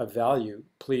might be of value,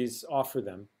 please offer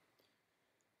them.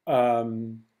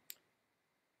 And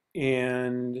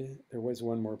there was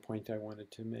one more point I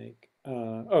wanted to make.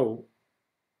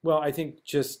 Well, I think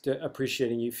just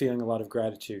appreciating you, feeling a lot of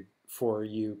gratitude for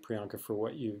you, Priyanka,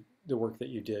 for the work that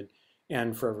you did,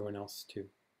 and for everyone else too,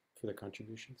 for the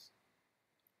contributions.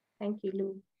 Thank you,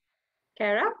 Lou.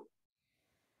 Kara?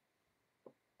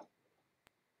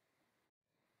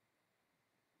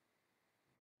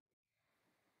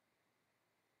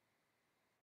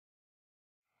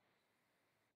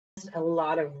 A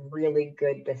lot of really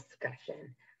good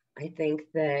discussion. I think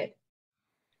that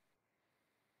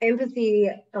empathy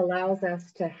allows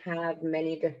us to have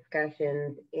many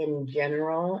discussions in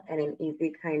general and an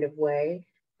easy kind of way.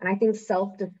 And I think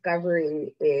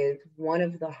self-discovery is one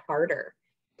of the harder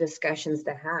discussions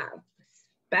to have,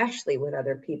 especially with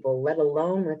other people, let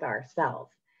alone with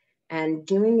ourselves. And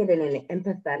doing it in an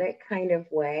empathetic kind of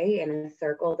way, in a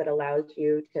circle that allows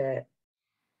you to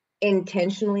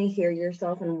intentionally hear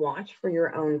yourself and watch for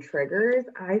your own triggers,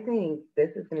 I think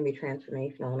this is going to be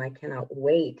transformational. And I cannot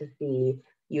wait to see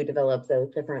you develop those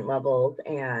different levels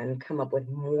and come up with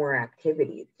more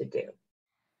activities to do.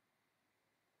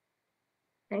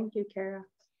 Thank you, Kara.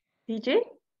 DJ?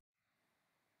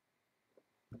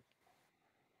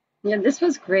 Yeah, this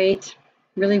was great,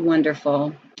 really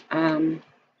wonderful. Thank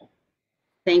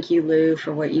you, Lou,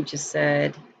 for what you just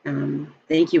said.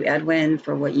 Thank you, Edwin,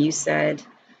 for what you said.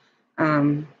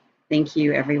 Thank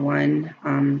you, everyone.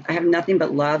 I have nothing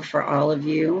but love for all of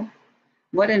you.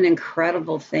 What an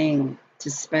incredible thing to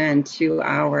spend 2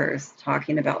 hours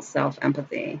talking about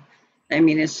self-empathy. I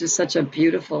mean, it's just such a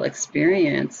beautiful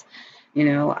experience,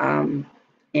 and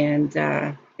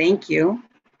thank you.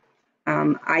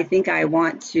 I think I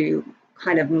want to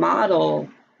kind of model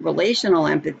relational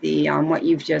empathy on what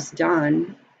you've just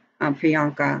done,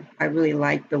 Priyanka. I really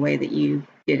like the way that you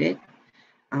did it.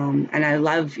 And I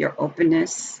love your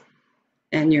openness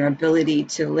and your ability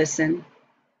to listen.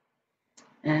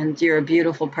 And you're a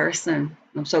beautiful person.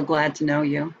 I'm so glad to know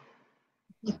you.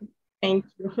 Thank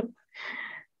you.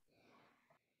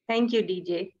 Thank you,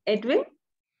 DJ. Edwin?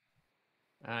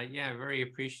 Yeah, very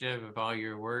appreciative of all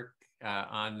your work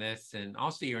on this, and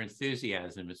also your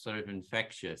enthusiasm is sort of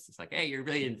infectious. It's like, hey, you're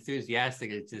really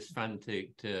enthusiastic. It's just fun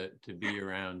to be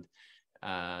around.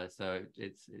 So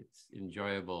it's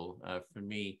enjoyable for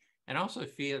me. And also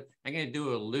feel, I'm going to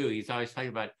do a Lou. He's always talking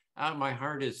about, oh, my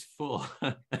heart is full.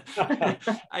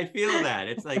 I feel that.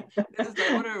 It's like,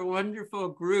 what a wonderful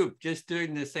group just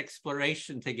doing this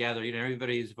exploration together.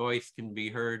 Everybody's voice can be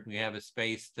heard. We have a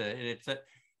space to, and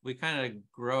we kind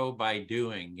of grow by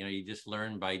doing. You just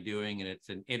learn by doing, and it's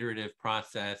an iterative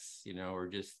process, or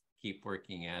just keep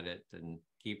working at it and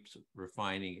keeps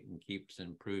refining it and keeps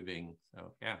improving.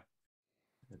 So yeah,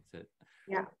 that's it.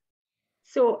 Yeah.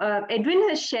 So Edwin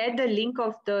has shared the link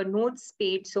of the notes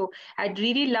page. So I'd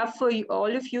really love for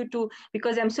all of you to,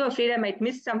 because I'm so afraid I might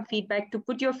miss some feedback, to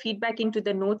put your feedback into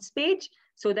the notes page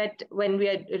so that when we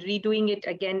are redoing it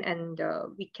again, and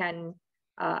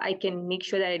I can make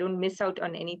sure that I don't miss out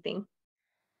on anything.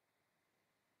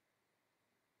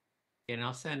 And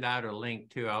I'll send out a link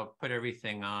too. I'll put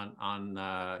everything on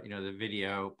the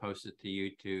video, post it to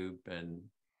YouTube, and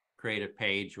create a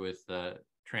page with the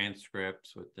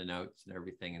transcripts with the notes and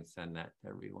everything, and send that to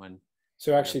everyone.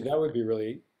 So actually, that would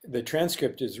be the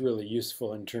transcript is really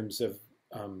useful in terms of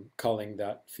culling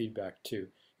that feedback too.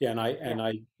 Yeah, and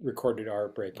I recorded our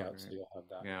breakout, so you'll have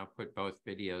that. Yeah, I'll put both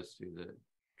videos through the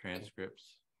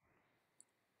transcripts.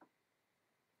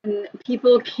 And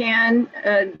people can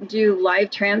do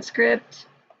live transcript,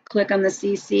 click on the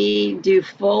CC, do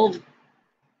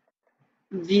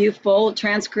view full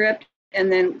transcript, and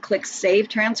then click save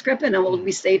transcript, and it will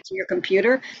be saved to your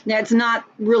computer. Now, it's not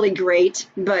really great,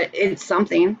 but it's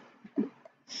something.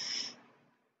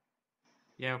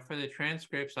 Yeah, for the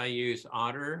transcripts, I use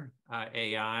Otter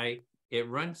AI, it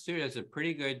runs through, does a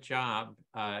pretty good job.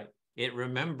 It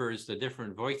remembers the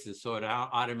different voices, so it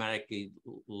automatically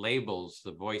labels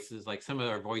the voices. Like some of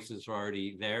our voices are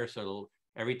already there, so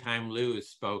every time Lou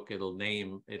spoke,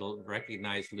 it'll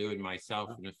recognize Lou and myself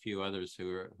and a few others who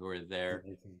are there,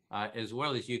 as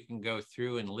well as you can go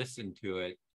through and listen to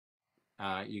it.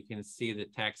 You can see the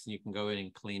text, and you can go in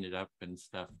and clean it up and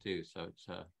stuff too. So it's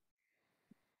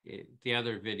the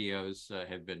other videos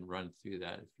have been run through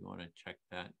that if you want to check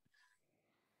that.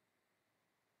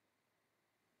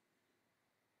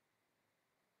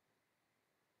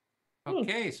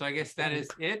 Okay, so I guess that is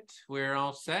it. We're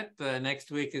all set. Next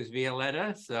week is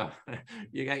Violetta, so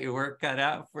you got your work cut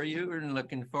out for you, and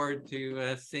looking forward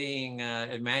to seeing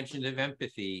imaginative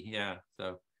empathy. Yeah,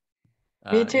 so.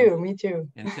 Me too, me too.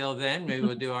 Until then, maybe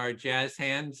we'll do our jazz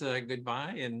hands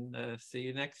goodbye, and see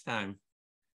you next time.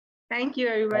 Thank you,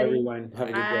 everybody. Bye, everyone. Have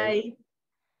a good day.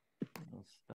 Bye.